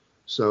well.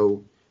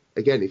 So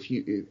again, if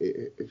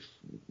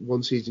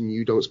one season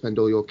you don't spend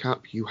all your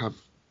cap, you have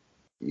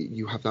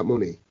that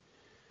money.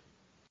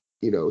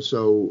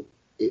 So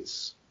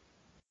that's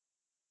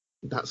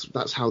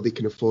how they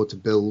can afford to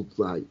build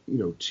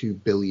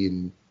 $2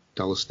 billion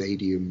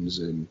stadiums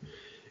and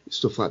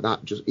stuff like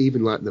that. Just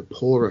even like the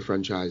poorer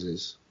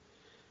franchises,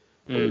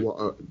 or what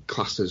are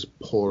classed as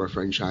poorer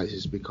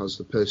franchises, because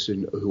the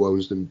person who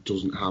owns them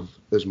doesn't have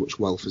as much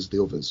wealth as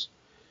the others.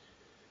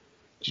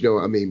 Do you know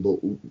what I mean? But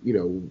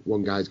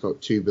one guy's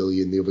got 2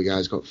 billion, the other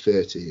guy's got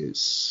 30.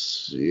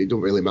 It don't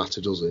really matter,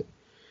 does it?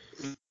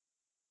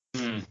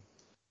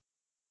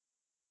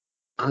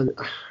 And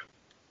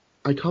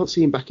I can't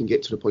see him backing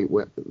it to the point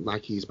where,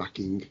 like, he's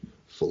backing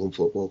Fulham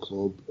Football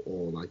Club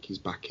or like he's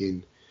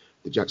backing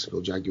the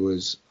Jacksonville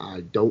Jaguars.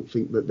 I don't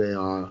think that they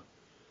are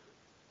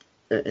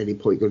at any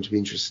point going to be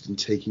interested in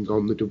taking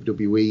on the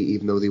WWE,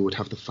 even though they would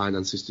have the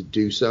finances to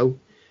do so.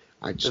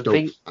 I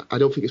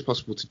don't think it's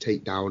possible to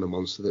take down a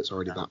monster that's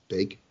already that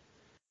big.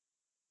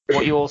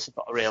 What you also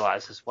got to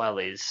realise as well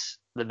is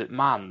the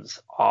McMahons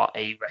are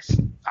a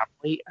wrestling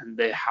family, and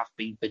they have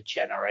been for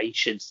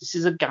generations. This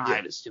is a guy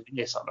that's doing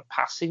this on a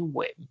passing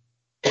whim,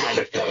 and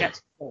if he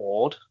gets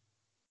bored,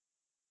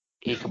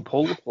 he can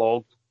pull the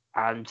plug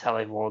and tell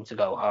everyone to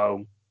go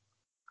home.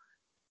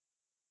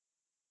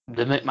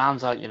 The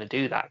McMahons aren't going to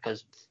do that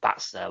because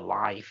that's their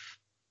life.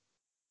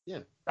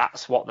 Yeah,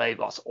 that's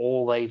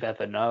all they've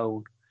ever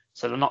known.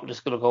 So they're not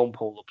just going to go and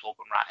pull the plug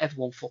and right,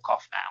 everyone fuck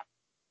off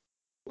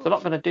now. They're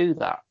not going to do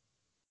that.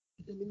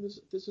 I mean,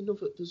 there's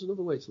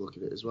another way to look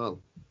at it as well.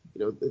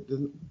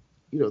 The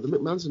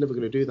McMahons are never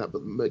going to do that,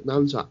 but the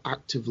McMahons are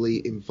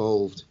actively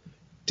involved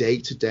day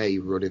to day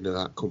running of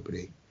that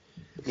company.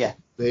 Yeah,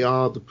 they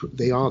are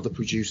the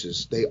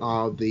producers. They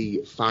are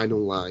the final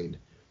line.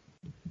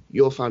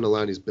 Your final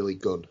line is Billy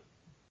Gunn.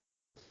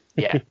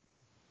 Yeah,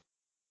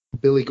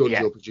 Billy Gunn's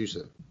your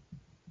producer.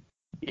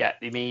 Yeah,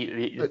 you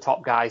mean the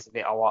top guys in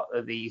it are what?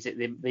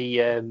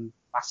 The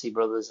Massey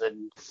brothers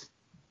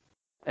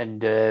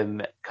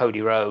and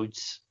Cody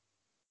Rhodes.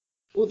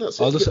 Well, that's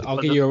I'll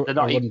give you a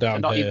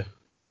rundown here.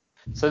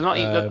 So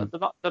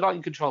they're not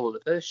in control of the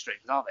purse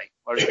strings, are they?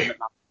 Whereas the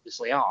McMahon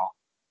obviously are.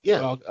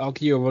 Yeah. I'll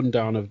give you a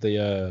rundown of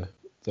the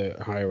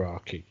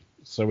hierarchy.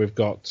 So we've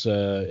got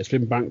it's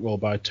been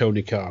bankrolled by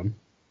Tony Khan.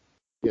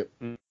 Yep.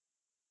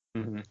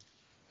 Mm-hmm.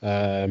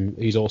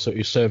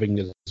 He's serving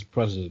as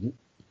president.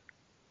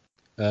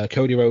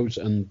 Cody Rhodes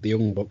and the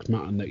Young Bucks,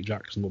 Matt and Nick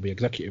Jackson, will be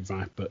executive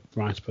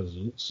vice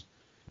presidents.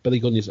 Billy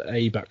Gunn is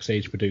a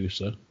backstage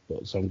producer,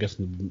 so I'm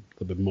guessing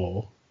there'll be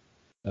more.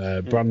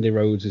 Brandy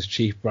Rhodes is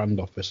chief brand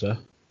officer.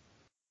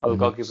 We've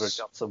got to give her a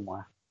job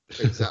somewhere.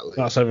 Exactly.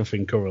 That's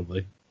everything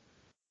currently.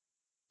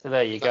 So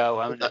there you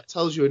go. That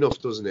tells you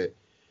enough, doesn't it?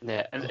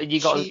 Yeah, and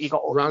you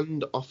got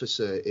brand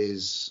officer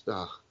is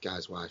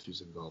guy's wife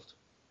who's involved.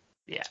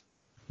 Yeah.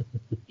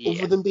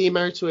 Other than being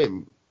married to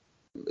him,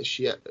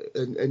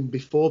 and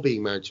before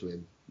being married to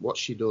him, what's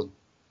she done?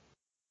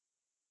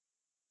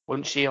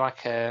 Wasn't she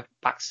like a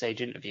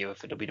backstage interviewer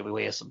for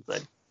WWE or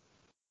something?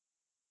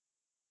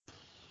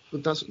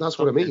 But that's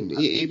what I mean.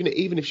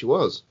 Even if she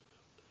was,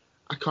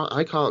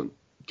 I can't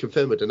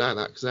confirm or deny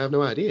that because I have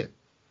no idea.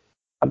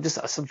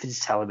 Something's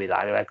telling me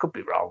that. Anyway, I could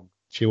be wrong.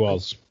 She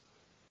was.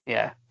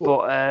 Yeah,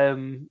 but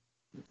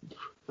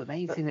the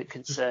main thing that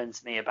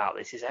concerns me about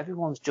this is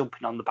everyone's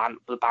jumping on the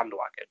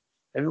bandwagon.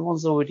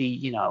 Everyone's already,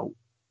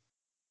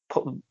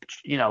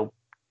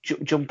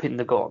 jumping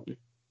the gun.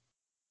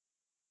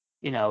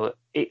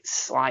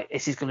 It's like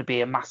this is going to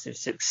be a massive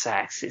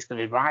success. It's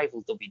going to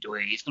rival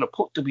WWE. It's going to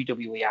put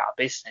WWE out of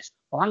business.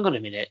 Well, hang on a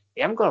minute.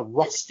 They haven't got a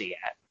roster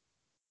yet.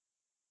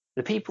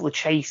 The people they're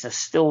chasing are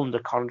still under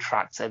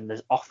contract and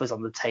there's offers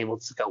on the table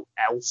to go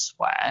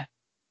elsewhere.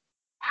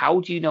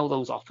 How do you know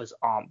those offers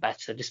aren't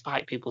better,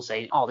 despite people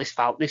saying, "Oh, this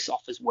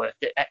offer's worth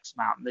it, X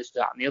amount, this,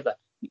 that, and the other"?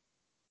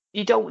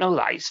 You don't know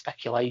that. It's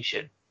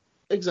speculation.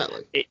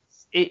 Exactly.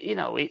 They've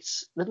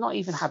not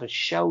even had a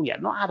show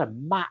yet, not had a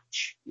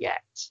match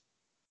yet,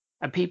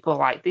 and people are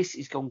like, "This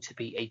is going to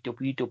be a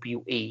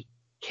WWE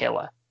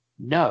killer."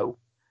 No,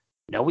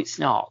 it's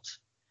not.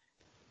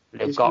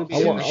 They've got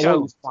 2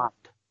 shows planned.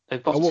 I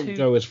wouldn't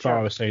go as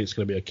far as saying it's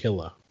going to be a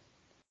killer.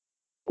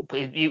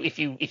 But if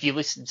you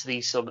listen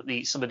to some of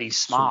these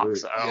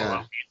smarks that are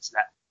on the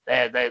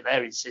internet,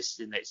 they're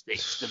insisting that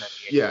it's going to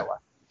be a killer.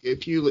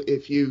 If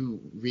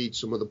you read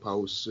some of the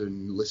posts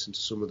and listen to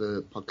some of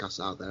the podcasts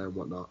out there and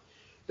whatnot,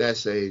 they're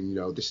saying,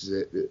 this is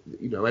it.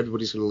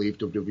 Everybody's going to leave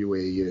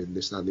WWE and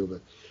this, that, and the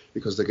other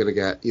because they're going to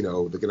get, they're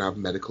going to have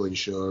medical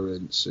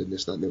insurance and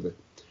this, that, and the other.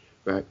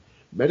 Right?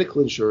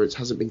 Medical insurance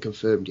hasn't been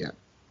confirmed yet.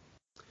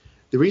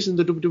 The reason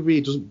the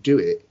WWE doesn't do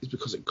it is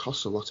because it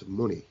costs a lot of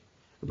money.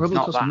 It probably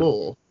costs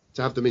more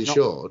to have them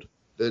insured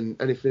than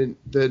anything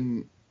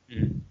than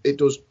it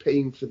does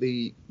paying for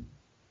the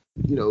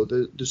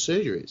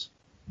surgeries.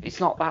 It's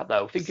not that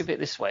though. Think of it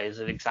this way as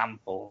an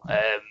example.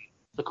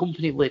 The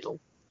company Lidl,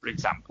 for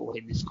example,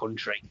 in this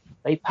country,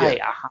 they pay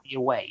a higher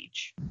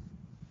wage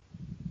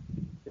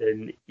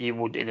than you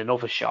would in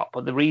another shop.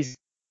 But the reason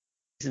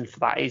for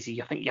that is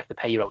I think you have to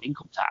pay your own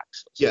income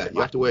tax. Yeah, you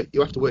have to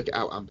work it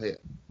out and pay it.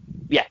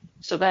 Yeah,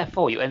 so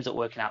therefore you end up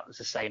working out as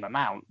the same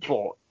amount,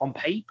 but on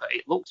paper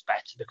it looks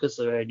better because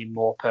they're earning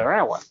more per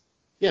hour.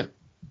 Yeah.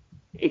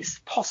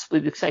 It's possibly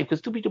the same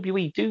because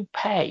WWE do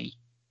pay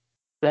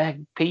their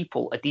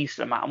people a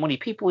decent amount of money.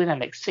 People in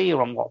NXT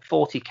are on,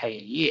 $40K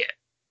a year,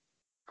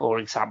 for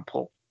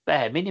example,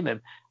 bare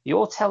minimum.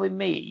 You're telling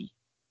me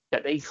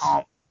that they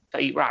can't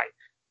pay, right?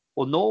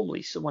 Well,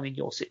 normally someone in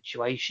your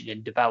situation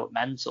in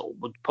developmental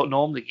would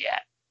normally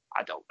get,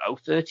 I don't know,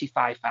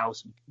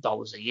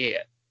 $35,000 a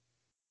year.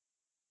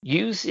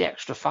 Use the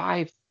extra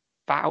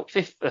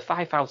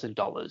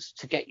 $5,000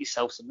 to get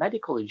yourself some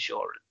medical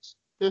insurance.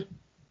 Yeah.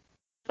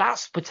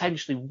 That's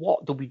potentially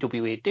what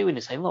WWE are doing,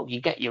 is saying, look, you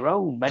get your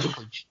own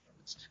medical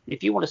insurance.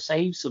 If you want to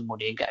save some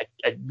money and get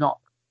a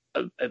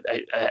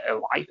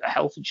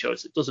health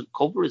insurance that doesn't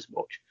cover as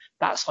much,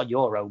 that's on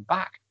your own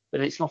back.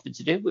 But it's nothing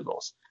to do with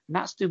us. And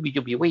that's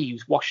WWE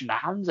who's washing their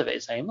hands of it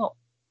and saying, look,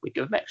 we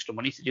give them extra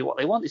money to do what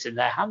they want. It's in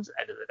their hands at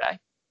the end of the day.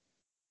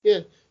 Yeah.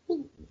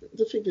 Well,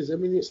 the thing is,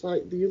 it's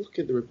like, you look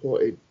at the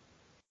reported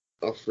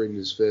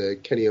offerings for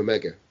Kenny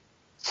Omega.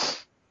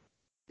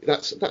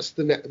 That's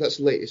the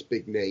latest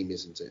big name,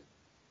 isn't it?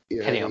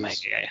 Kenny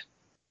Omega, yeah.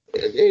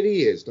 And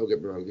he is. Don't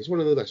get me wrong. He's one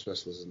of the best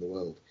wrestlers in the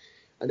world.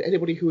 And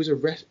anybody who is I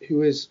don't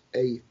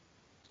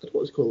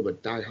want to call him a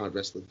diehard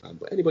wrestling fan,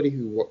 but anybody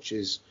who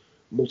watches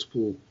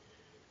multiple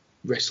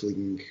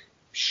wrestling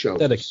shows,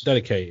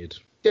 dedicated,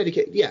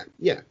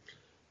 yeah,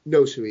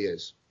 knows who he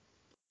is.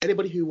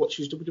 Anybody who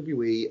watches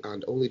WWE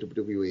and only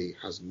WWE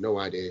has no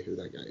idea who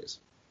that guy is.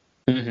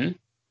 Mm-hmm.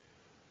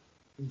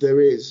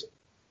 There is,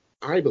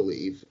 I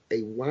believe,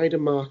 a wider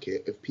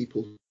market of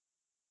people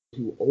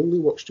who only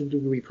watch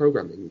WWE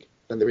programming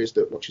than there is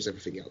that watches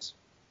everything else.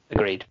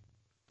 Agreed.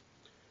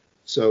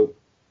 So,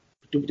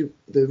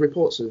 the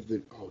reports of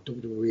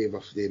WWE have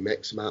offered him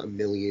X amount of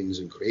millions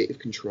and creative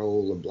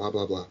control and blah,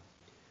 blah, blah.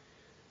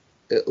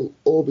 It'll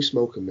all be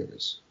smoke and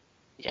mirrors.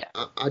 Yeah.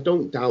 I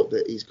don't doubt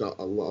that he's got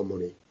a lot of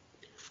money.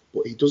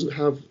 But he doesn't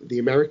have the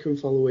American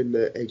following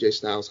that AJ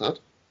Styles had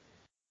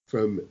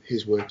from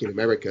his work in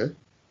America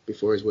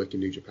before his work in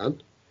New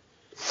Japan.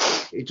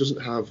 He doesn't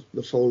have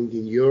the following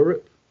in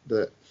Europe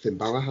that Finn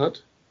Balor had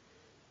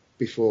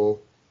before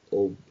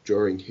or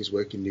during his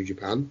work in New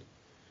Japan.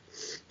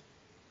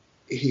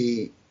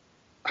 He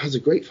has a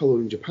great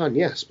following in Japan,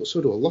 yes, but so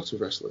do a lot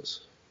of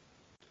wrestlers.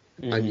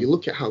 Mm-hmm. And you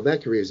look at how their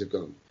careers have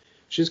gone.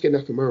 Shinsuke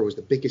Nakamura was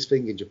the biggest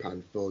thing in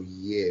Japan for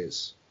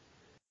years.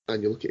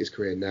 And you look at his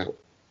career now.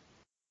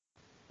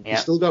 Yeah.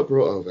 He still got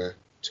brought over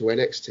to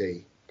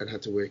NXT and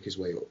had to work his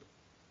way up.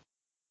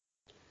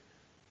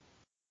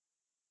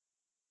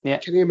 Yeah.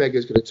 Kenny Omega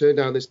is going to turn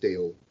down this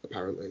deal,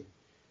 apparently,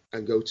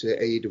 and go to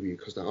AEW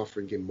because they're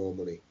offering him more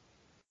money.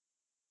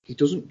 He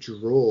doesn't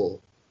draw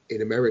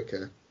in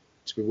America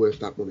to be worth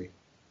that money,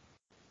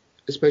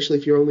 especially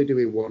if you're only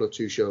doing 1 or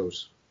 2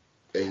 shows.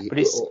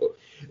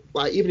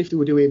 Even if they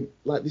were doing,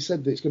 like they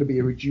said, that it's going to be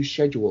a reduced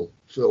schedule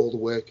for all the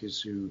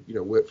workers who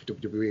work for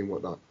WWE and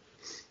whatnot.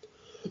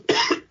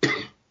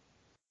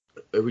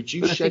 A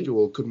reduced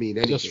schedule could mean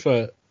anything. Just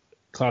for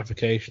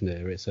clarification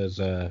here, it says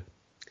on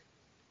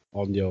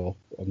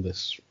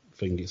this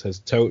thing, it says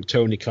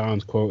Tony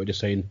Khan's quoted as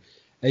saying,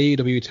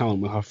 AEW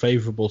talent will have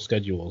favourable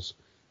schedules.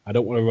 I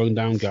don't want to run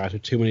down guys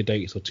with too many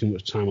dates or too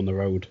much time on the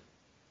road.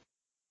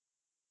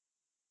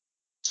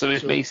 So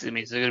it basically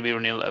means they're going to be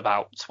running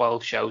about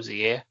 12 shows a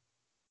year.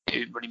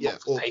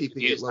 Or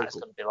keeping it local. It's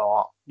going to be a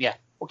lot. Yeah,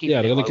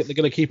 they're going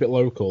to keep it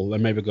local.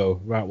 Then maybe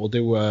go, right, we'll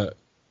do a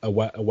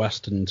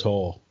Western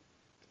tour.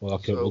 We'll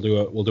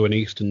do an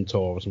Eastern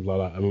tour or something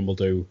like that, and then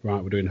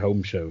we're doing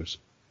home shows.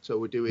 So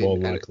we're doing more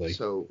likely.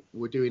 So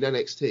we're doing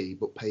NXT,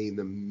 but paying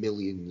them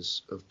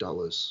millions of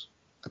dollars.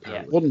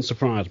 Apparently, wouldn't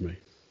surprise me.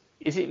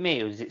 Is it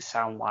me, or does it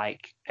sound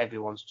like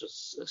everyone's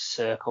just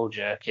circle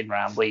jerking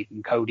around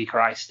leaving Cody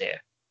Christ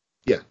here?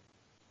 Yeah,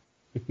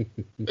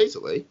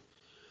 basically.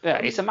 Yeah,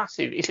 it's an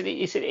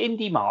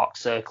indie mark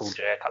circle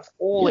jerk. That's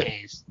all it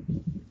is.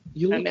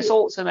 And it's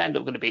all it's going to end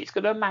up going to be. It's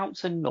going to amount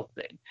to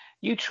nothing.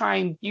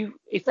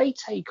 If they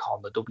take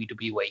on the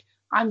WWE,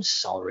 I'm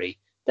sorry,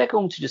 they're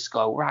going to just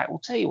go, right, we'll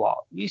tell you what,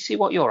 you see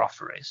what your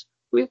offer is,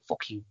 we'll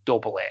fucking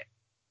double it.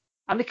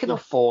 And they can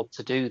afford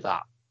to do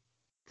that.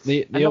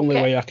 The only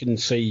way I can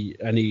see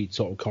any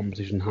sort of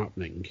competition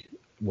happening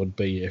would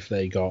be if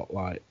they got,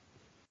 like,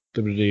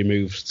 WWE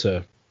moves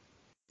to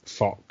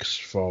Fox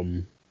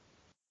from,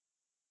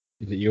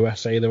 is it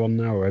USA they're on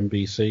now, or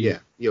NBC? Yeah,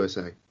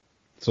 USA.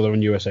 So they're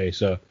on USA,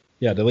 so,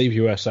 yeah, they leave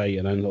USA,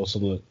 and then all of a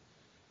sudden,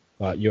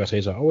 like,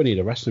 USA's like, we need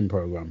a wrestling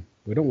program.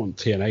 We don't want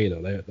TNA,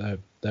 though.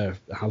 They're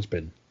has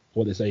been.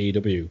 What is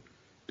AEW?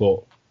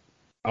 But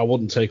I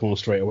wouldn't take one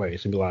straight away.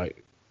 It's going to be,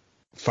 like,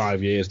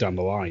 5 years down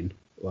the line.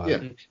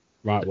 Like,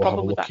 right, we'll have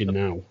a look in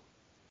now.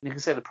 Like I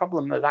say, the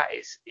problem with that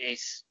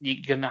is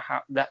you're gonna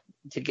have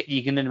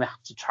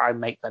to try and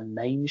make them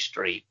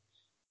mainstream,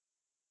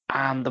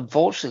 and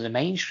unfortunately, the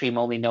mainstream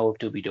only know of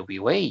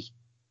WWE.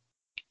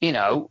 You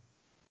know,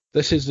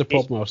 this is the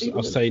problem I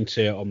was saying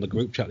to you on the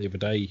group chat the other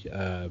day,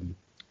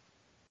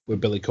 with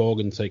Billy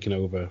Corgan taking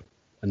over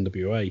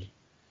NWA.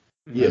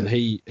 Yeah. And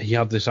he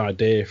had this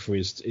idea for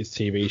his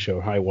TV show,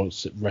 how he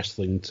wants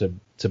wrestling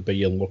to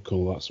be and look and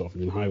all that sort of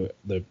thing, and how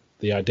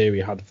the idea he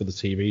had for the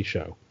TV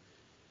show.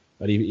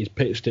 And he's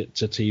pitched it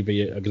to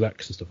TV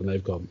execs and stuff, and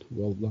they've gone,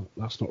 well,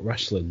 that's not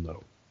wrestling,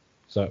 though.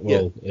 So,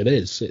 it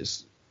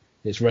is.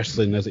 It's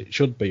wrestling as it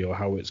should be, or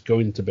how it's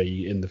going to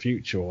be in the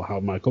future, or how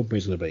my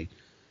company's going to be.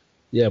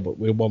 Yeah, but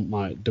we want,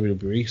 like,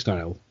 WWE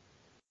style.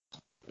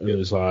 And it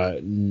was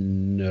like,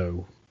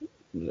 no.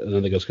 And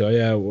then they just go,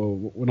 yeah, well,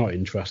 we're not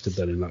interested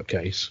then in that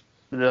case.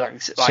 When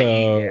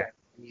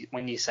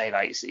you say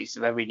that, it's a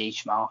very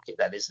niche market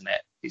then, isn't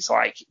it? It's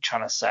like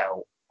trying to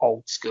sell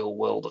old school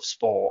world of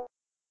sport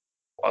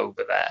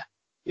over there.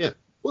 Yeah.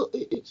 Well,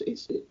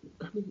 it's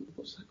I mean,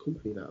 what's that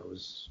company that I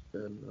was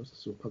listening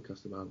to a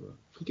podcast about?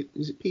 I think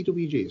is it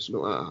PWG or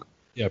something like that?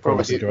 Yeah,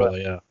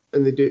 probably, yeah.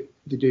 And they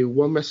do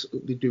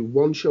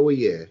one show a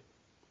year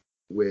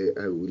with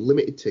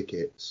limited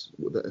tickets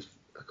that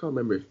I can't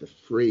remember if they're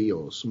free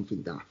or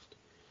something daft.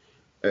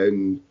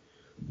 And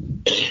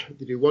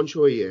they do one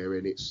show a year,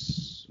 and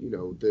it's,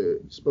 they're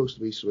supposed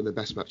to be some of the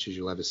best matches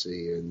you'll ever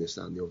see, and this,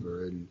 that, and the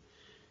other, and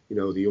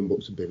the Young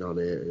Bucks have been on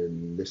it,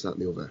 and this, that,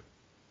 and the other.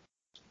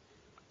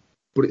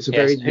 But it's a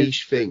very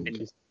niche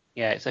thing.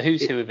 Yeah, it's a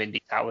who's who of indie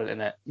talent,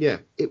 isn't it? Yeah,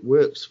 it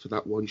works for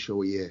that one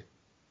show a year.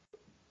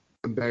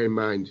 And bear in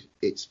mind,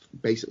 it's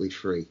basically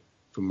free,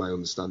 from my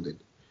understanding.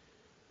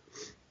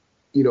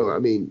 You know what I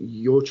mean?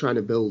 You're trying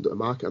to build a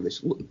market on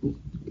this. Look,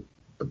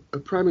 a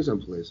prime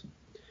example is,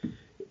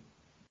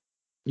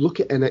 look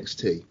at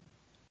NXT.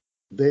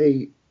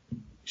 They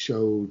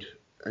showed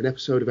an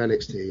episode of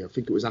NXT. I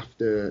think it was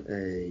after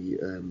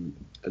an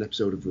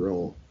episode of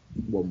Raw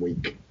 1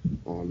 week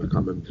on, I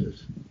can't remember if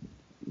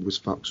it was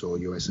Fox or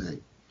USA.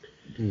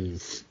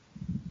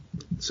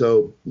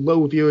 So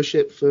low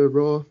viewership for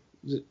Raw.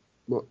 Is it,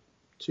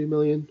 2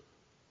 million?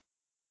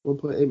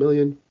 1.8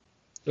 million?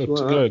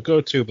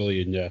 Go 2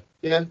 billion, yeah.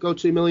 Yeah, go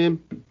 2 million.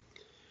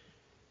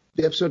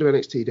 The episode of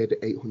NXT did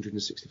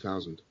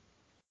 860,000.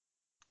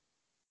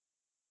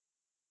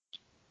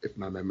 If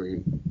my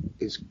memory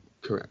is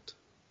correct.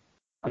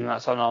 And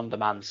that's an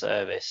on-demand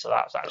service, so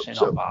that's actually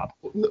not bad.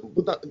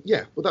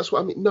 But that's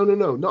what I mean.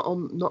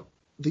 No,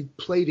 they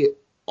played it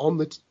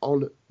on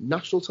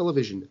national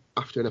television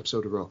after an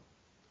episode of Raw.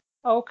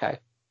 Oh, okay.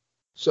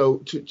 So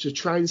to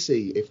try and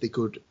see if they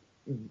could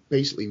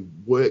basically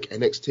work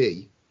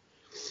NXT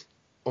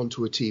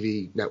onto a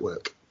TV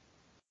network.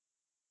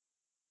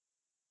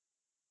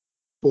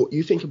 But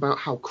you think about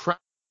how crap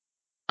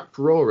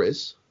Raw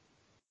is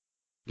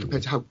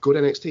compared to how good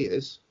NXT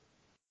is,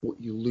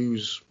 you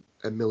lose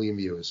 1 million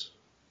viewers.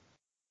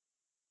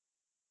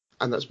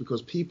 And that's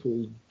because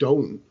people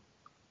don't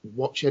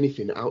watch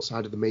anything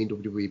outside of the main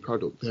WWE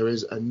product. There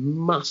is a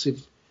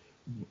massive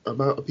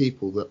amount of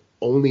people that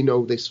only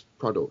know this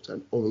product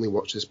and only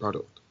watch this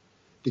product.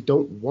 They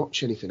don't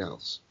watch anything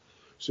else.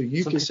 So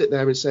you can sit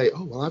there and say,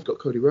 oh, well, I've got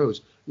Cody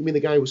Rhodes. You mean the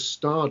guy who was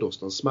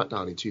Stardust on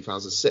SmackDown in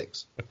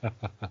 2006?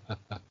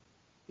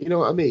 You know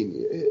what I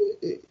mean?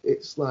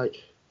 It's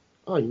like,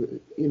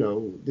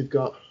 oh, they've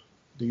got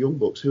the Young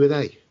Bucks. Who are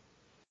they?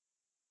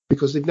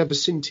 Because they've never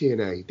seen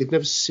TNA. They've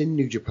never seen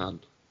New Japan.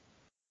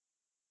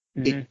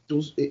 It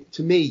does.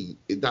 To me,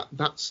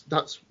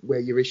 that's where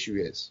your issue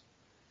is.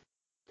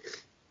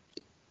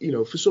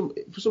 For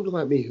somebody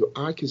like me, who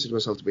I consider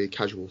myself to be a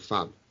casual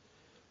fan,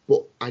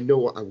 but I know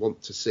what I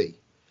want to see.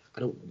 I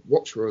don't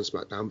watch Raw and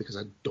SmackDown because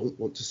I don't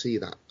want to see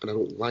that, and I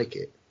don't like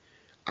it.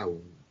 I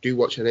do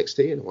watch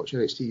NXT, and I watch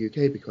NXT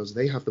UK because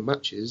they have the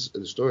matches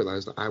and the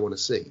storylines that I want to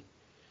see.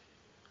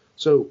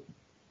 So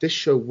this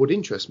show would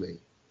interest me,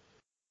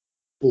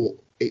 but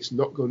it's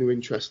not going to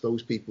interest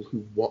those people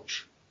who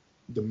watch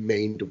the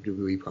main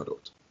WWE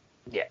product.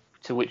 Yeah,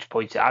 to which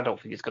point I don't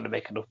think it's going to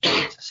make enough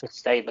money to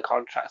sustain the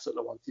contracts that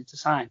they wanted to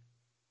sign.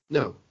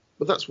 No,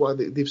 but that's why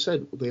they've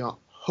said they are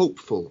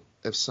hopeful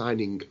of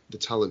signing the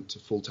talent to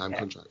full-time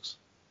contracts.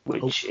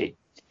 Which,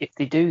 if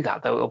they do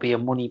that, though, it'll be a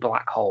money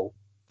black hole.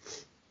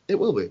 It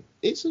will be.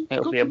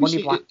 It'll be a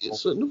money black hole.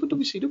 It's another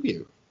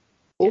WCW.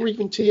 Or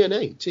even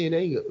TNA.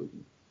 TNA,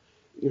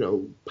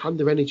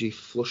 Panda Energy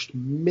flushed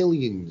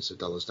millions of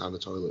dollars down the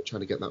toilet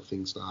trying to get that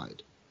thing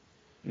started.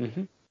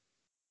 Mm-hmm.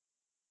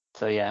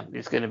 So yeah,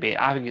 it's going to be.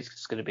 I think it's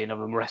just going to be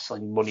another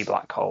wrestling money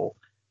black hole,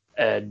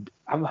 and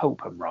I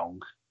hope I'm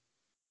wrong,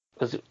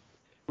 because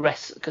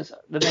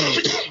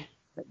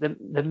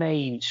the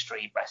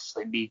mainstream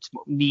wrestling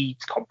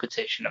needs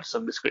competition of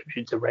some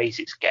description to raise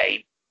its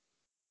game.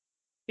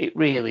 It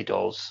really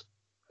does,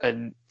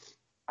 and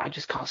I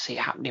just can't see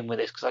it happening with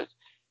this because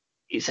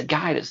it's a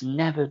guy that's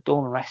never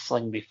done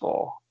wrestling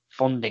before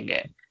funding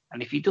it,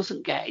 and if he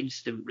doesn't get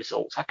instant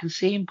results, I can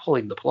see him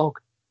pulling the plug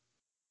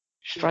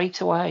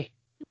straight away.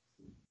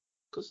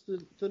 Because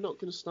they're not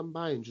going to stand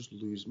by and just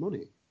lose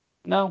money.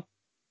 No.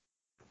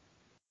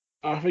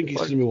 I think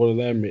it's going to be one of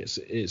them.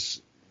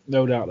 It's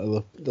no doubt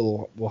that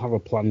they'll have a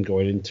plan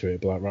going into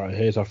it. But like, right,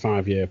 here's our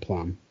 5-year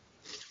plan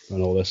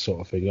and all this sort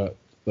of thing. Like,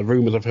 the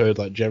rumours I've heard,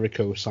 like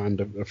Jericho signed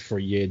a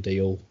 3-year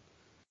deal.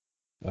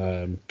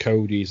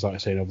 Cody's like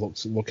saying, I've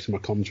looked at my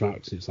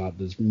contracts. It's like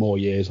there's more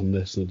years on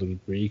this than the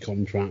WWE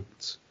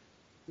contract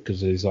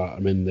because he's like,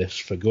 I'm in this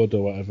for good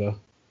or whatever.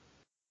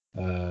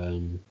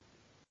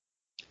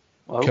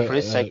 Well, for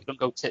his sake, don't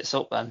go tits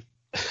up then.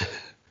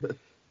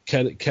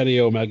 Kenny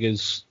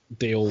Omega's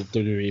deal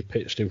WWE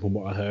pitched him, from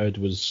what I heard,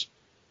 was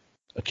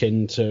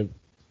akin to,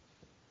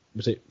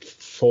 was it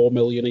 $4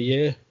 million a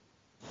year?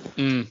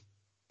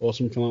 Or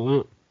something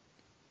like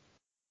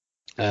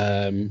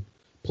that.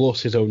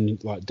 Plus his own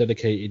like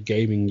dedicated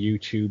gaming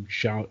YouTube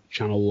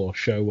channel or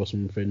show or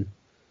something.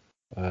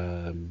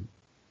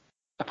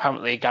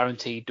 Apparently a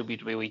guaranteed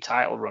WWE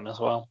title run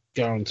as well.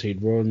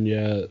 Guaranteed run,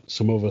 yeah.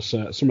 Something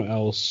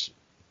else.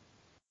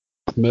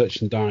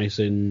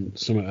 Merchandising,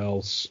 something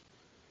else.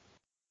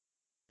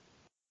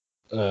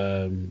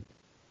 It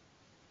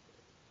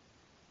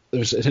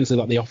was essentially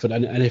like they offered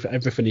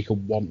everything he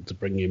could want to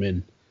bring him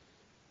in,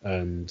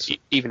 and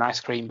even ice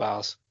cream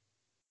bars.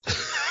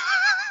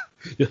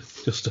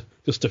 just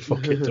to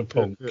fuck it to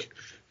Punk.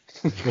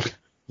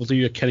 We'll do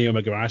your Kenny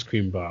Omega ice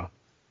cream bar.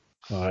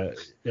 Right?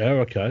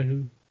 Yeah,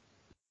 okay.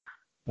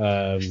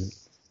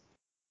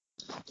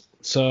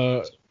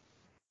 So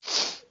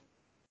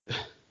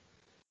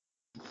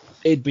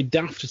it'd be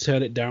daft to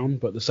turn it down,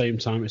 but at the same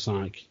time, it's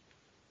like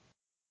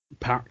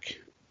Pac,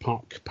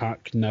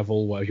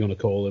 Neville, whatever you want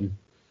to call him.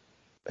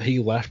 He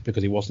left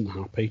because he wasn't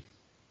happy.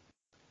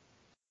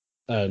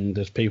 And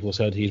as people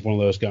said, he's one of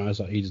those guys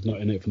that he's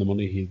not in it for the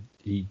money.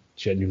 He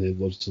genuinely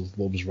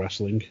loves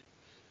wrestling.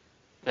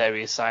 There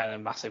he is signing a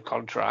massive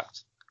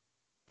contract.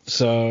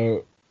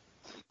 So,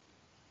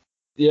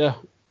 yeah,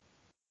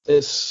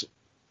 if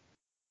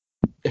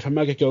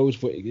Omega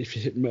goes with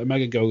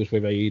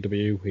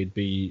AEW, he'd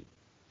be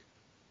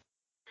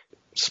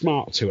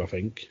smart too, I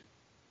think.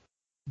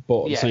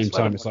 But at the same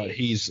time, it's like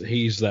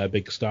he's their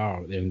big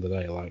star at the end of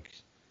the day. Like,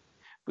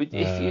 but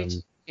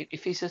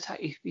if he's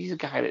a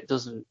guy that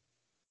doesn't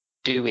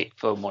do it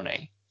for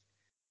money,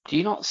 do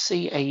you not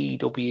see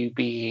AEW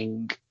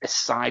being a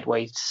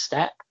sideways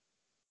step?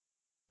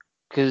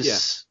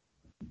 Because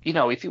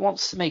if he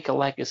wants to make a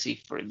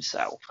legacy for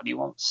himself and he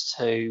wants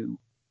to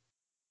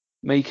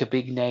make a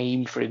big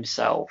name for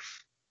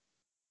himself,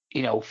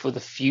 for the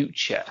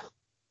future,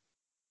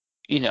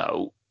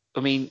 I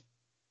mean,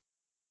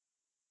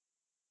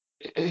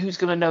 who's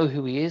going to know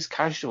who he is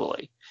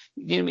casually?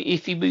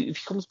 If he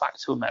comes back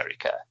to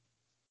America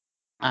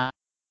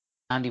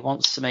and he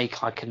wants to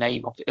make like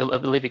a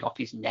living off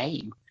his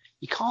name,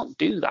 he can't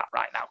do that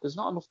right now because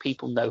not enough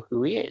people know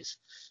who he is.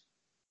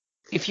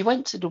 If he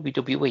went to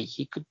WWE,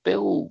 he could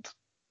build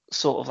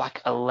sort of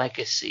like a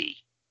legacy,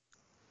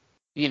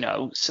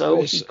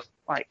 so he could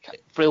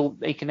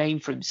make a name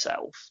for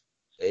himself.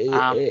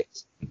 It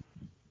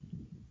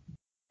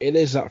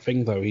is that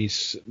thing though.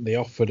 They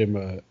offered him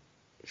a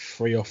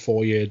 3 or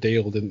 4 year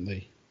deal, didn't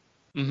they?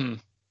 Mm-hmm.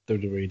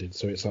 WWE did.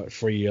 So it's like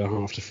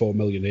 $3.5 to $4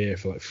 million a year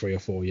for like 3 or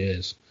 4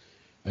 years,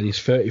 and he's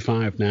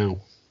 35 now.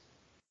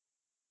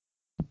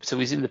 So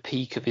he's in the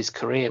peak of his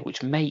career,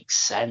 which makes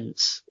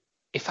sense.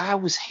 If I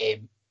was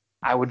him,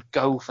 I would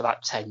go for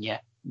that tenure,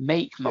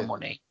 make my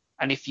money,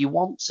 And if you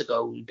want to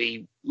go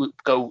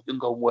and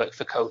work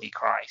for Cody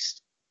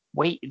Christ,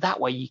 wait, that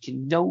way you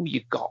can know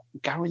you've got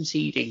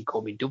guaranteed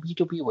income in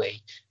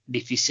WWE. And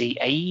if you see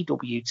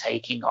AEW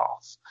taking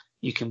off,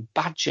 you can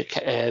badger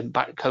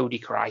Cody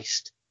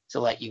Christ to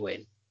let you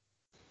in.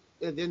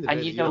 At the end of And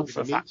the day, you know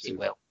for a fact he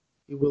will.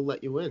 He will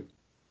let you in.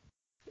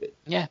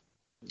 Yeah.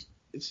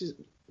 This is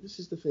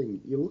the thing.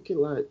 You look at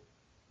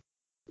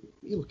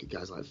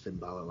guys like Finn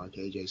Balor, like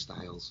AJ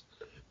Styles.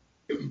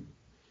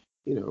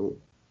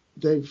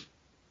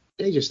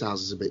 AJ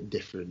Styles is a bit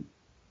different,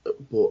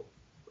 but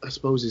I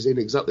suppose he's in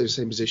exactly the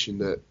same position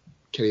that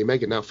Kenny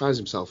Omega now finds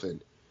himself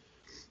in.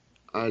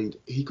 And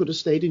he could have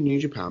stayed in New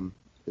Japan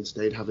and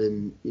stayed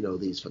having,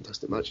 these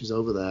fantastic matches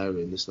over there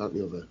and this, that, and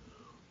the other.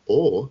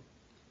 Or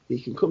he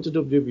can come to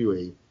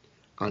WWE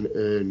and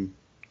earn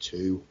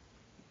 2,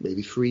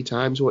 maybe 3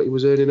 times what he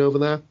was earning over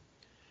there.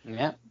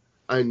 Yeah.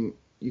 And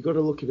you got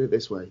to look at it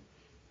this way.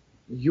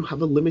 You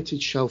have a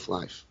limited shelf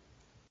life.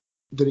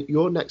 Then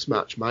your next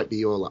match might be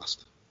your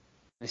last.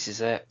 This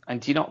is it. And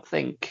do you not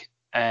think...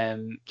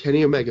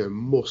 Kenny Omega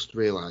must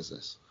realise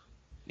this.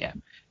 Yeah.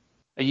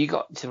 And you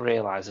got to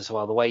realise as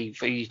well, the way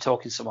you're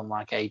talking to someone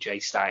like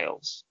AJ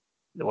Styles,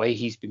 the way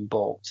he's been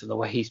booked and the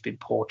way he's been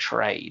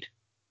portrayed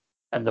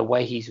and the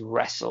way he's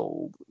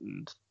wrestled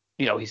and,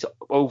 his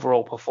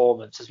overall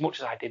performance, as much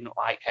as I didn't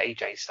like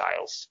AJ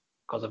Styles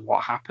because of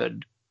what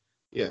happened,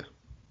 yeah,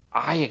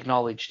 I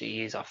acknowledged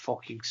he is a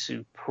fucking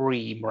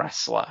supreme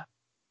wrestler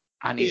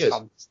and he's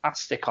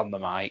fantastic on the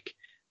mic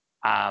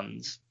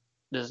and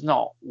there's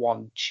not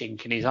one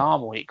chink in his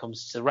armor when it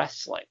comes to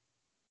wrestling.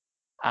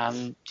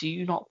 And do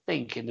you not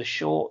think in the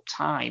short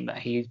time that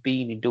he has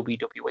been in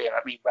WWE,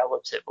 I mean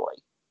relatively,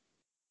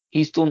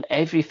 he's done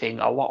everything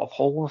a lot of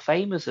Hall of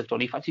Famers have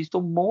done. In fact, he's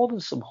done more than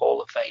some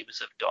Hall of Famers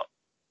have done.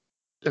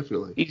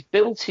 Definitely. He's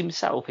built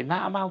himself in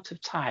that amount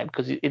of time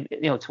because,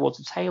 towards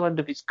the tail end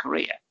of his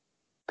career,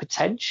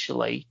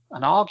 potentially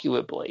and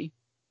arguably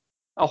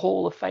a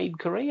Hall of Fame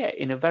career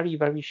in a very,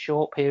 very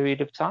short period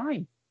of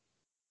time.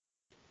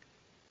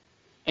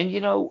 And,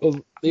 no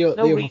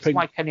reason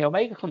why Kenny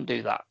Omega couldn't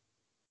do that.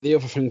 The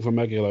other thing for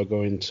Omega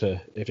going to,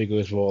 if he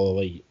goes for All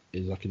Elite,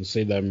 is I can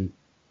see them,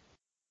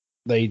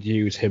 they'd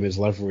use him as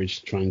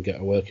leverage to try and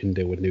get a working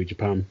deal with New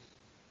Japan.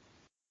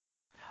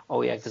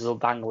 Oh, yeah, because they'll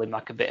dangle him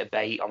like a bit of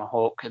bait on a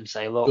hook and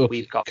say, look,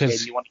 we've got him,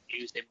 you want to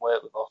use him,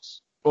 work with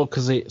us. Well,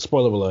 because,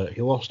 spoiler alert,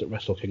 he lost at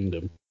Wrestle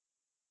Kingdom.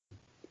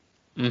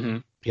 Mm-hmm.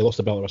 He lost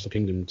the belt at Wrestle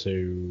Kingdom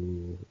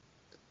to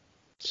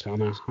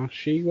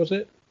Tanahashi, was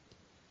it?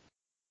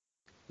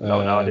 No,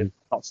 I didn't.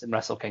 Not in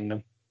Wrestle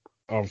Kingdom.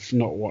 I've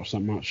not watched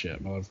that match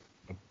yet, but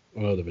I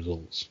know the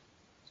results.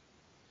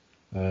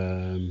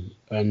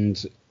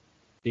 And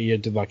he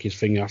did like his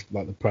thing after,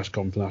 like the press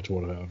conference after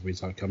whatever.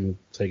 He's like, I'm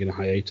taking a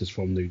hiatus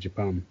from New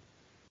Japan.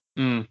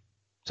 So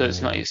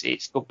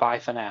it's goodbye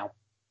for now.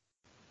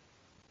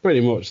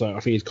 Pretty much. Like, I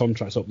think his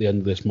contract's up the end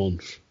of this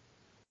month.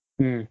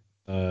 I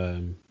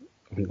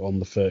think on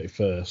the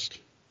 31st.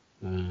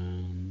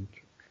 And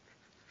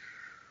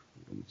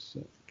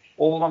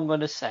all I'm going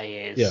to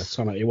say is... Yeah,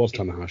 it was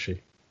Tanahashi.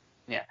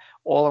 Yeah,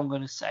 all I'm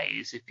going to say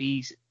is if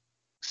he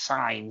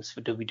signs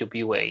for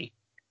WWE,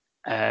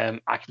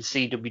 I can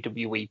see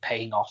WWE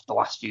paying off the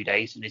last few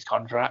days in his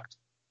contract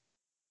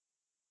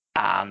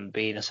and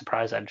being a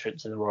surprise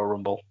entrance in the Royal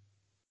Rumble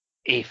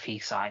if he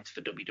signs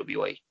for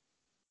WWE.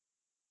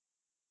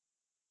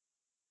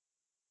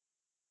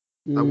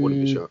 I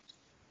wouldn't be shocked.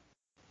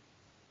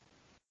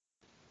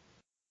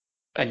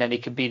 And then he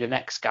could be the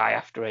next guy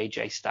after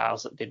AJ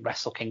Styles that did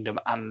Wrestle Kingdom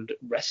and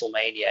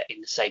WrestleMania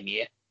in the same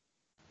year.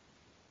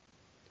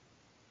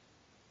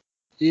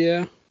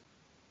 Yeah.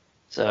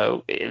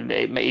 So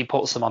it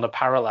puts them on a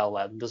parallel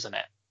then, doesn't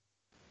it?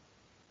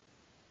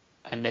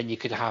 And then you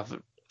could have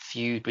a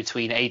feud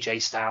between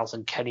AJ Styles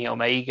and Kenny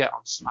Omega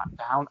on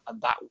SmackDown,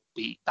 and that would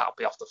be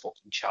off the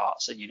fucking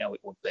charts, and it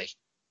would be.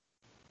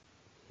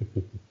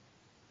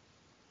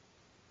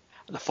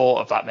 The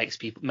thought of that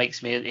makes me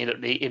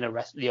the inner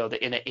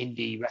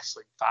indie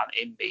wrestling fan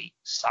in me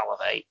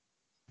salivate.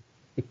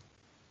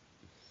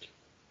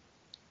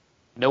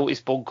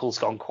 Notice Bunkle's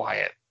gone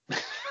quiet.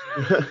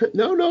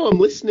 No, I'm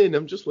listening.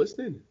 I'm just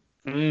listening.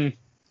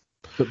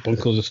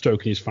 Bunkle's just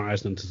stroking his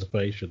thighs in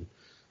anticipation.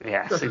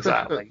 Yes,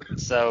 exactly.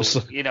 So,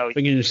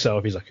 thinking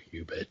yourself, he's like,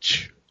 you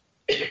bitch.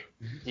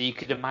 You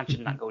could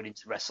imagine that going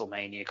into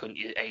WrestleMania, couldn't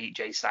you?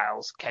 AJ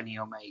Styles, Kenny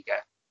Omega.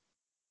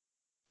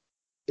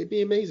 It'd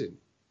be amazing.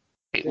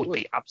 It would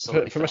be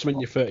absolutely for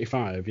WrestleMania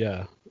 35,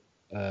 yeah.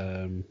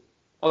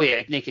 Oh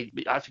yeah, Nick,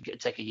 I think it'd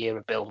take a year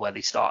of build where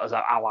they start as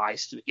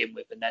allies to begin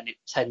with, and then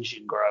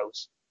tension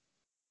grows.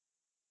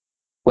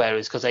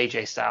 Whereas, because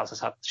AJ Styles has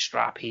had the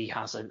strap, he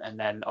hasn't, and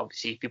then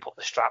obviously if you put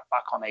the strap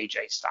back on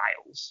AJ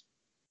Styles,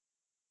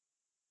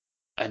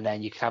 and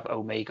then you could have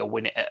Omega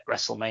win it at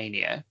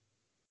WrestleMania,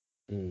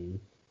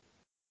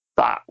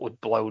 that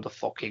would blow the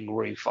fucking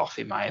roof off,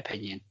 in my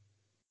opinion.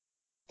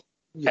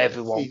 Yeah,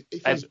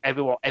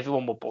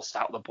 everyone will bust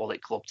out the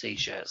Bullet Club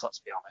t-shirts. Let's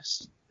be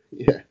honest.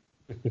 Yeah.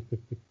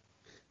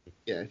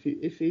 Yeah.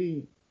 If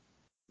he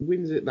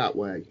wins it that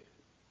way,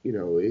 You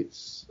know,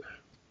 it's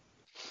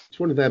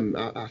one of them.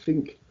 I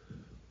think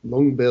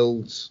long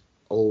builds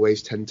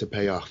always tend to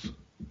pay off.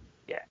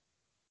 Yeah.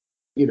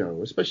 You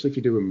know, especially if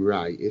you do them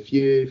right. If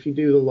you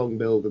do the long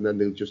build and then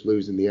they'll just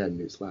lose in the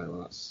end, it's like,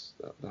 well,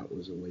 that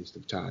was a waste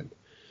of time.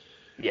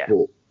 Yeah.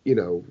 But you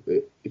know,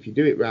 if you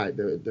do it right,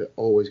 they're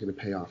always going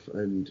to pay off.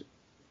 And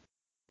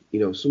you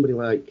know, somebody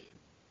like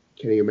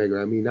Kenny Omega.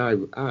 I mean,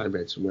 I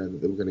read somewhere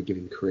that they were going to give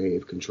him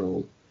creative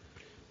control.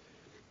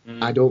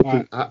 I don't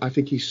think. I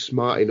think he's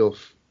smart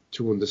enough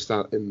to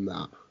understand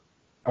that.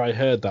 I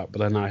heard that, but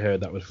then I heard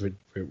that was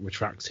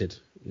retracted.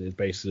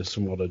 Basically,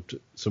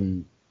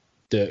 some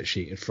dirt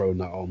sheet had thrown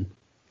that on.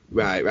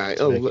 Right.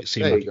 To make it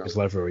seem like it was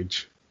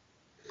leverage.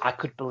 I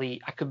could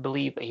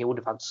believe that he would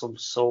have had some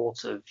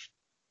sort of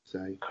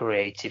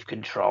creative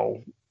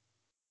control,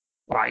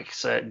 like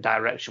certain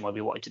direction, whether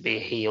he wanted to be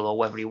a heel or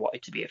whether he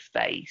wanted to be a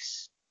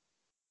face,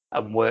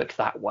 and work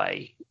that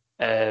way.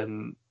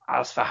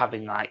 As for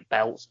having like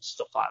belts and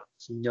stuff like that,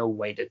 there's no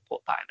way they'd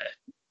put that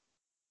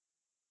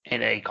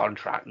in a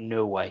contract.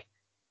 No way.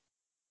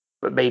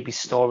 But maybe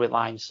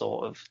storyline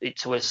sort of,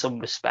 to some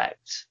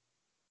respect,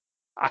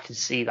 I can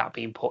see that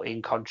being put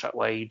in contract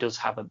where he does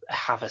have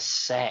a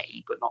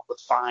say, but not the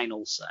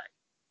final say.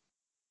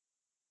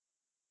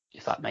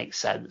 If that makes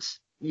sense.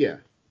 Yeah.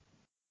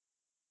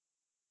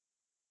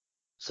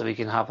 So we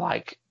can have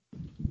like,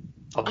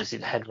 obviously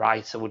the head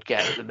writer would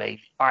get the main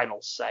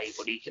final say,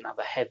 but he can have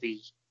a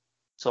heavy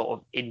sort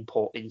of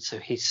input into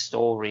his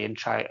story and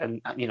try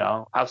and, you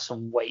know, have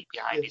some weight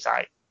behind his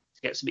eye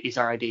to get his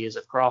ideas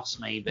across,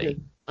 maybe. Yeah.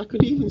 I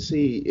could even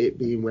see it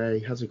being where he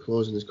has a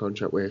clause in his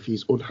contract where if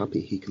he's unhappy,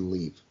 he can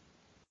leave.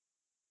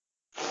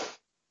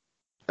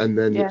 And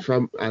then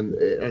and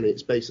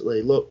it's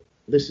basically, look,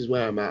 this is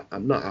where I'm at.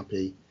 I'm not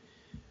happy.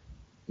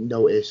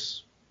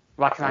 Notice.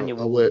 Like an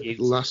annual I'll work the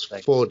last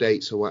 4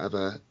 dates or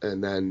whatever,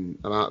 and then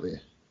I'm out there.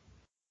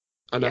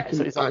 And I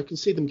can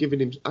see them giving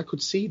him. I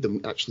could see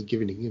them actually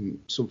giving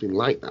him something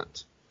like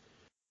that,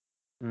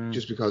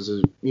 just because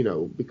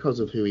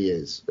of who he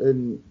is,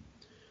 and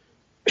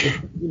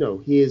you know,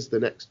 he is the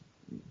next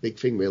big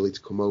thing really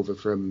to come over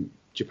from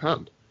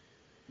Japan.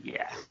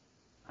 Yeah,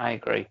 I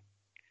agree.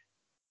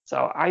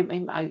 So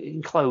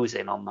in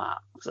closing on that,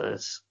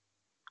 because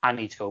I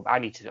need to go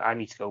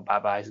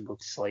bye-byes and go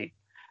to sleep.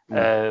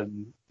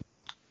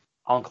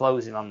 On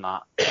closing on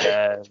that,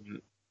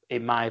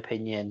 in my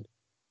opinion,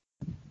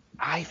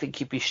 I think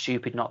he'd be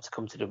stupid not to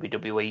come to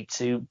WWE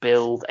to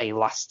build a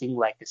lasting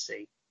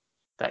legacy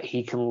that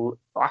he can,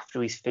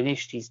 after he's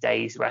finished his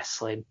days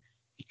wrestling,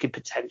 he could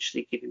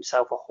potentially give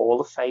himself a Hall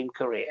of Fame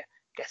career,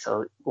 get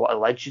a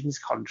Legends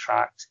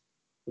contract,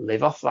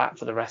 live off that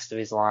for the rest of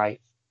his life,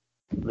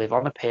 live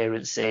on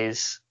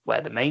appearances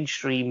where the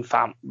mainstream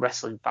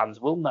wrestling fans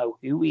will know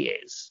who he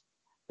is.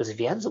 Because if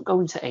he ends up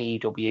going to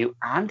AEW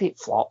and it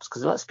flops,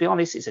 because let's be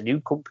honest, it's a new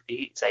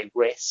company, it's a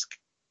risk.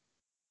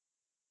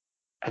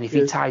 And if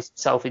he ties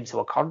himself into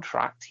a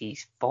contract,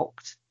 he's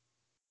fucked.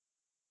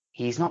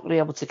 He's not really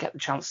able to get the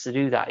chance to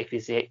do that if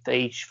he's at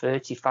age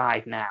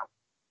 35 now.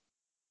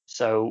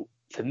 So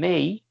for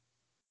me,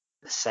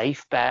 the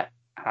safe bet,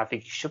 and I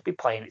think he should be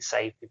playing it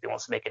safe if he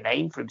wants to make a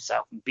name for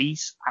himself and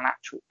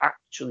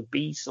actually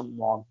be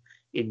someone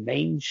in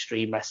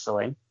mainstream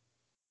wrestling,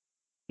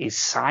 is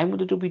sign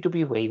with the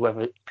WWE,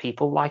 whether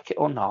people like it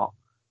or not,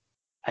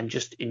 and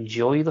just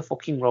enjoy the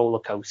fucking roller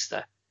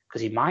coaster,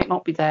 because he might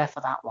not be there for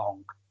that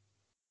long.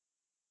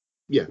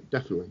 Yeah,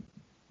 definitely.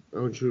 I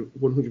would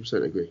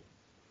 100% agree.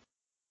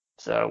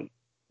 So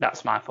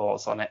that's my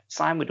thoughts on it.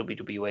 Sign with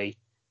WWE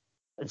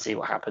and see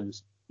what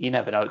happens. You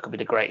never know; it could be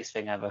the greatest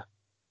thing ever.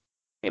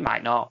 It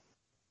might not.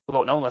 We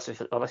won't know unless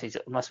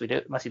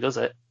he does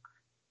it.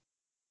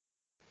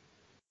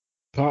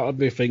 Part of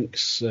me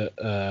thinks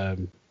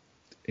that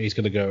he's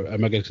going to go.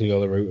 Omega's going to go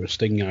the route of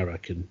Sting, I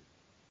reckon.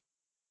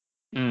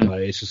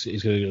 Like he's going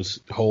to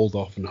just hold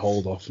off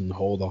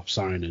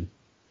signing.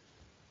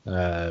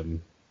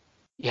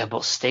 Yeah,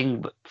 but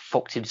Sting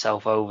fucked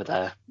himself over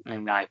there,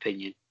 in my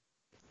opinion.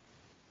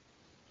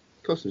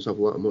 Cost himself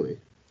a lot of money.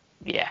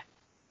 Yeah.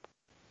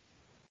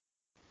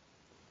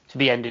 To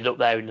be ended up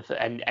there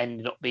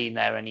ended up being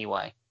there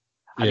anyway.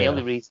 And the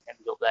only reason he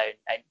ended up there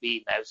and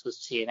being there was because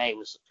TNA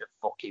was such a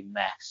fucking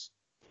mess.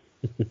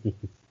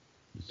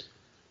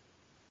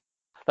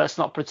 Let's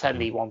not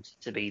pretend he wanted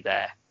to be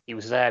there. He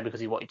was there because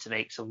he wanted to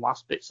make some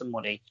last bits of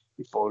money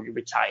before he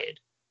retired.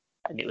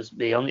 And it was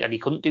and he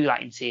couldn't do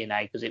that in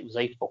TNA because it was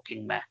a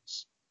fucking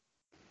mess.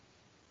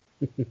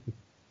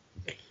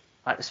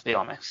 Let's be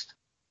honest.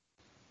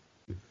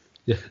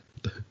 Yeah,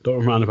 don't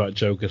remind about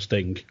Joker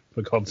Sting,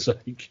 for God's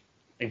sake.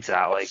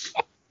 Exactly.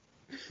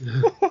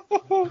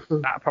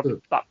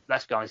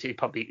 Let's be honest, he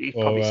probably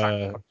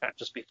signed the contract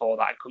just before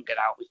that and couldn't get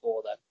out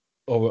before then.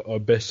 Or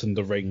Abyss in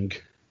the ring.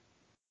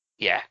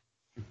 Yeah.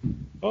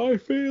 I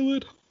feel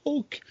it,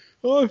 Hulk.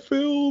 I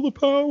feel the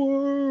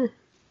power.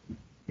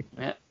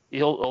 Yeah.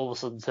 He all of a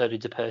sudden turned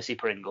into Percy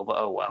Pringle, but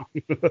oh well.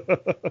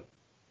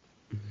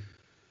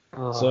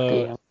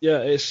 So yeah,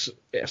 it's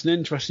an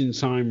interesting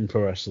time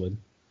for wrestling.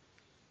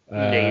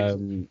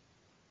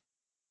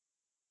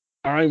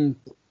 I'm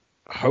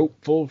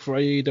hopeful for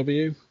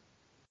AEW.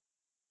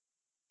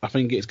 I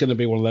think it's going to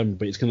be one of them,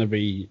 but it's going to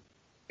be,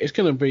 I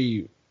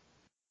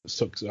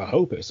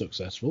hope it's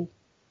successful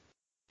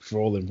for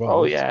all involved.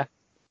 Oh yeah.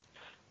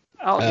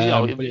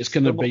 But it's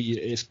going to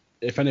be,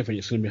 if anything,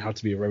 it's going to have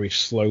to be a very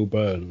slow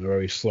burn, a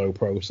very slow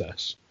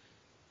process.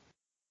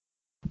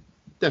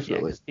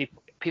 Definitely. Yeah,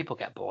 people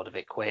get bored of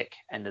it quick.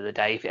 End of the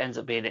day, if it ends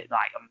up being like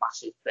a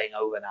massive thing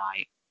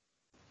overnight,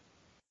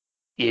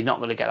 you're not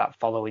going to get that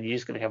following. You're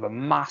just going to have a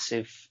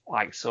massive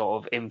like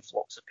sort of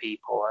influx of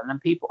people, and then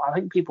I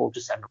think people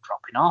just end up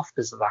dropping off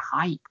because of the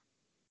hype.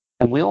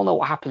 And we all know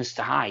what happens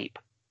to hype.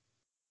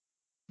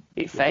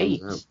 It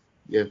fades.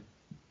 Yeah,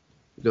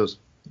 it does.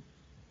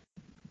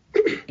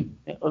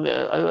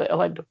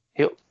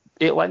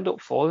 It'll end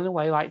up falling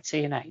away like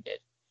TNA did,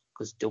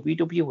 because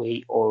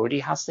WWE already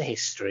has the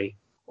history,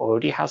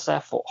 already has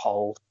their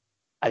foothold,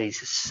 and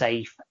it's a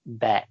safe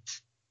bet.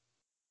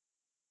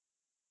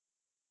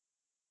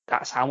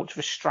 That's how much of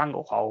a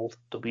stranglehold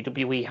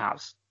WWE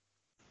has.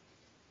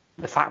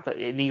 The fact that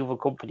any other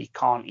company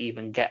can't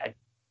even get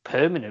a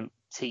permanent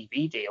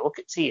TV deal. Look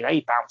at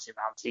TNA bouncing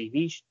around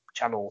TV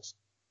channels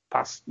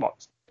past,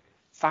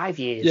 5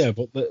 years? Yeah,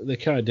 but they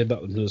kind of did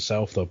that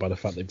themselves, though, by the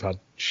fact they've had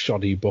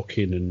shoddy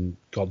booking and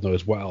God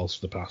knows what else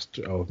for the past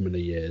however many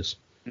years.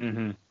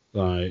 Mm-hmm.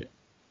 Like,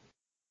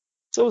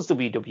 so has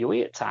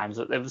WWE at times,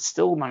 that they've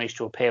still managed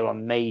to appear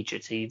on major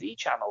TV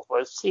channels,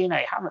 whereas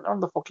TNA haven't. On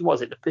the fucking,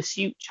 was it the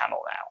Pursuit channel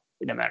now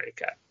in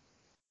America?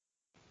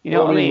 You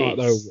know what I mean? Like,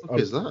 though, what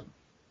is that?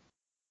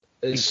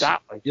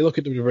 Exactly. You look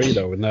at WWE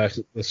though, and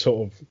they're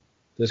sort of,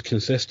 there's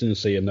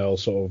consistency, and they'll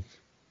sort of,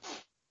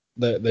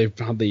 they've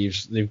got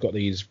these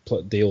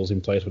deals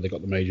in place where they've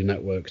got the major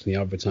networks and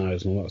the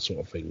advertising and all that sort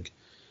of thing.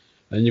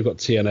 And you've got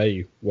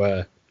TNA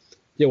where,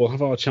 yeah, we'll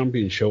have our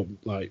champion show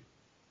like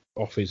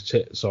off his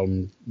tits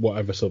on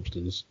whatever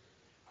substance,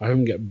 have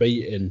him get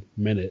beat in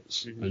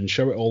minutes, and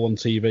show it all on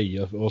TV.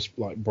 Us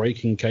like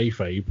breaking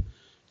kayfabe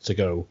to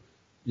go,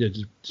 yeah,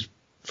 just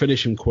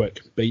finish him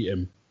quick, beat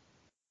him,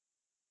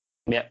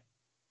 yeah,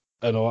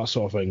 and all that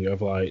sort of thing.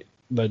 Of like,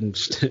 then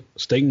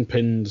Sting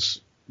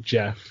pins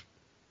Jeff.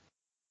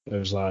 It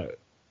was like,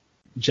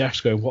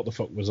 Jeff's going, what the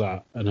fuck was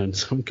that? And then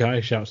some guy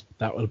shouts,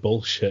 that was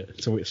bullshit.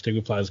 To which Sting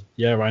replies,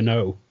 yeah, I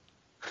know.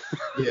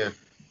 Yeah.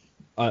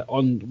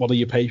 On one of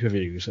your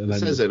pay-per-views, and then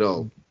says it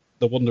all.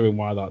 They're wondering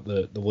why that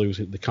they're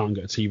losing. They can't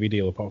get a TV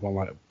deal apart from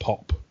like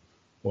Pop,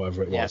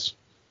 whatever it was.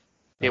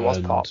 It was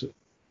Pop.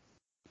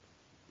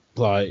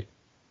 Like,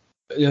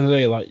 at the end of the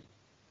day, like,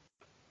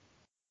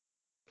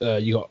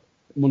 you got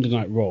Monday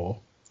Night Raw,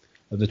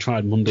 and they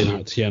tried Monday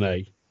Night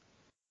TNA,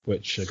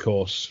 which of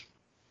course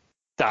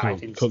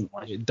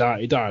it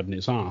died in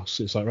its arse.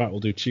 It's like, right, we'll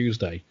do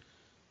Tuesday.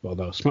 Well,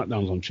 no,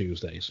 SmackDown's on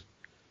Tuesdays.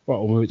 Right,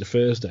 we'll move it to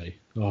Thursday.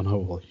 Oh no,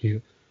 well,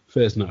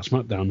 Thursday night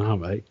SmackDown now,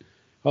 mate.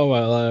 Oh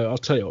well, I'll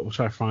tell you what, we'll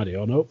try Friday.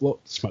 Oh no,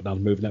 look,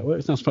 SmackDown's moving network.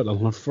 It's now SmackDown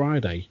on a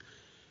Friday.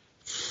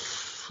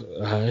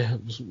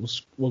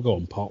 We'll go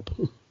on Pop.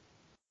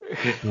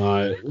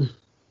 Right.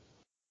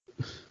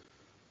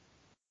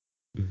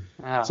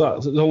 So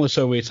there's only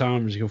so many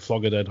times you can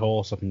flog a dead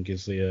horse, I think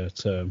is the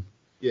term.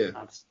 Yeah.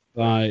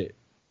 Like,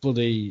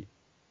 bloody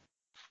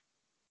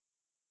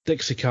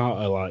Dixie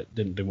Carter, like,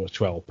 didn't do much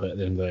to help it at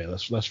the end of the day.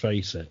 Let's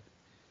face it.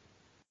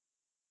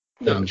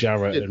 No, and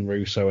Jarrett and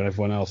Russo and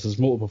everyone else. There's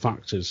multiple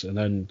factors, and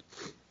then.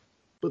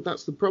 But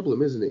that's the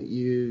problem, isn't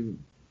it?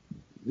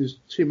 There's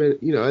too many.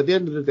 You know, at the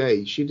end of the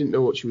day, she didn't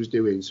know what she was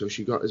doing, so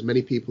she got as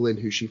many people in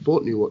who she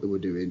thought knew what they were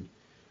doing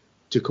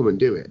to come and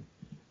do it.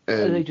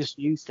 And they just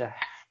used her.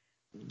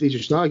 They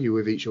just argue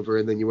with each other,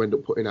 and then you end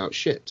up putting out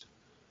shit.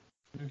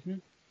 Mm-hmm.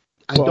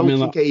 I don't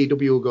think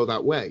AEW will go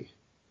that way.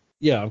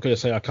 Yeah, I'm going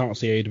to say I can't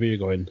see AEW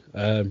going,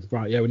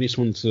 right, yeah, we need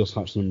someone to just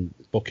have some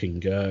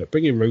booking.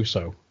 Bring in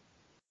Russo.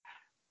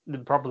 The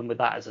problem with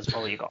that is as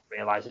well, you've got to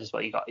realise as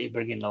well, you're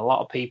bringing a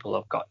lot of people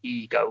who've got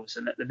egos,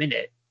 and at the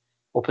minute,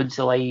 up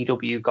until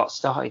AEW got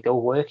started, they were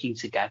working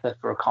together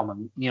for a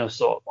common,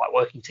 sort of like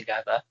working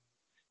together.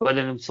 But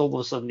then all of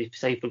a sudden, if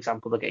say, for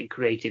example, they're getting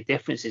creative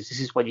differences,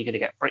 this is when you're going to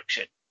get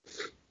friction.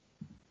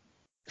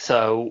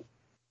 So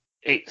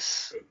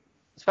it's,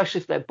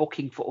 especially if they're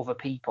booking for other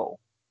people,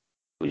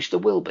 which they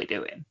will be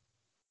doing.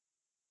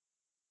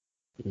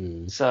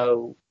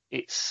 So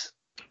it's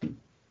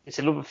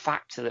another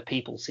factor that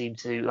people seem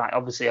to, like,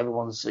 obviously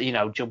everyone's,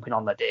 jumping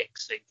on their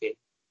dicks thinking,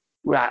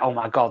 right, oh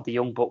my God, the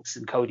Young Bucks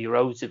and Cody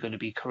Rhodes are going to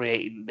be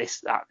creating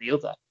this, that, and the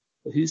other.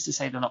 But who's to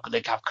say they're not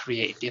going to have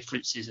creative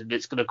differences and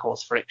it's going to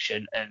cause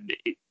friction, and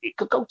it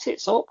could go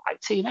tits up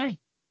like TNA.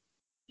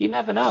 You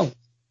never know.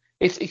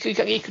 You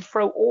could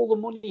throw all the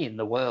money in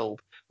the world,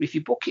 but if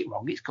you book it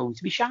wrong, it's going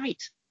to be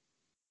shite.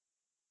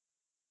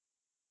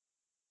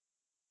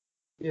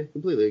 Yeah,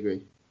 completely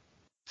agree.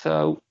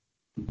 So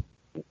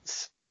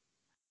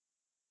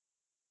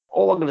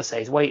all I'm going to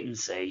say is wait and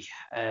see.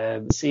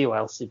 See who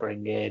else they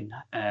bring in.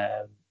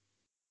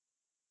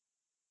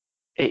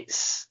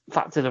 It's the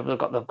fact that they've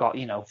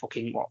got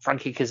fucking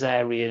Frankie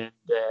Kazarian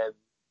and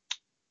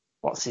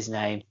what's his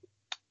name?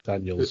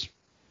 Daniels.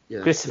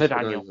 Yeah, Christopher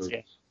Daniels.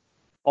 Yeah.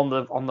 on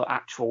the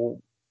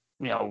actual,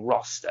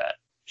 roster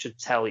should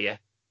tell you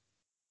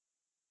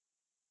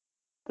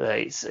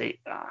that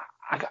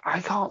I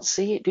can't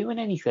see it doing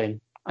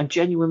anything. I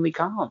genuinely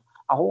can't.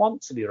 I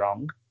want to be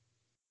wrong,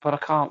 but I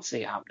can't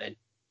see it happening.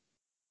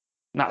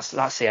 And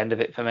that's the end of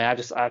it for me. I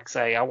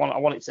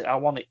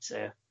want it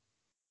to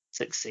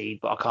succeed,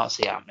 but I can't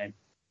see it happening.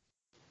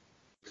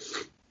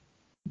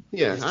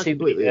 Yeah, There's I too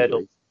completely many agree.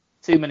 hurdles.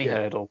 Too many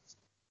hurdles.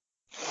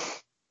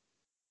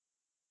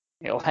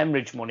 It'll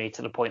hemorrhage money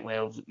to the point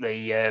where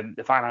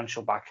the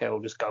financial backer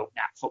will just go,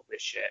 nah, fuck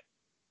this shit.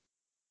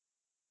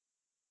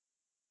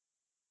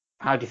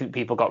 How do you think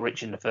people got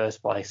rich in the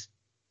first place?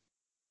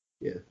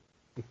 Yeah.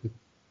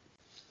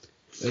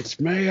 It's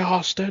me,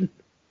 Austin.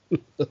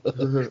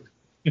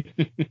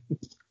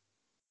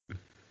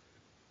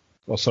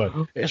 Oh,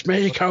 sorry. It's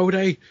me,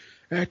 Cody.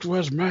 It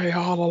was me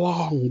all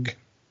along.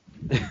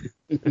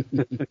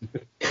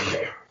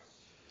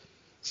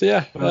 So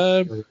yeah,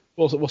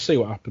 we'll see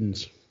what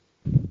happens.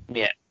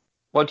 Yeah.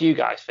 What do you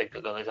guys think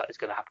is going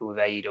to happen with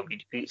AEW? Do you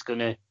think it's going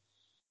to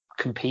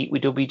compete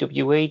with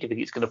WWE? Do you think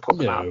it's going to put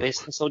them out of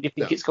business, or do you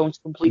think it's going to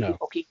completely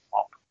fucking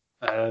flop?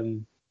 Let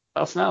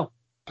us know.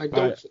 I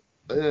don't.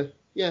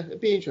 Yeah,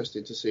 it'd be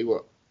interesting to see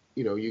what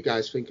you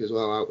guys think as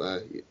well out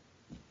there.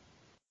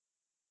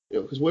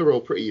 Because we're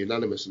all pretty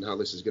unanimous in how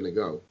this is going to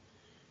go.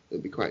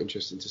 It'd be quite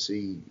interesting to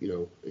see,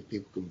 if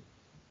people can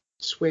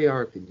sway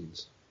our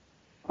opinions.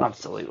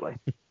 Absolutely.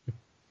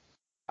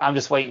 I'm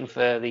just waiting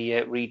for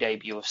the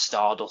re-debut of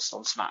Stardust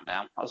on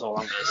SmackDown. That's all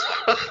I'm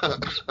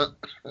going to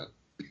say.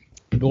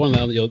 The one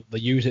they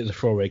use it as a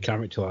throwaway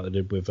character like they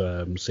did with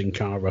Sin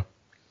Cara.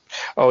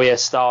 Oh yeah,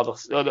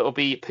 Stardust. It'll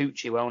be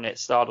Poochie, won't it?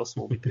 Stardust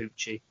will be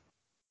Poochie.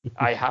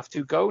 I have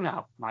to go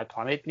now. My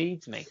planet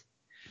needs me.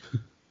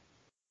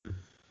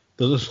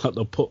 They'll just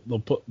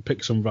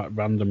pick some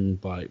random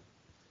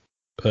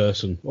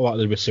person, or like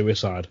they did with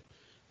Suicide.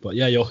 But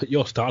yeah,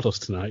 you're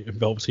Stardust tonight, and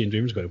Velveteen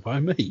Dream's going, why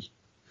me?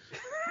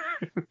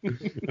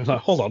 I'm like,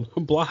 hold on,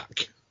 I'm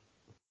black.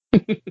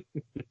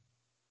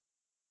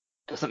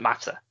 Doesn't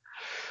matter.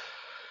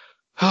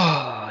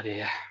 Oh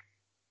dear.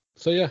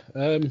 So yeah,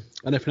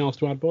 anything else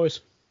to add,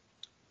 boys?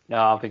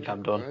 No, I think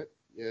I'm done. Right.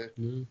 Yeah.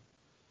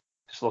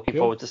 Just looking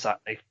forward to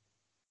Saturday.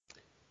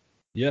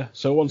 Yeah.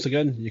 So once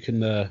again, you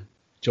can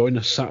join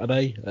us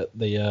Saturday at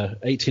the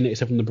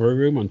 1887 The Brew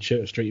Room on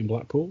Church Street in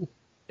Blackpool,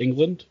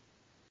 England.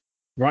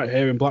 Right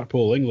here in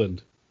Blackpool,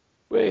 England.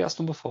 Wait, that's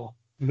number 4.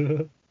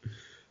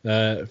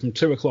 From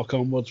 2 o'clock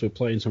onwards, we're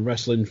playing some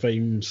wrestling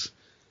themes.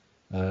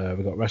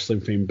 We've got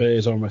wrestling themed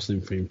beers on,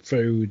 wrestling themed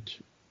food,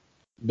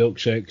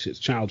 milkshakes. It's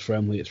child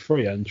friendly. It's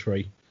free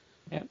entry.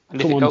 Yeah. And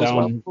come if it on goes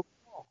down. well,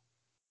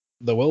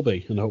 there will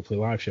be, and hopefully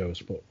live shows,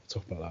 but we'll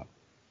talk about that.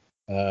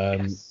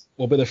 yes.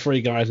 We'll be the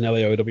 3 guys in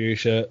LAOW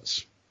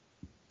shirts.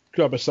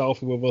 Grab a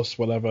selfie with us,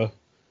 whatever,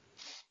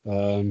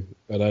 and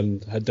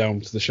then head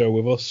down to the show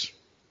with us.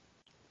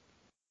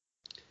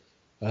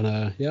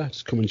 And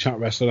just come and chat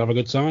wrestling, have a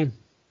good time.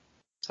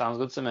 Sounds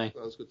good to me.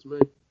 Sounds good to me.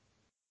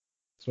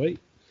 Sweet.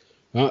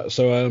 All right,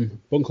 so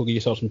Bunkle, give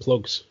yourself some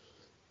plugs.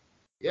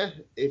 Yeah,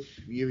 if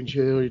you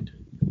enjoyed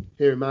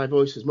hearing my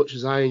voice as much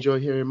as I enjoy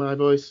hearing my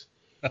voice,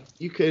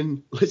 you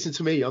can listen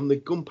to me on the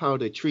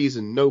Gunpowder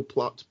Treason No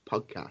Plot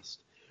podcast,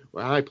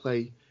 where I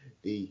play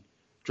the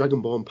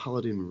Dragonborn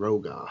Paladin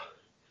Rogar.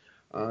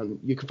 And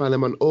you can find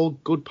them on all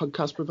good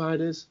podcast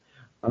providers,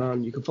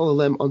 and you can follow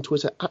them on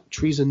Twitter at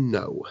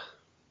TreasonNo.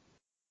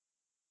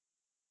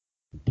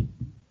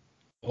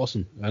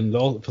 Awesome. And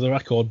for the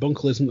record,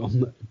 Bunkle isn't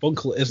on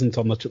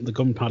the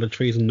Gunpowder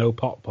Treason No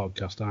Pot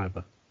podcast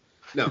either.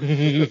 No.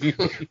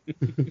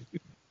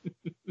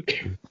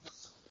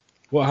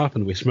 What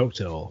happened? We smoked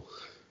it all.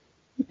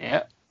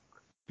 Yeah.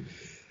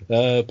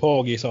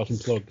 Paul, give yourself some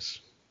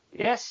plugs.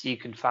 Yes, you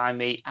can find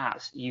me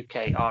at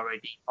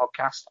UKRAD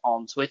Podcast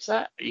on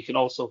Twitter. You can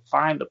also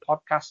find the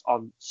podcast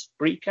on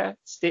Spreaker,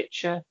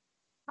 Stitcher,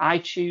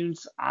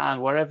 iTunes,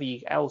 and wherever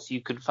else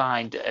you can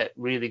find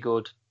really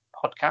good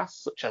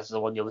podcasts, such as the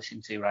one you're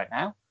listening to right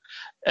now.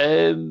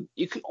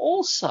 You can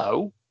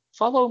also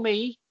follow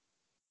me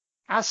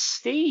as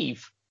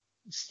Steve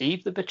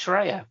the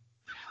Betrayer,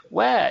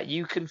 where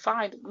you can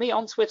find me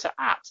on Twitter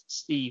at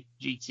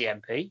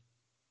SteveGTMP.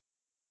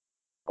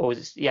 Or is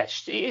it?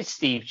 Yes, it is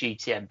Steve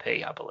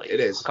GTMP, I believe. It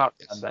is. I can't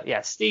remember.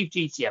 Yeah, Steve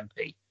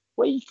GTMP,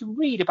 where you can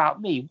read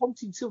about me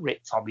wanting to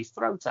rip Tommy's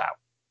throat out.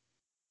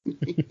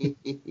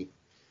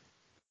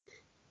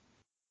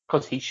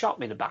 Because he shot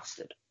me, the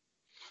bastard.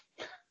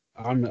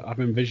 I'm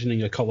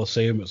envisioning a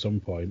Colosseum at some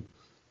point.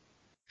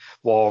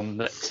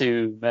 1,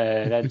 2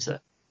 men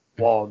enter.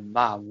 1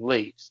 man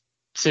leaves.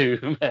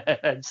 2 men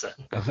enter.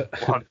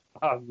 1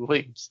 man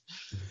leaves.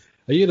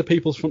 Are you the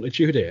People's Front of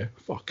Judea?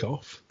 Fuck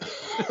off.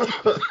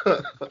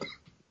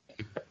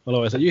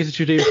 Otherwise, are you the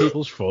Judean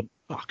People's Front?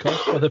 Fuck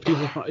off. We're the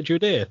People's Front of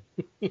Judea.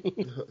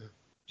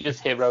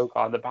 Just hear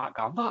Rogar in the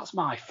background. That's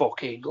my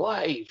fucking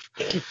glaive.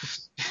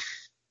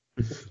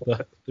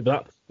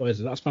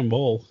 That's my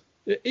ball.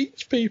 It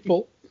eats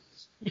people.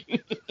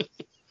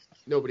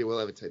 Nobody will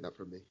ever take that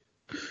from me.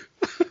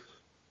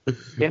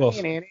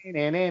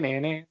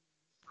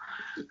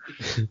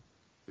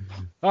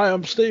 Hi,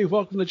 I'm Steve.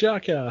 Welcome to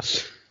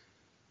Jackass.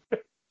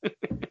 To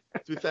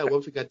be fair,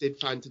 one thing I did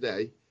find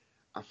today,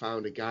 I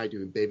found a guy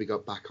doing Baby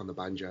Got Back on the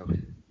banjo.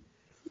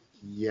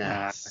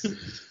 Yes.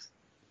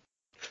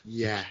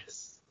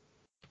 Yes.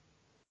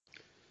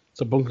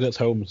 So Bunker gets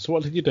home. So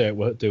what did you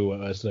do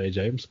today,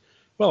 James?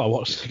 Well, I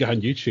watched a guy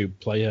on YouTube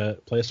play a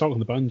song on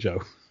the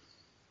banjo.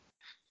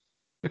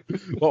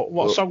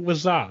 What song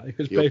was that? It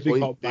was Baby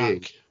Got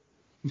Back.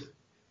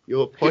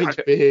 Your point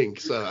being,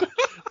 sir.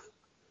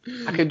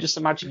 I can just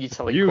imagine you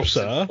telling you,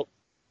 Cookson, sir.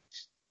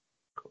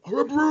 Or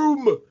a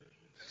broom.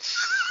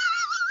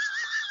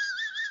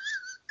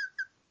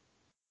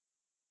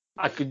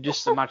 I could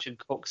just imagine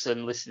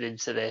Cookson listening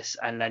to this,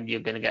 and then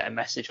you're going to get a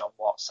message on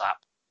WhatsApp,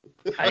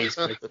 and he's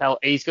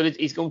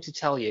going to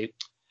tell you,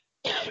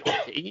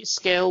 in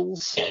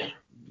skills,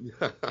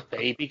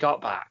 Baby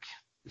Got Back.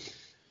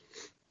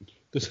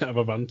 Does it have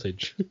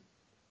advantage?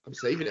 I'm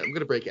saving it. I'm going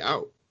to break it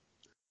out.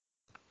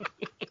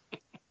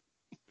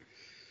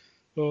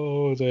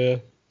 Oh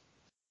dear.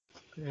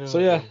 So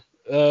yeah,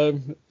 that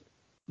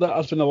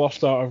has been the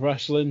lost art of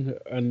wrestling,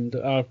 and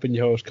I've been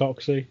your host,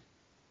 Coxie.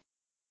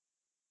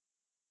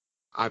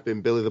 I've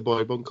been Billy the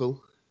Boy Bunkle,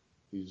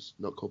 who's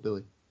not called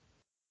Billy.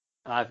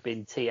 I've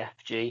been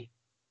TFG.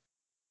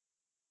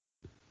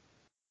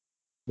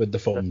 With the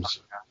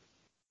thumbs.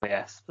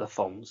 Yes, the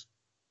thumbs.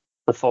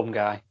 The thumb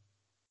guy.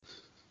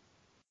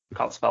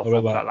 Can't spell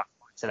thumbs like that.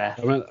 It's an F.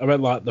 I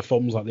meant like the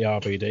thumbs like the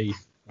RBD.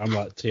 I'm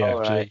like TFG. Oh,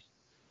 right.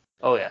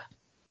 Oh yeah.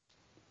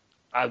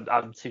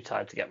 I'm too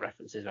tired to get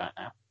references right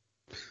now.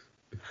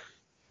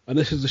 And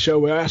this is the show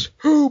where I ask,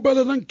 who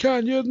better than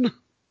Canyon?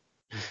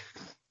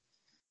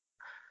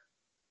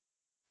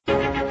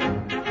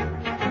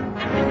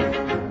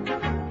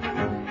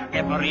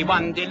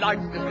 Everyone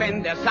delights to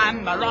spend their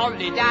summer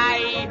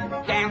holiday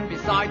down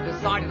beside the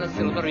side of the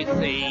Silvery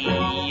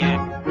Sea.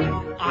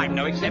 I'm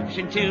no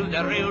exception to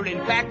the rule.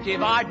 In fact,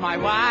 if I'd my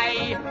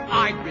way,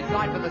 I'd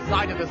reside by the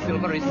side of the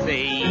Silvery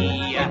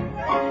Sea.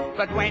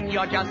 But when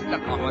you're just a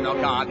common or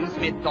garden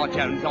Smith or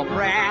Jones or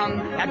Brown,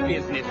 that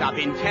business up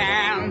in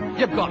town,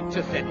 you've got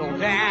to settle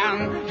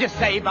down. You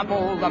save up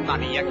all the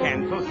money you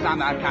can till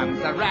summer comes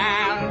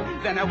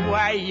around. Then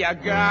away you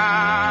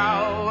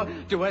go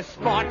to a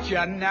spot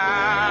you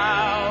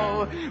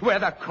know where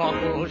the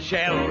cockle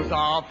shells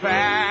are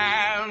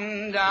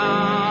found. Oh,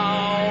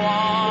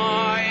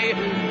 I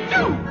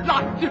do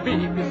like to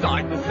be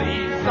beside the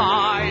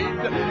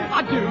seaside.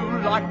 I do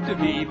like to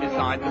be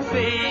beside the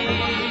sea.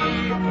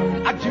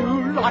 I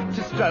do like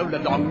to stroll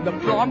along the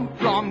from,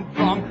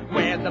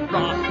 where the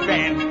brass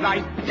band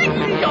plays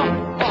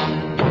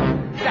ding-dong-bong.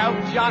 So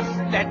just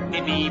let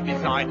me be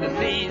beside the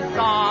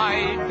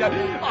seaside.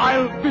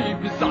 I'll be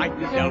beside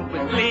myself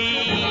with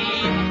glee.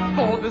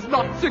 For there's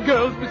lots of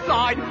girls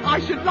beside. I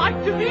should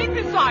like to be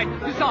beside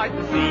the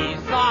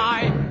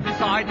seaside,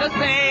 beside the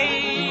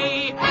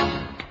sea.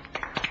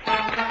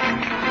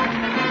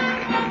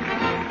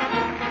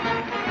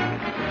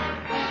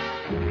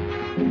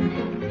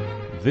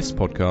 This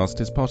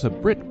podcast is part of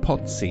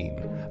Britpod Scene,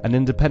 an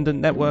independent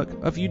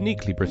network of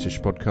uniquely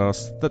British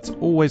podcasts that's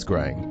always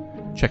growing.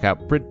 Check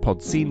out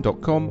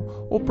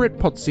BritpodScene.com or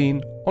Britpod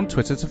Scene on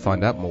Twitter to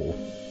find out more.